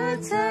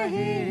छ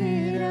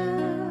हेर।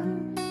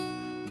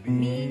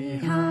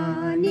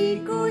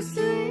 बिहानीको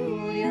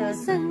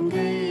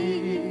सूर्यसँगै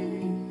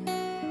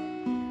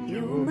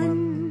यो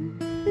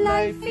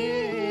मनलाई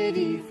फेरि